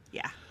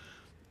 Yeah.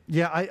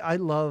 Yeah, I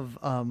love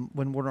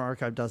when Warner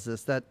Archive does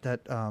this.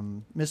 That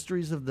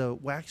Mysteries of the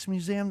Wax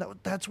Museum.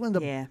 That's one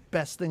of the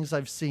best things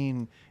I've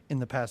seen in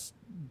the past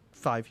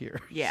 5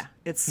 years. Yeah,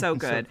 it's so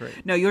good. So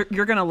great. No,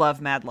 you're gonna love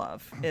Mad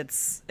Love.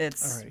 It's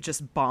right.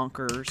 just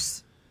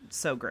bonkers.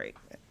 So great.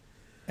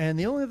 And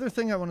the only other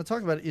thing I want to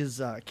talk about is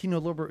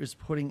Kino Lorber is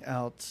putting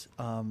out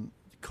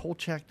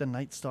Kolchak the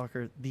Night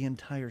Stalker, the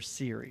entire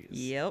series.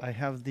 Yep. I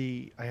have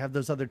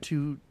those other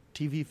 2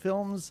 TV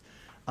films.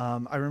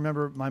 I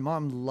remember my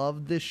mom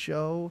loved this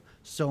show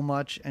so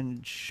much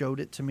and showed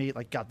it to me,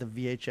 like got the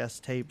VHS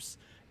tapes,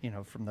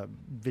 from the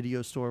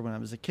video store when I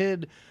was a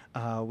kid.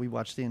 We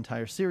watched the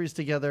entire series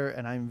together,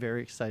 and I'm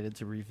very excited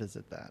to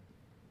revisit that.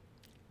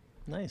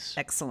 Nice.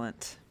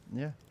 Excellent.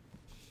 Yeah.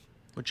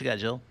 What you got,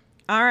 Jill?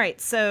 All right,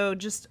 so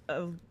just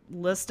a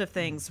list of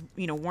things.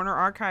 Warner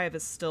Archive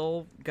is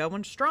still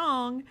going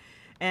strong,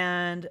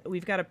 and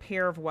we've got a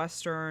pair of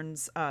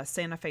Westerns,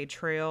 Santa Fe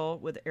Trail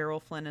with Errol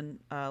Flynn and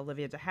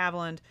Olivia de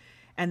Havilland,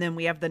 and then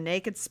we have The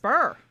Naked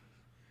Spur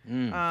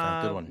Good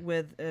one.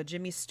 with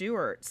Jimmy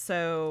Stewart.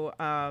 So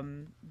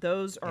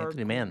those are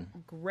Anthony Mann.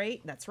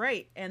 great. That's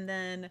right. And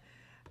then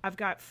I've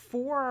got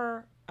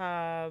 4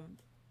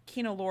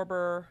 Kino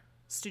Lorber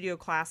Studio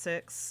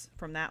Classics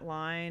from that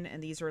line,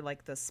 and these are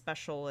like the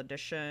special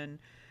edition.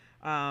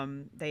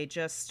 They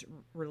just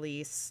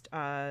released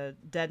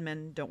Dead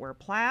Men Don't Wear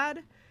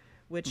Plaid,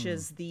 which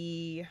is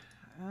the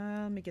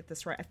let me get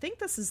this right. I think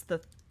this is the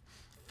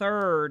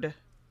 3rd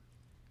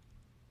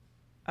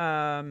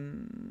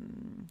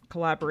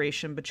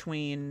collaboration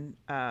between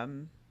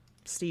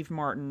Steve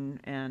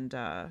Martin and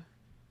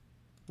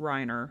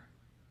Reiner.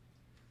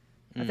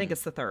 I think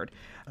it's the 3rd.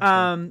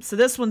 Okay. So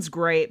this one's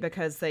great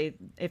because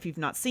if you've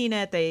not seen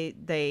it,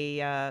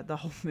 the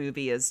whole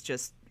movie is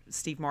just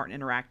Steve Martin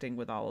interacting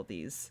with all of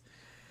these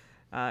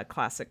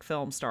classic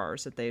film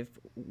stars that they've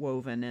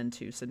woven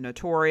into. So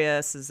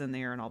Notorious is in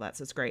there and all that.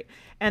 So it's great.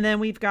 And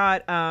then we've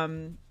got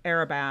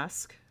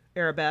Arabesque,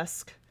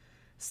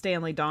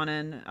 Stanley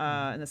Donen,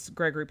 and this is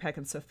Gregory Peck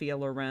and Sophia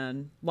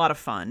Loren. A lot of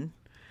fun.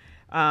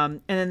 And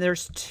then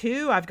there's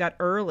 2 I've got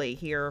early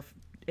here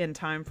in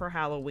time for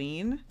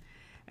Halloween.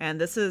 And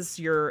this is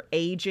your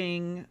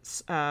aging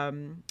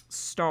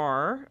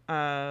star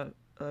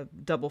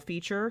double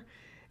feature.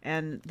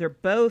 And they're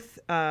both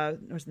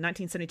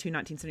 1972,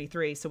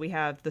 1973. So we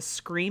have The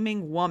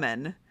Screaming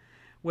Woman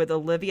with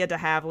Olivia de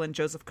Havilland,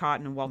 Joseph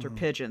Cotton, and Walter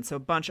Pidgeon. So a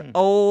bunch of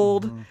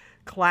old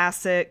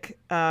classic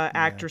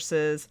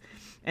actresses.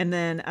 And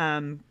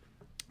then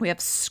we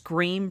have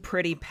Scream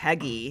Pretty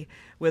Peggy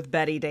with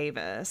Bette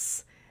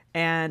Davis.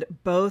 And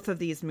both of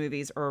these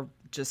movies are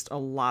just a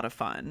lot of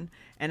fun.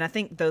 And I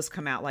think those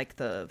come out like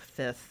the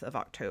 5th of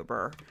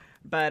October.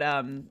 But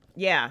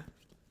yeah,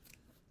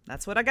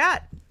 that's what I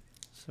got.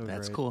 So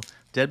That's great. cool.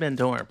 Dead Men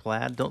Don't Wear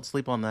Plaid. Don't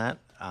sleep on that.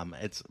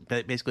 It's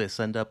basically a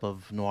send-up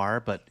of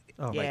noir, but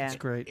It's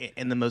great.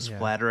 in the most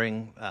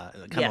flattering, kind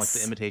of like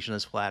the imitation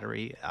is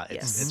flattery.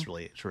 It's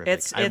really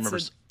terrific. I remember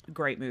it's a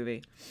great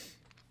movie.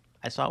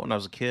 I saw it when I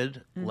was a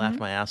kid, laughed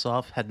my ass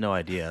off, had no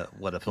idea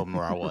what a film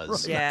noir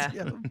was. Yeah.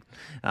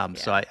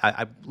 So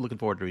I'm looking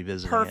forward to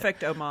revisiting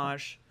Perfect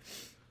homage.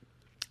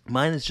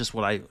 Mine is just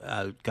what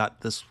I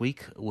got this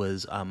week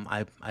was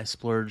I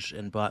splurged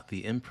and bought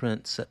the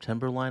Imprint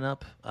September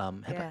lineup.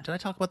 Did I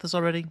talk about this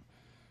already?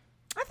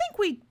 I think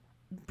we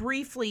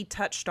briefly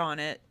touched on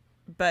it,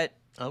 but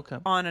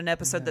on an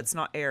episode that's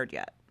not aired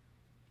yet.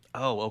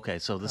 Oh, okay.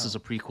 So this is a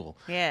prequel.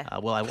 Yeah.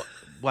 Well, I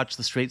watched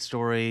The Straight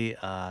Story,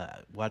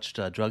 watched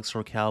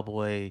Drugstore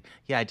Cowboy.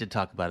 Yeah, I did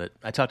talk about it.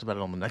 I talked about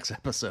it on the next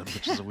episode,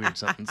 which is a weird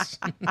sentence.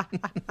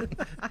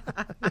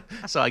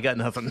 So I got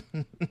nothing.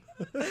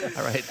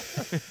 All right.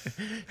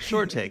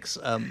 Short takes.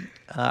 All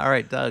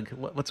right, Doug,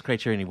 what's a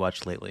Criterion you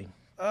watched lately?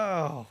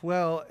 Oh,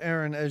 well,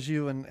 Aaron, as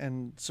you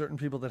and certain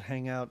people that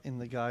hang out in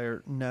the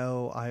Geyer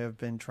know, I have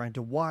been trying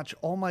to watch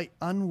all my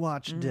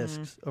unwatched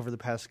discs over the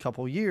past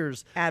couple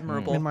years.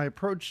 Admirable. And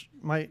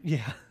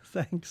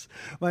thanks.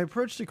 My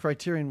approach to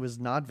Criterion was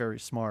not very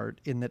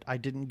smart in that I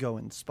didn't go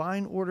in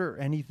spine order or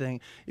anything.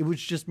 It was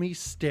just me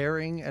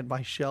staring at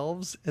my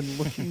shelves and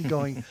looking,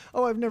 going,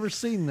 oh, I've never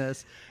seen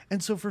this.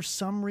 And so for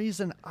some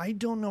reason, I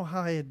don't know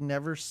how I had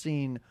never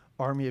seen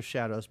Army of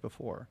Shadows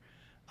before.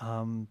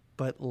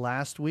 But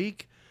last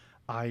week,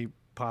 I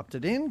popped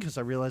it in because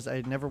I realized I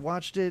had never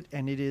watched it,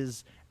 and it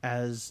is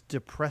as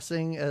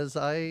depressing as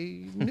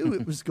I knew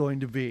it was going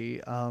to be.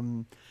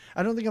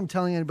 I don't think I'm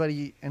telling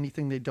anybody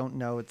anything they don't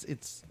know.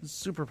 It's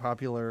super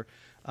popular.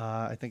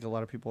 I think a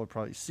lot of people have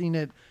probably seen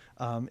it.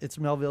 It's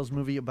Melville's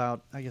movie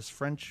about, I guess,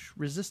 French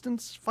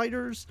resistance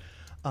fighters.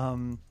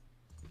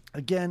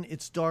 Again,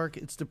 it's dark,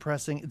 it's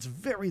depressing. It's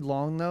very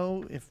long,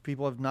 though. If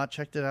people have not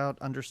checked it out,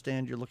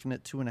 understand you're looking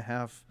at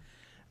 2.5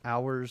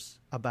 hours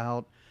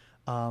about.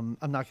 I'm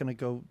not going to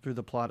go through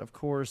the plot, of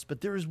course,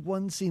 but there is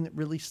one scene that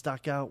really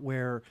stuck out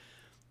where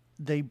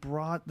the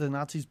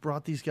Nazis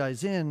brought these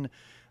guys in.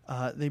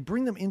 They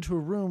bring them into a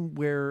room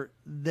where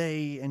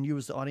they, and you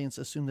as the audience,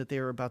 assume that they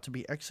are about to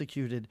be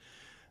executed,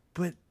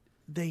 but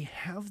they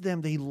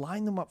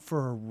line them up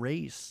for a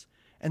race.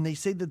 And they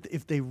say that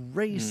if they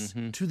race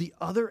to the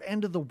other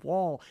end of the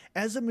wall,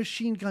 as a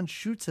machine gun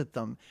shoots at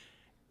them,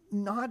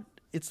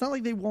 it's not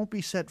like they won't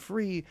be set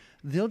free.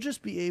 They'll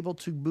just be able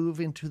to move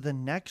into the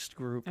next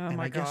group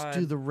guess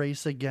do the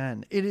race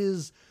again. It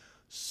is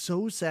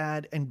so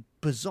sad and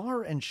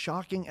bizarre and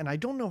shocking. And I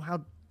don't know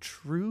how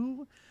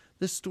true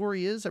this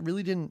story is. I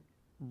really didn't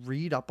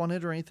read up on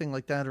it or anything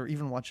like that, or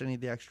even watch any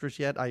of the extras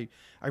yet. I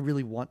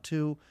really want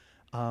to.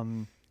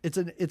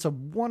 It's a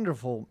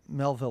wonderful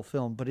Melville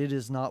film, but it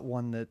is not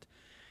one that,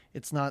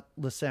 it's not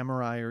Le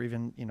Samurai or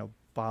even,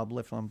 Bob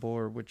Le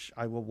Flambeau, which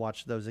I will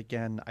watch those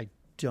again. I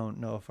don't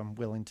know if I'm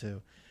willing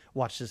to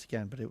watch this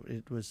again, but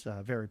it was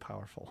very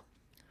powerful.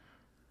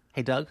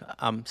 Hey, Doug,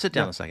 sit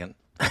down a second.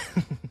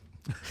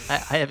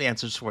 I have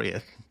answers for you.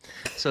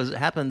 So as it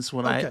happens,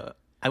 when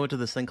I went to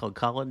this thing called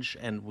college,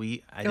 and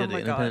I did an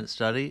independent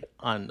study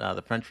on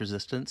the French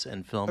Resistance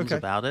and films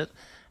about it.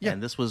 Yeah.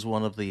 And this was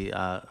one of the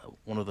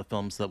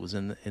films that was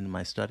in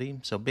my study.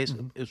 So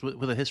basically, it was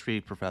with a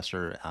history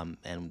professor,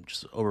 and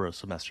just over a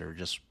semester,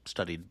 just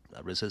studied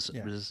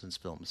resistance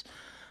films.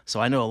 So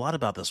I know a lot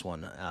about this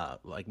one,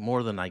 like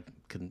more than I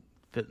can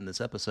fit in this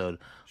episode.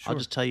 Sure. I'll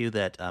just tell you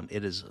that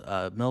it is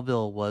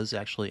Melville was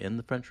actually in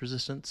the French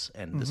Resistance,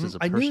 and this is a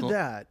personal. I knew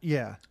that.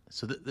 Yeah.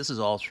 So this is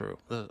all true.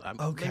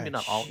 Maybe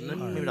not all,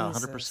 maybe not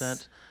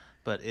 100%,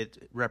 but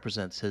it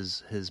represents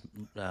his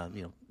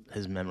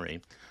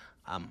memory.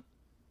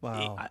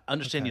 Wow. I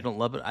understand you don't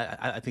love it.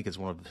 I think it's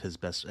one of his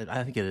best.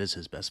 I think it is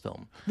his best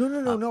film.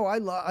 No.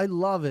 I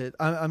love it.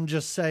 I'm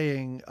just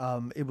saying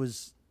it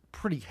was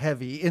pretty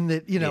heavy in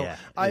that,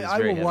 I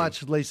will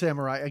watch Les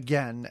Samurai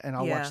again, and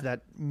I'll watch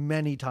that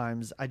many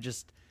times. I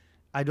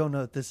don't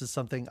know if this is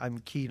something I'm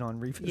keen on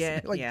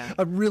revisiting.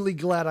 I'm really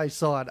glad I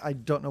saw it. I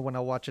don't know when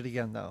I'll watch it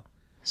again, though.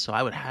 So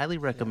I would highly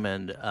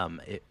recommend,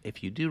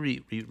 if you do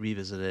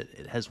revisit it,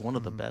 it has one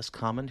of the best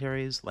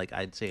commentaries, like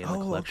I'd say in the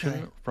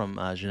collection, from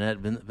Jeanette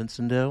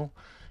Vincendeau.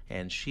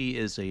 And she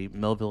is a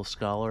Melville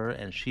scholar,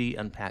 and she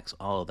unpacks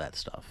all of that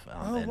stuff.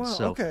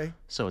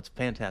 So it's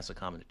fantastic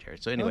commentary.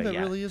 So anyway, that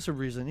really is a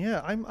reason. Yeah,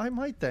 I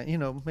might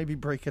then, maybe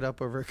break it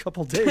up over a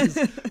couple days.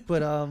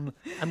 But I'm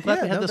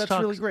glad we had this that's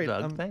talk, really great.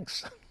 Doug.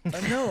 Thanks.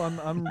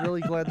 I'm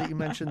really glad that you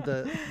mentioned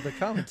the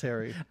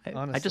commentary.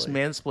 Honestly, I just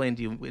mansplained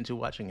you into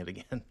watching it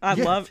again.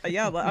 I'm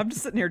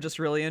just sitting here just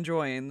really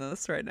enjoying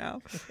this right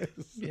now.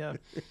 Yeah.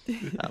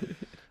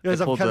 Because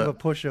I'm kind of a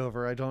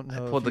pushover. I don't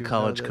know. I pulled the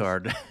college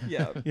card.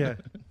 Yeah.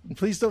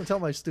 Please don't tell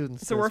my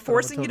students. So we're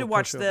forcing you to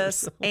watch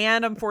this,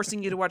 and I'm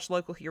forcing you to watch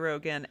Local Hero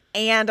again,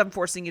 and I'm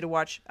forcing you to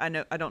watch. I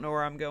don't know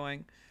where I'm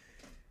going.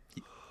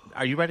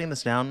 Are you writing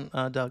this down,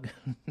 Doug?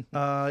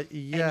 Yeah. And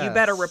you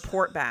better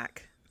report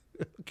back.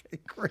 Okay,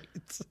 great.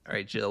 All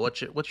right, Jill.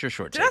 What's your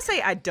short take? Did I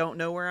say I don't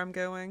know where I'm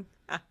going?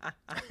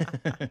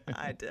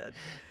 I did.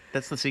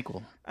 That's the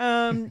sequel.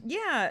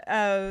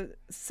 Yeah.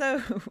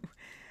 So.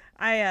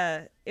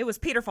 It was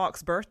Peter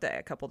Falk's birthday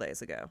a couple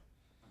days ago.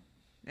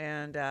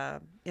 And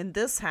in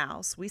this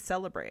house, we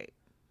celebrate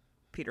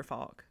Peter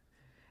Falk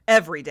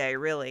every day,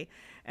 really.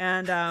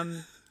 And I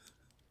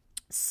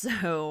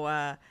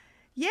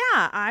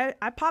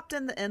popped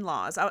in the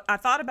in-laws. I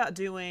thought about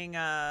doing,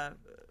 a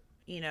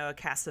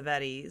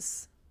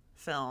Cassavetes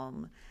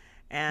film,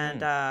 and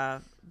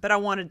but I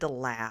wanted to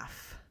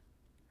laugh.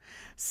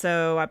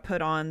 So I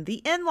put on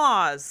The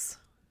In-Laws.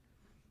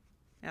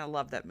 And I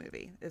love that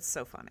movie. It's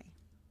so funny.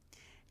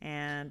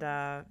 And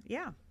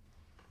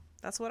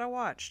that's what I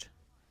watched.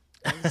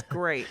 It was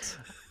great.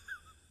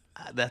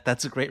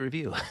 That's a great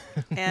review.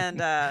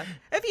 And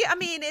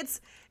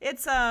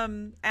it's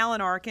Alan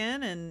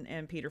Arkin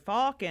and Peter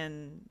Falk,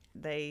 and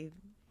they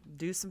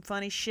do some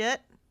funny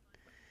shit.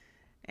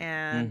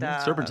 And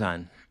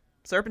Serpentine.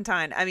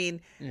 I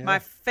mean, my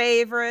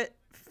favorite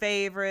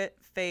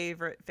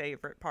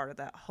favorite part of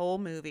that whole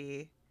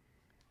movie,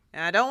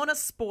 and I don't want to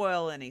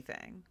spoil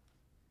anything,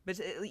 but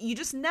you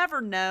just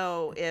never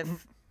know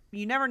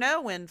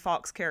when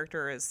Falk's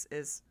character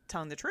is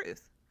telling the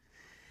truth.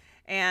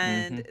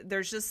 And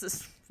there's just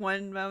this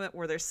one moment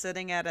where they're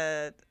sitting at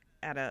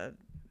a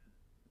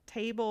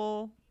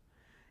table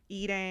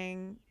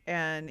eating,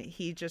 and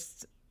he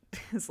just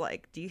is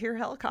like, "Do you hear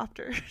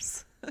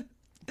helicopters?"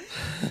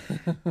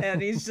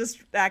 And he's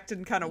just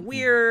acting kind of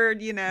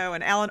weird,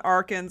 and Alan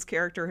Arkin's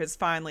character has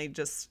finally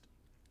just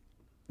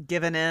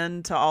given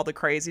in to all the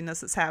craziness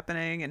that's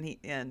happening,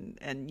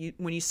 and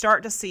when you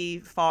start to see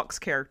Falk's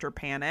character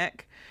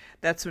panic,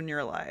 that's when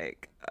you're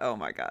like, oh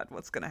my god,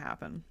 what's gonna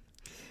happen?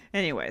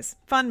 Anyways,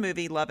 fun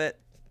movie, love it.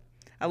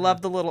 I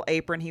love the little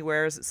apron he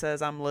wears. It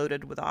says, "I'm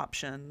loaded with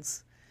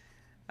options."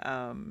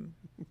 Yeah,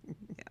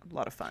 a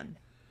lot of fun.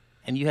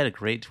 And you had a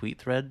great tweet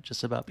thread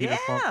just about Peter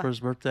Falk for his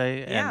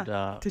birthday.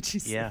 Yeah. And, did you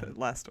see the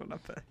last one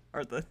up there?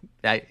 Or the...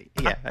 I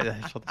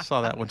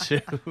saw that one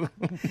too.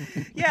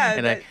 Yeah.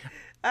 And I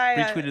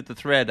retweeted the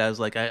thread. I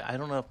was like, I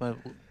don't know if my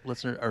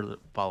listeners or the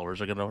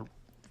followers are going to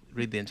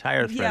read the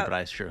entire thread, but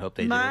I sure hope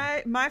they do.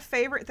 My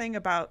favorite thing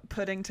about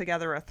putting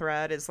together a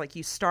thread is like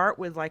you start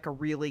with like a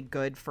really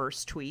good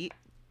first tweet.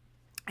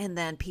 And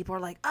then people are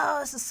like, "Oh,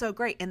 this is so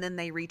great." And then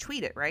they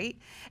retweet it, right?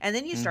 And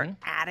then you start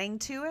adding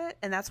to it.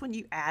 And that's when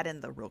you add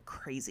in the real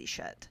crazy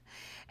shit.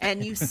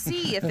 And you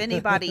see if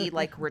anybody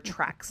like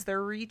retracts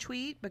their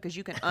retweet, because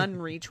you can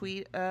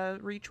unretweet a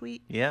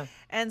retweet. Yeah.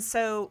 And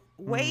so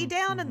way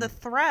down in the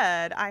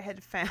thread, I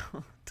had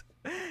found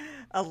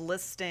a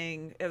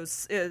listing. It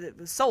was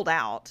sold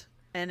out.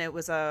 And it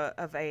was a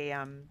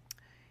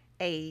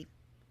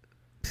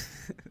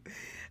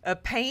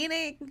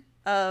painting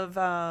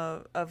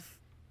of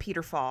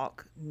Peter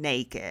Falk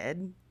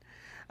naked,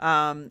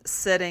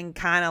 sitting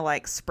kind of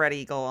like spread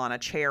eagle on a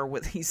chair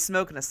he's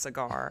smoking a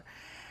cigar.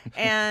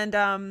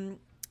 And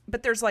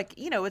but there's like,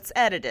 it's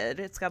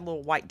edited. It's got a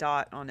little white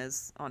dot on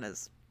his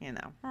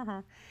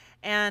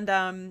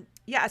And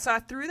so I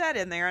threw that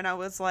in there, and I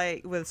was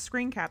like, with a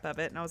screen cap of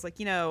it, and I was like,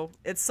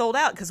 it's sold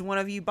out because one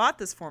of you bought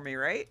this for me,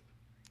 right?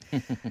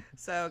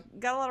 So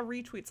got a lot of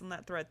retweets on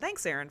that thread.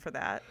 Thanks, Aaron, for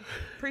that.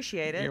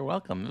 Appreciate it. You're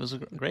welcome. It was a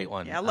great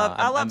one. Yeah,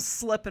 I love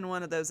slipping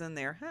one of those in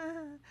there.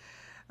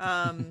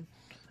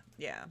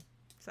 Yeah.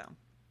 So.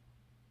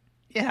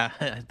 Yeah,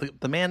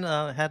 the man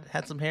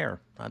had some hair.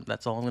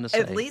 That's all I'm going to say.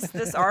 At least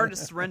this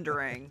artist's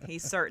rendering, he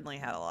certainly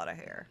had a lot of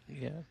hair.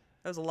 Yeah. There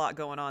was a lot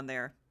going on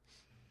there.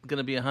 Going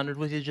to be 100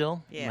 with you,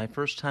 Jill. Yeah. My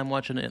first time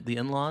watching The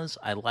In-Laws,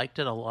 I liked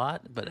it a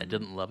lot, but I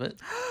didn't love it.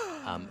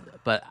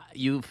 But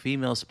you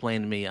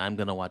female-splained me. I'm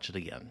going to watch it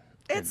again.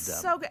 It's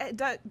so good.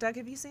 Doug,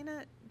 have you seen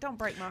it? Don't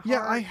break my heart.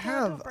 Yeah, I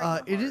have.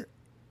 It is.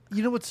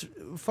 You know what's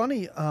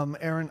funny,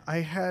 Aaron? I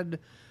had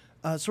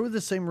sort of the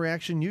same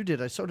reaction you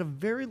did. I saw it a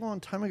very long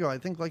time ago. I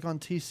think like on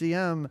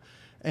TCM,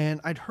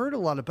 and I'd heard a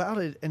lot about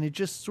it, and it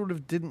just sort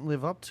of didn't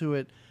live up to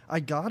it. I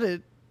got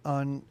it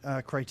on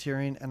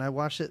Criterion, and I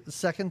watched it the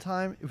second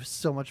time. It was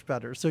so much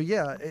better. So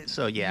yeah,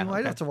 you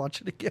might have to watch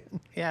it again.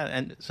 Yeah,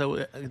 and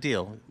so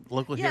deal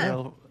local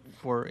hero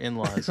for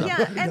In-Laws.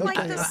 Yeah, and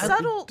like the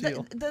subtle,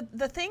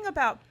 the thing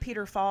about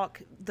Peter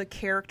Falk, the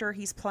character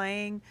he's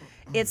playing,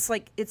 it's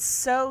like it's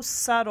so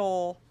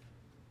subtle.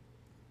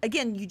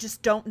 Again, you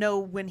just don't know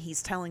when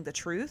he's telling the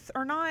truth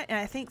or not, and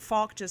I think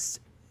Falk just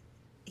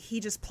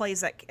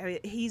plays that. I mean,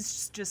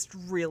 he's just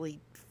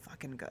really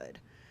fucking good.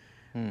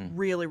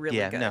 Really, really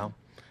good. No.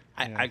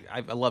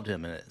 I loved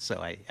him in it.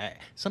 So I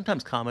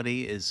sometimes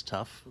comedy is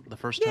tough the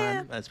first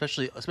time,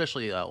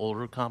 especially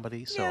older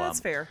comedy. So yeah, that's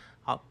fair.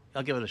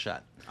 I'll give it a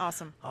shot.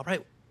 Awesome. All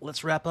right,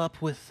 let's wrap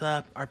up with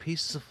our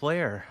pieces of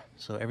flair.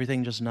 So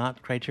everything just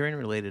not Criterion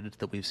related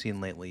that we've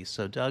seen lately.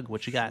 So Doug,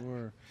 what you got?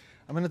 Sure.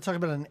 I'm going to talk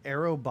about an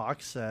Arrow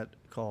box set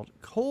called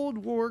Cold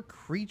War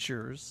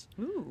Creatures.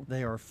 Ooh.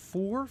 They are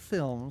 4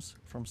 films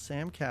from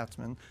Sam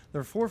Katzman.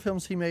 There are 4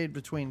 films he made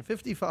between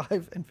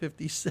 55 and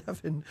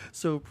 57,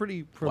 so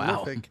pretty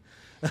prolific.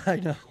 Wow. I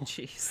know.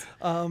 Jeez.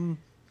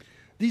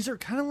 These are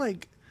kind of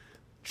like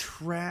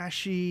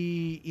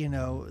trashy,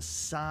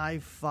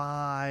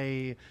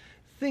 sci-fi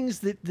things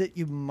that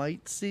you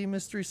might see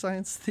Mystery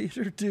Science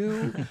Theater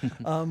do.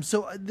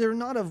 So they're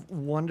not of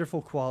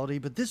wonderful quality,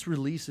 but this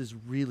release is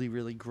really,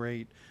 really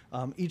great.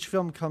 Each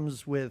film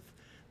comes with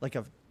like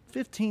a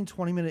 15,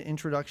 20-minute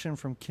introduction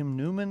from Kim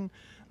Newman.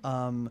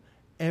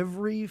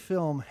 Every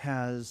film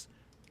has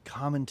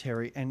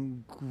commentary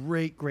and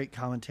great, great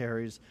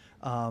commentaries.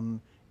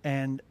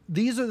 And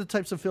these are the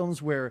types of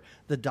films where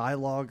the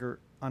dialogue or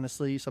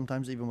honestly,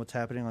 sometimes even what's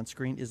happening on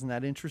screen isn't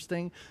that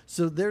interesting.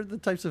 So they're the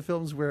types of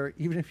films where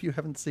even if you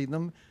haven't seen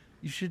them,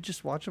 you should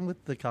just watch them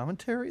with the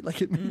commentary.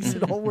 Like it makes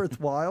it all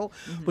worthwhile.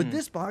 But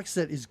this box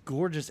set is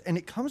gorgeous. And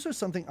it comes with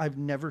something I've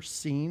never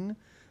seen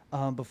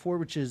before,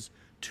 which is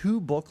 2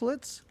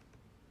 booklets.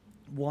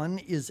 One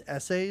is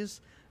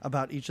essays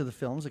about each of the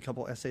films, a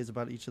couple essays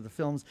about each of the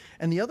films.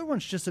 And the other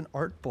one's just an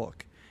art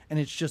book. and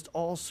it's just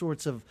all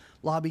sorts of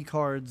lobby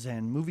cards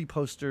and movie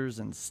posters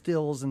and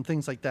stills and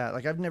things like that.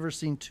 Like, I've never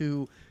seen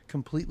 2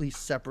 completely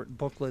separate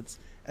booklets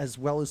as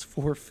well as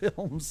 4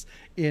 films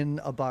in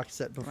a box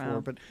set before.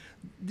 Wow. But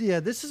yeah,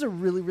 this is a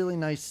really, really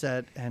nice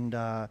set, and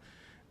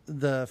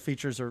the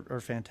features are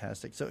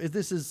fantastic. So if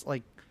this is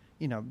like,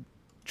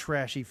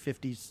 trashy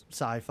 50s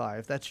sci-fi,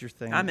 if that's your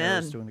thing, I'm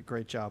Era's in. doing a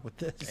great job with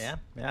this.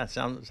 Yeah,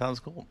 sounds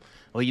cool.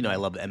 Well, I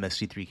love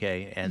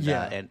MST3K,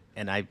 and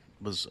and I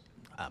was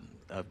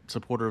a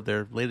supporter of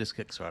their latest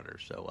Kickstarter,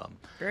 so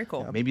Very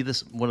cool. maybe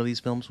one of these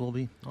films will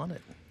be on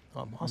it.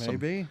 Awesome.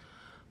 Maybe.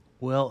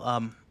 Well,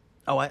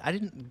 I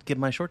didn't give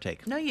my short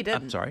take. No, you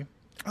didn't. I'm sorry.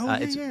 Oh,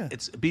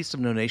 It's Beast of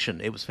No Nation.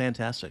 It was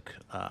fantastic,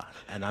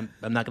 and I'm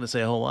not going to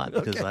say a whole lot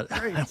because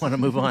Okay, I want to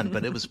move on.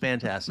 But it was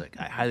fantastic.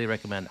 I highly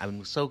recommend.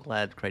 I'm so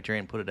glad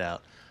Criterion put it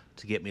out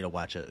to get me to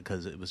watch it,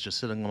 because it was just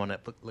sitting on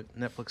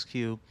Netflix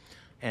queue,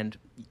 and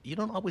you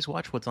don't always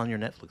watch what's on your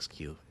Netflix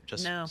queue.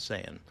 Just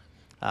saying.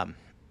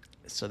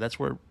 So that's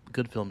where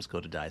good films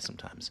go to die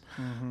sometimes.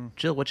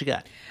 Jill, what you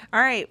got?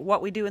 All right,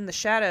 What We Do in the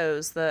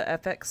Shadows, the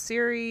FX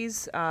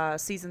series,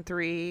 season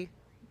 3.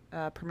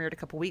 Premiered a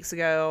couple weeks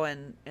ago,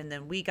 and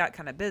then we got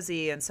kind of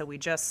busy, and so we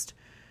just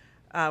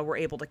were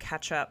able to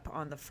catch up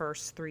on the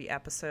first 3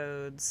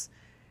 episodes,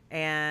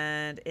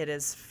 and it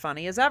is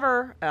funny as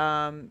ever.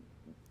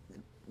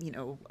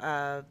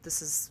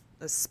 This is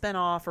a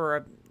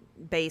spinoff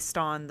based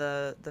on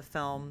the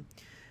film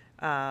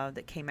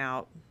that came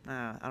out.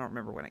 I don't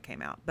remember when it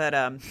came out, but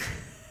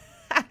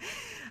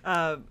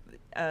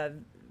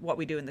What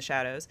We Do in the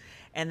Shadows,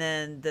 and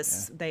then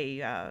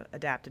they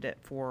adapted it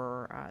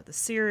for the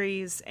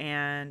series,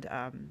 and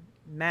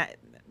Matt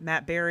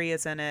Berry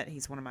is in it.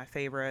 He's one of my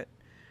favorite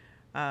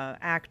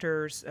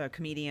actors,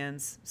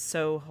 comedians,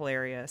 so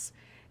hilarious,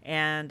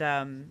 and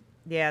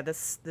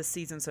this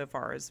season so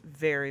far is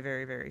very,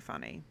 very, very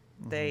funny.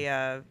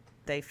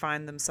 They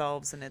find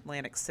themselves in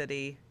Atlantic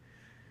City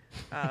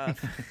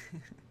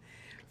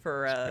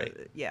for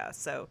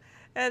so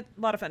a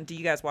lot of fun. Do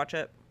you guys watch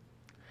it?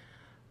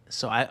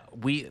 So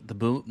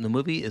the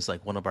movie is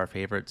like one of our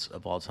favorites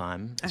of all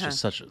time. It's just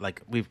such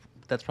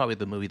that's probably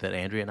the movie that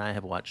Andrea and I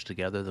have watched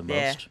together the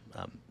most,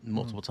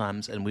 multiple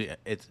times, and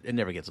it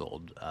never gets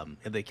old. And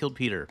they killed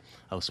Peter.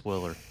 Oh,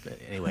 spoiler.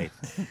 Anyway,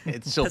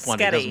 it's still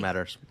funny. It doesn't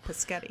matter.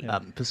 Paschetti.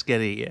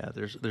 Paschetti. Yeah,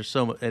 there's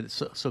so much.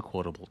 It's so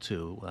quotable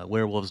too.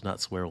 Werewolves, not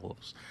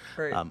swearwolves.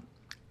 Right.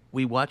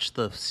 We watched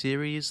the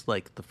series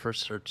like the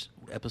first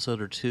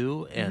episode or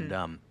 2,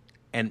 and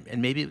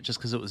and maybe just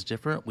because it was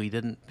different, we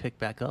didn't pick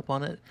back up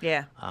on it.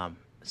 Yeah.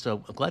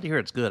 So I'm glad to hear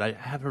it's good. I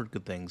have heard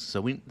good things.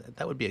 So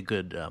that would be a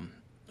good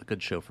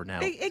show for now.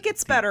 It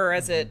gets better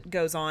as it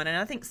goes on, and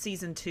I think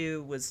season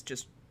 2 was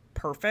just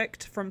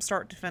perfect from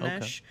start to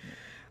finish.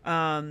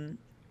 Okay.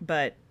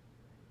 But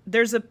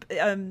there's a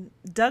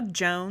Doug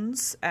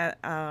Jones.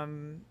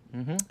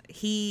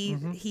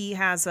 He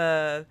has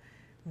a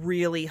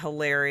really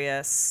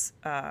hilarious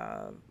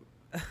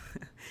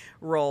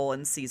role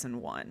in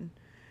season 1.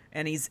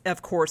 And he's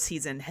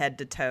in head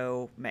to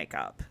toe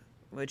makeup,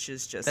 which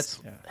is just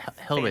that's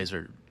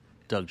Hellraiser.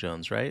 Doug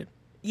Jones, right?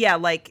 Yeah,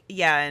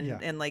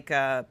 and like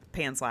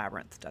Pan's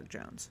Labyrinth, Doug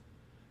Jones.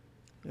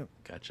 Yep,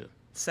 gotcha.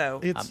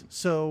 So it's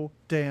so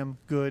damn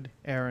good,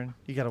 Aaron.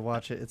 You got to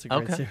watch it. It's a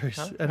great series,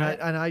 and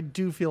I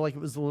do feel like it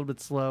was a little bit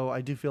slow.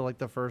 I do feel like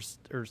the first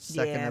or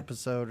second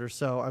episode or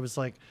so, I was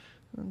like,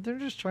 they're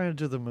just trying to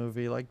do the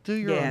movie. Like, do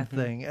your own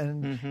thing,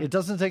 and it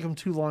doesn't take them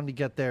too long to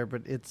get there.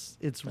 But it's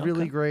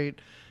really great.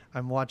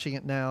 I'm watching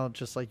it now,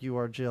 just like you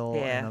are, Jill,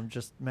 and I'm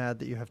just mad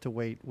that you have to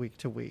wait week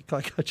to week.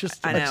 Like, I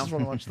just want to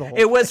watch the whole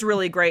It was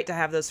really great to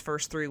have those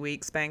first 3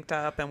 weeks banked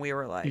up, and we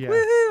were like,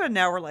 woohoo, and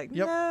now we're like,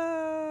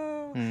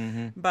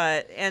 no.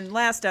 But, and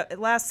last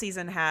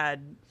season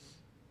had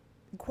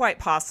quite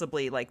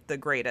possibly, like, the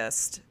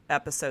greatest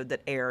episode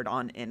that aired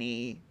on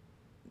any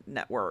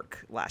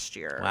network last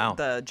year. Wow.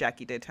 The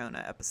Jackie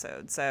Daytona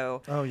episode.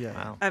 So,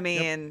 I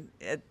mean,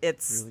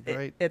 it's really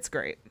great. It's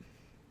great.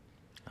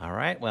 All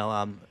right. Well,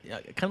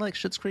 kind of like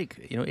Schitt's Creek.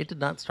 It did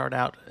not start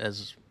out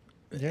as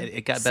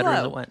it got slow. Better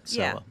as it went.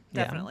 So,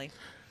 definitely.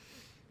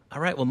 All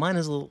right. Well, mine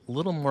is a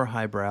little more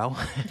highbrow.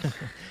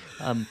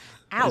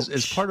 Ouch.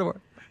 Is part of our.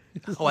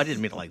 Oh, I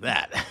didn't mean it like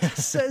that.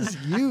 Says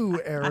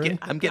you, Aaron.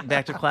 I'm getting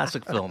back to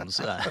classic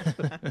films.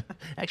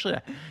 Actually,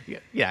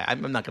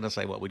 I'm not going to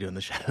say What We Do in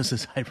the Shadows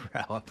is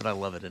highbrow, but I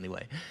love it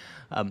anyway.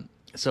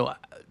 So,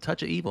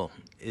 Touch of Evil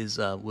was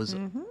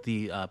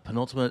the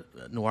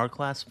penultimate noir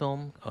class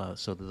film.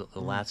 So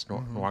the last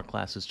noir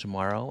class is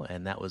tomorrow,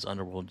 and that was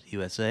Underworld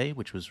USA,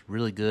 which was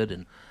really good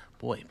and,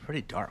 boy,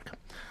 pretty dark.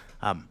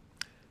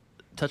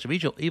 Touch of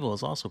Evil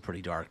is also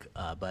pretty dark,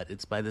 but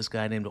it's by this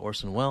guy named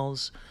Orson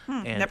Welles.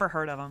 And never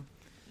heard of him.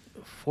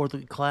 For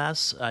the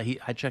class,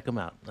 I check him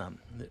out.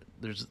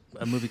 There's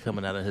a movie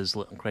coming out of his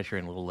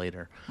Criterion a little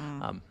later.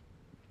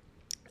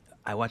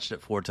 I watched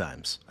it 4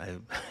 times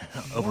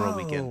over a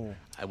weekend.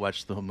 I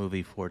watched the whole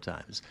movie 4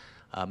 times,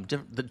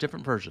 the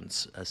different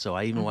versions. So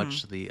I even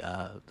watched the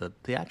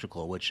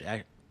theatrical, which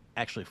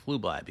actually flew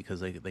by because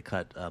they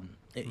cut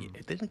they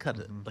didn't cut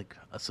like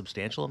a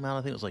substantial amount.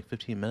 I think it was like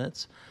 15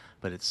 minutes,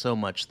 but it's so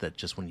much that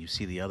just when you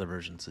see the other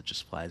versions, it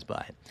just flies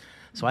by.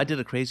 So I did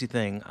a crazy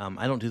thing.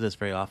 I don't do this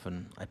very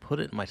often. I put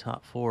it in my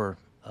top 4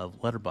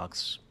 of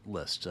Letterboxd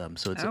list.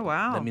 So it's Oh,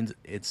 wow. that means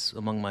it's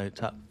among my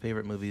top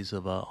favorite movies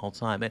of all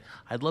time.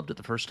 I'd loved it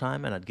the first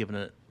time, and I'd given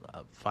it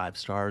 5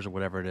 stars or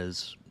whatever it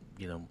is,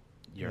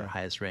 your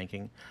highest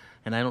ranking.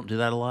 And I don't do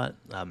that a lot,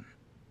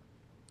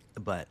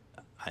 but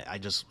I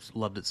just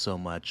loved it so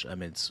much. I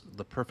mean, it's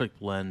the perfect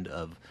blend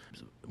of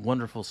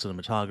wonderful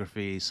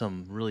cinematography,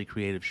 some really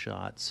creative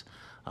shots,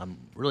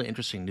 really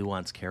interesting,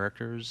 nuanced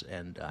characters,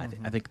 and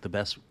I think the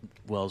best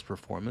Wells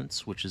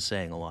performance, which is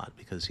saying a lot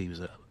because he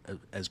was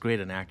as great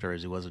an actor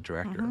as he was a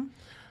director,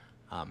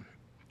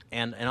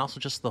 and also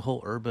just the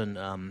whole urban,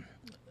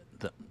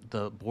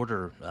 the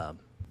border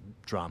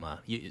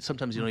drama.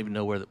 Sometimes you don't even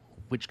know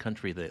which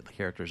country the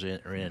characters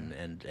are in,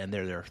 and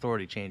their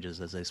authority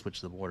changes as they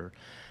switch the border.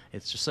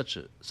 It's just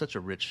such a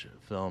rich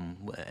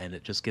film, and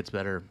it just gets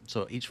better.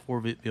 So each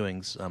 4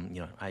 viewings,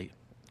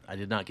 I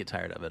did not get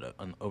tired of it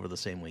over the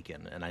same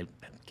weekend, and I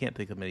can't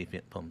think of many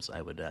films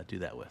I would do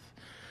that with.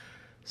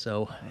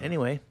 So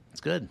anyway,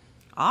 it's good.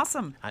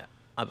 Awesome.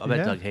 I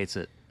bet Doug hates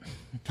it.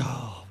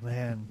 Oh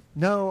man,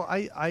 no,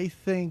 I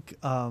think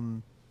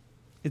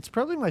it's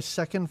probably my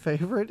second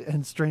favorite,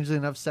 and strangely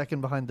enough,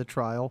 second behind The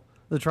Trial.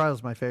 The Trial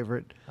is my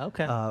favorite.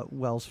 Okay.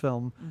 Wells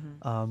film,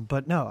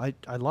 but no,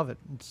 I love it.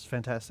 It's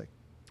fantastic.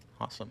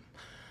 Awesome.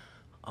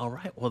 All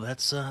right. Well,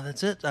 that's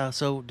it.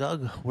 So,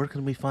 Doug, where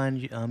can we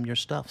find your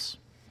stuffs?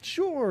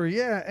 Sure,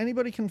 yeah.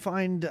 Anybody can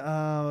find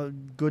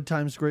Good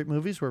Times, Great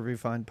Movies wherever you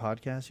find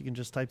podcasts. You can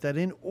just type that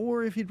in.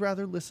 Or if you'd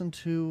rather listen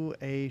to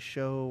a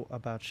show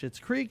about Schitt's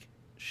Creek,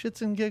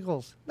 Shits and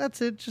Giggles. That's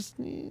it. Just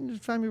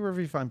find me wherever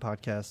you find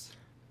podcasts.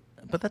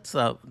 But that's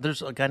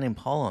there's a guy named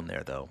Paul on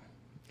there, though.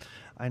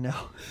 I know.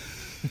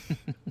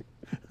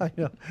 I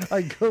know.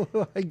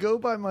 I go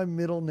by my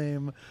middle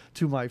name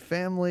to my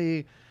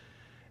family,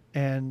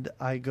 and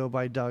I go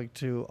by Doug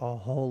to a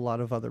whole lot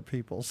of other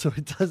people. So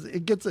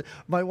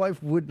my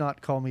wife would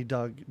not call me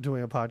Doug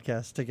doing a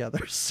podcast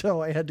together,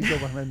 so I had to go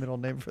by my middle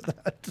name for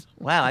that.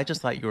 Wow, I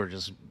just thought you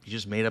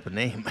just made up a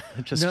name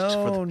to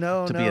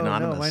be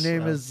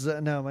anonymous.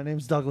 No. My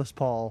name's Douglas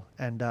Paul,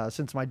 and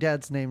since my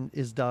dad's name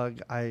is Doug,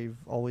 I've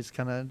always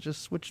kind of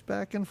just switched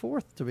back and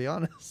forth, to be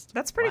honest.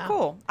 That's pretty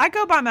cool. I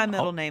go by my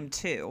middle name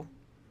too.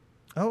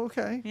 Oh,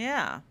 okay.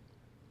 Yeah.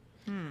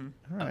 All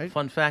right.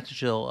 Fun fact,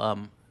 Jill.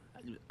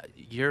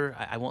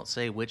 I won't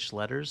say which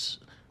letters,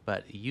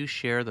 but you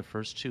share the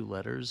first 2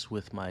 letters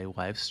with my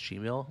wife's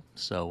Gmail.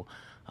 So,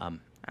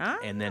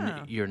 and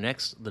then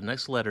the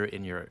next letter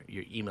in your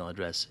email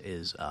address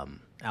is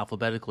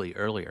alphabetically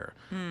earlier.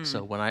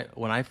 So when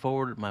I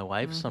forward my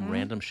wife some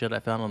random shit I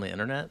found on the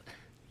internet,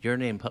 your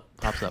name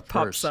pops up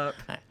first.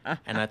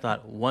 And I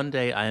thought one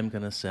day I am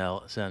going to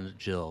send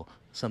Jill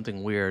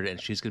something weird, and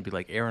she's going to be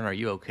like, "Aaron, are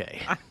you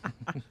okay?"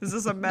 Is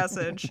this a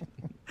message?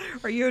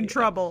 Are you in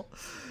trouble?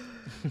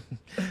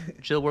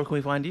 Jill, where can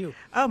we find you?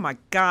 Oh my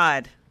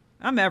God,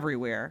 I'm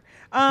everywhere.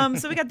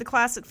 So we got the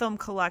Classic Film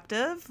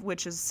Collective,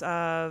 which is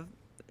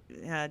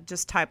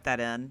just type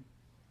that in,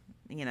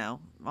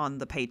 on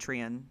the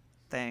Patreon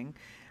thing.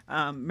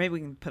 Maybe we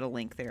can put a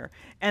link there.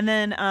 And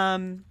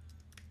then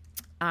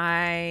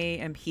I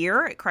am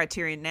here at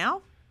Criterion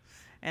now.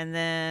 And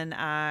then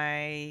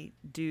I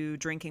do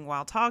Drinking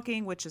While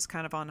Talking, which is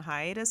kind of on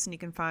hiatus. And you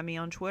can find me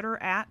on Twitter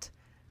at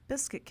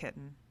Biscuit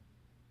Kitten.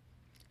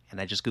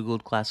 And I just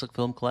Googled Classic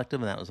Film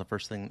Collective, and that was the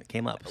first thing that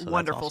came up. So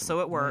wonderful. Awesome.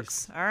 So it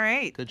works. Nice. All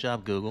right. Good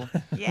job, Google.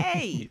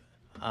 Yay.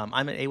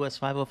 I'm at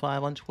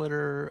AWest505 on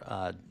Twitter.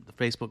 The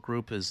Facebook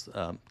group is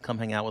come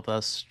hang out with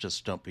us.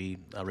 Just don't be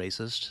a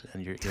racist,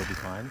 and you'll be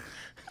fine.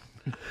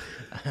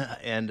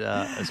 And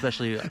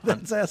especially...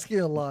 That's asking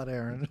a lot,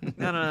 Aaron.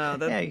 No.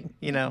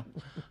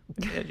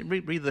 Hey,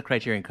 read the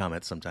Criterion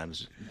comments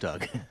sometimes,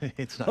 Doug.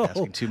 It's not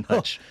asking too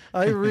much.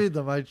 I read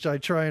them. I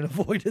try and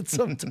avoid it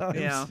sometimes.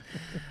 Yeah.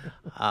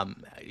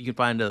 You can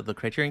find the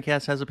Criterion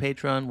Cast has a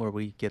Patreon where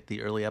we get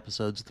the early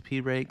episodes of the P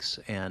breaks,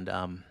 and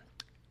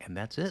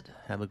that's it.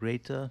 Have a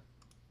great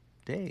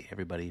day,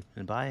 everybody,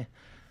 and bye,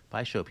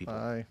 show people.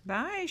 Bye.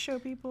 Bye, show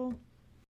people.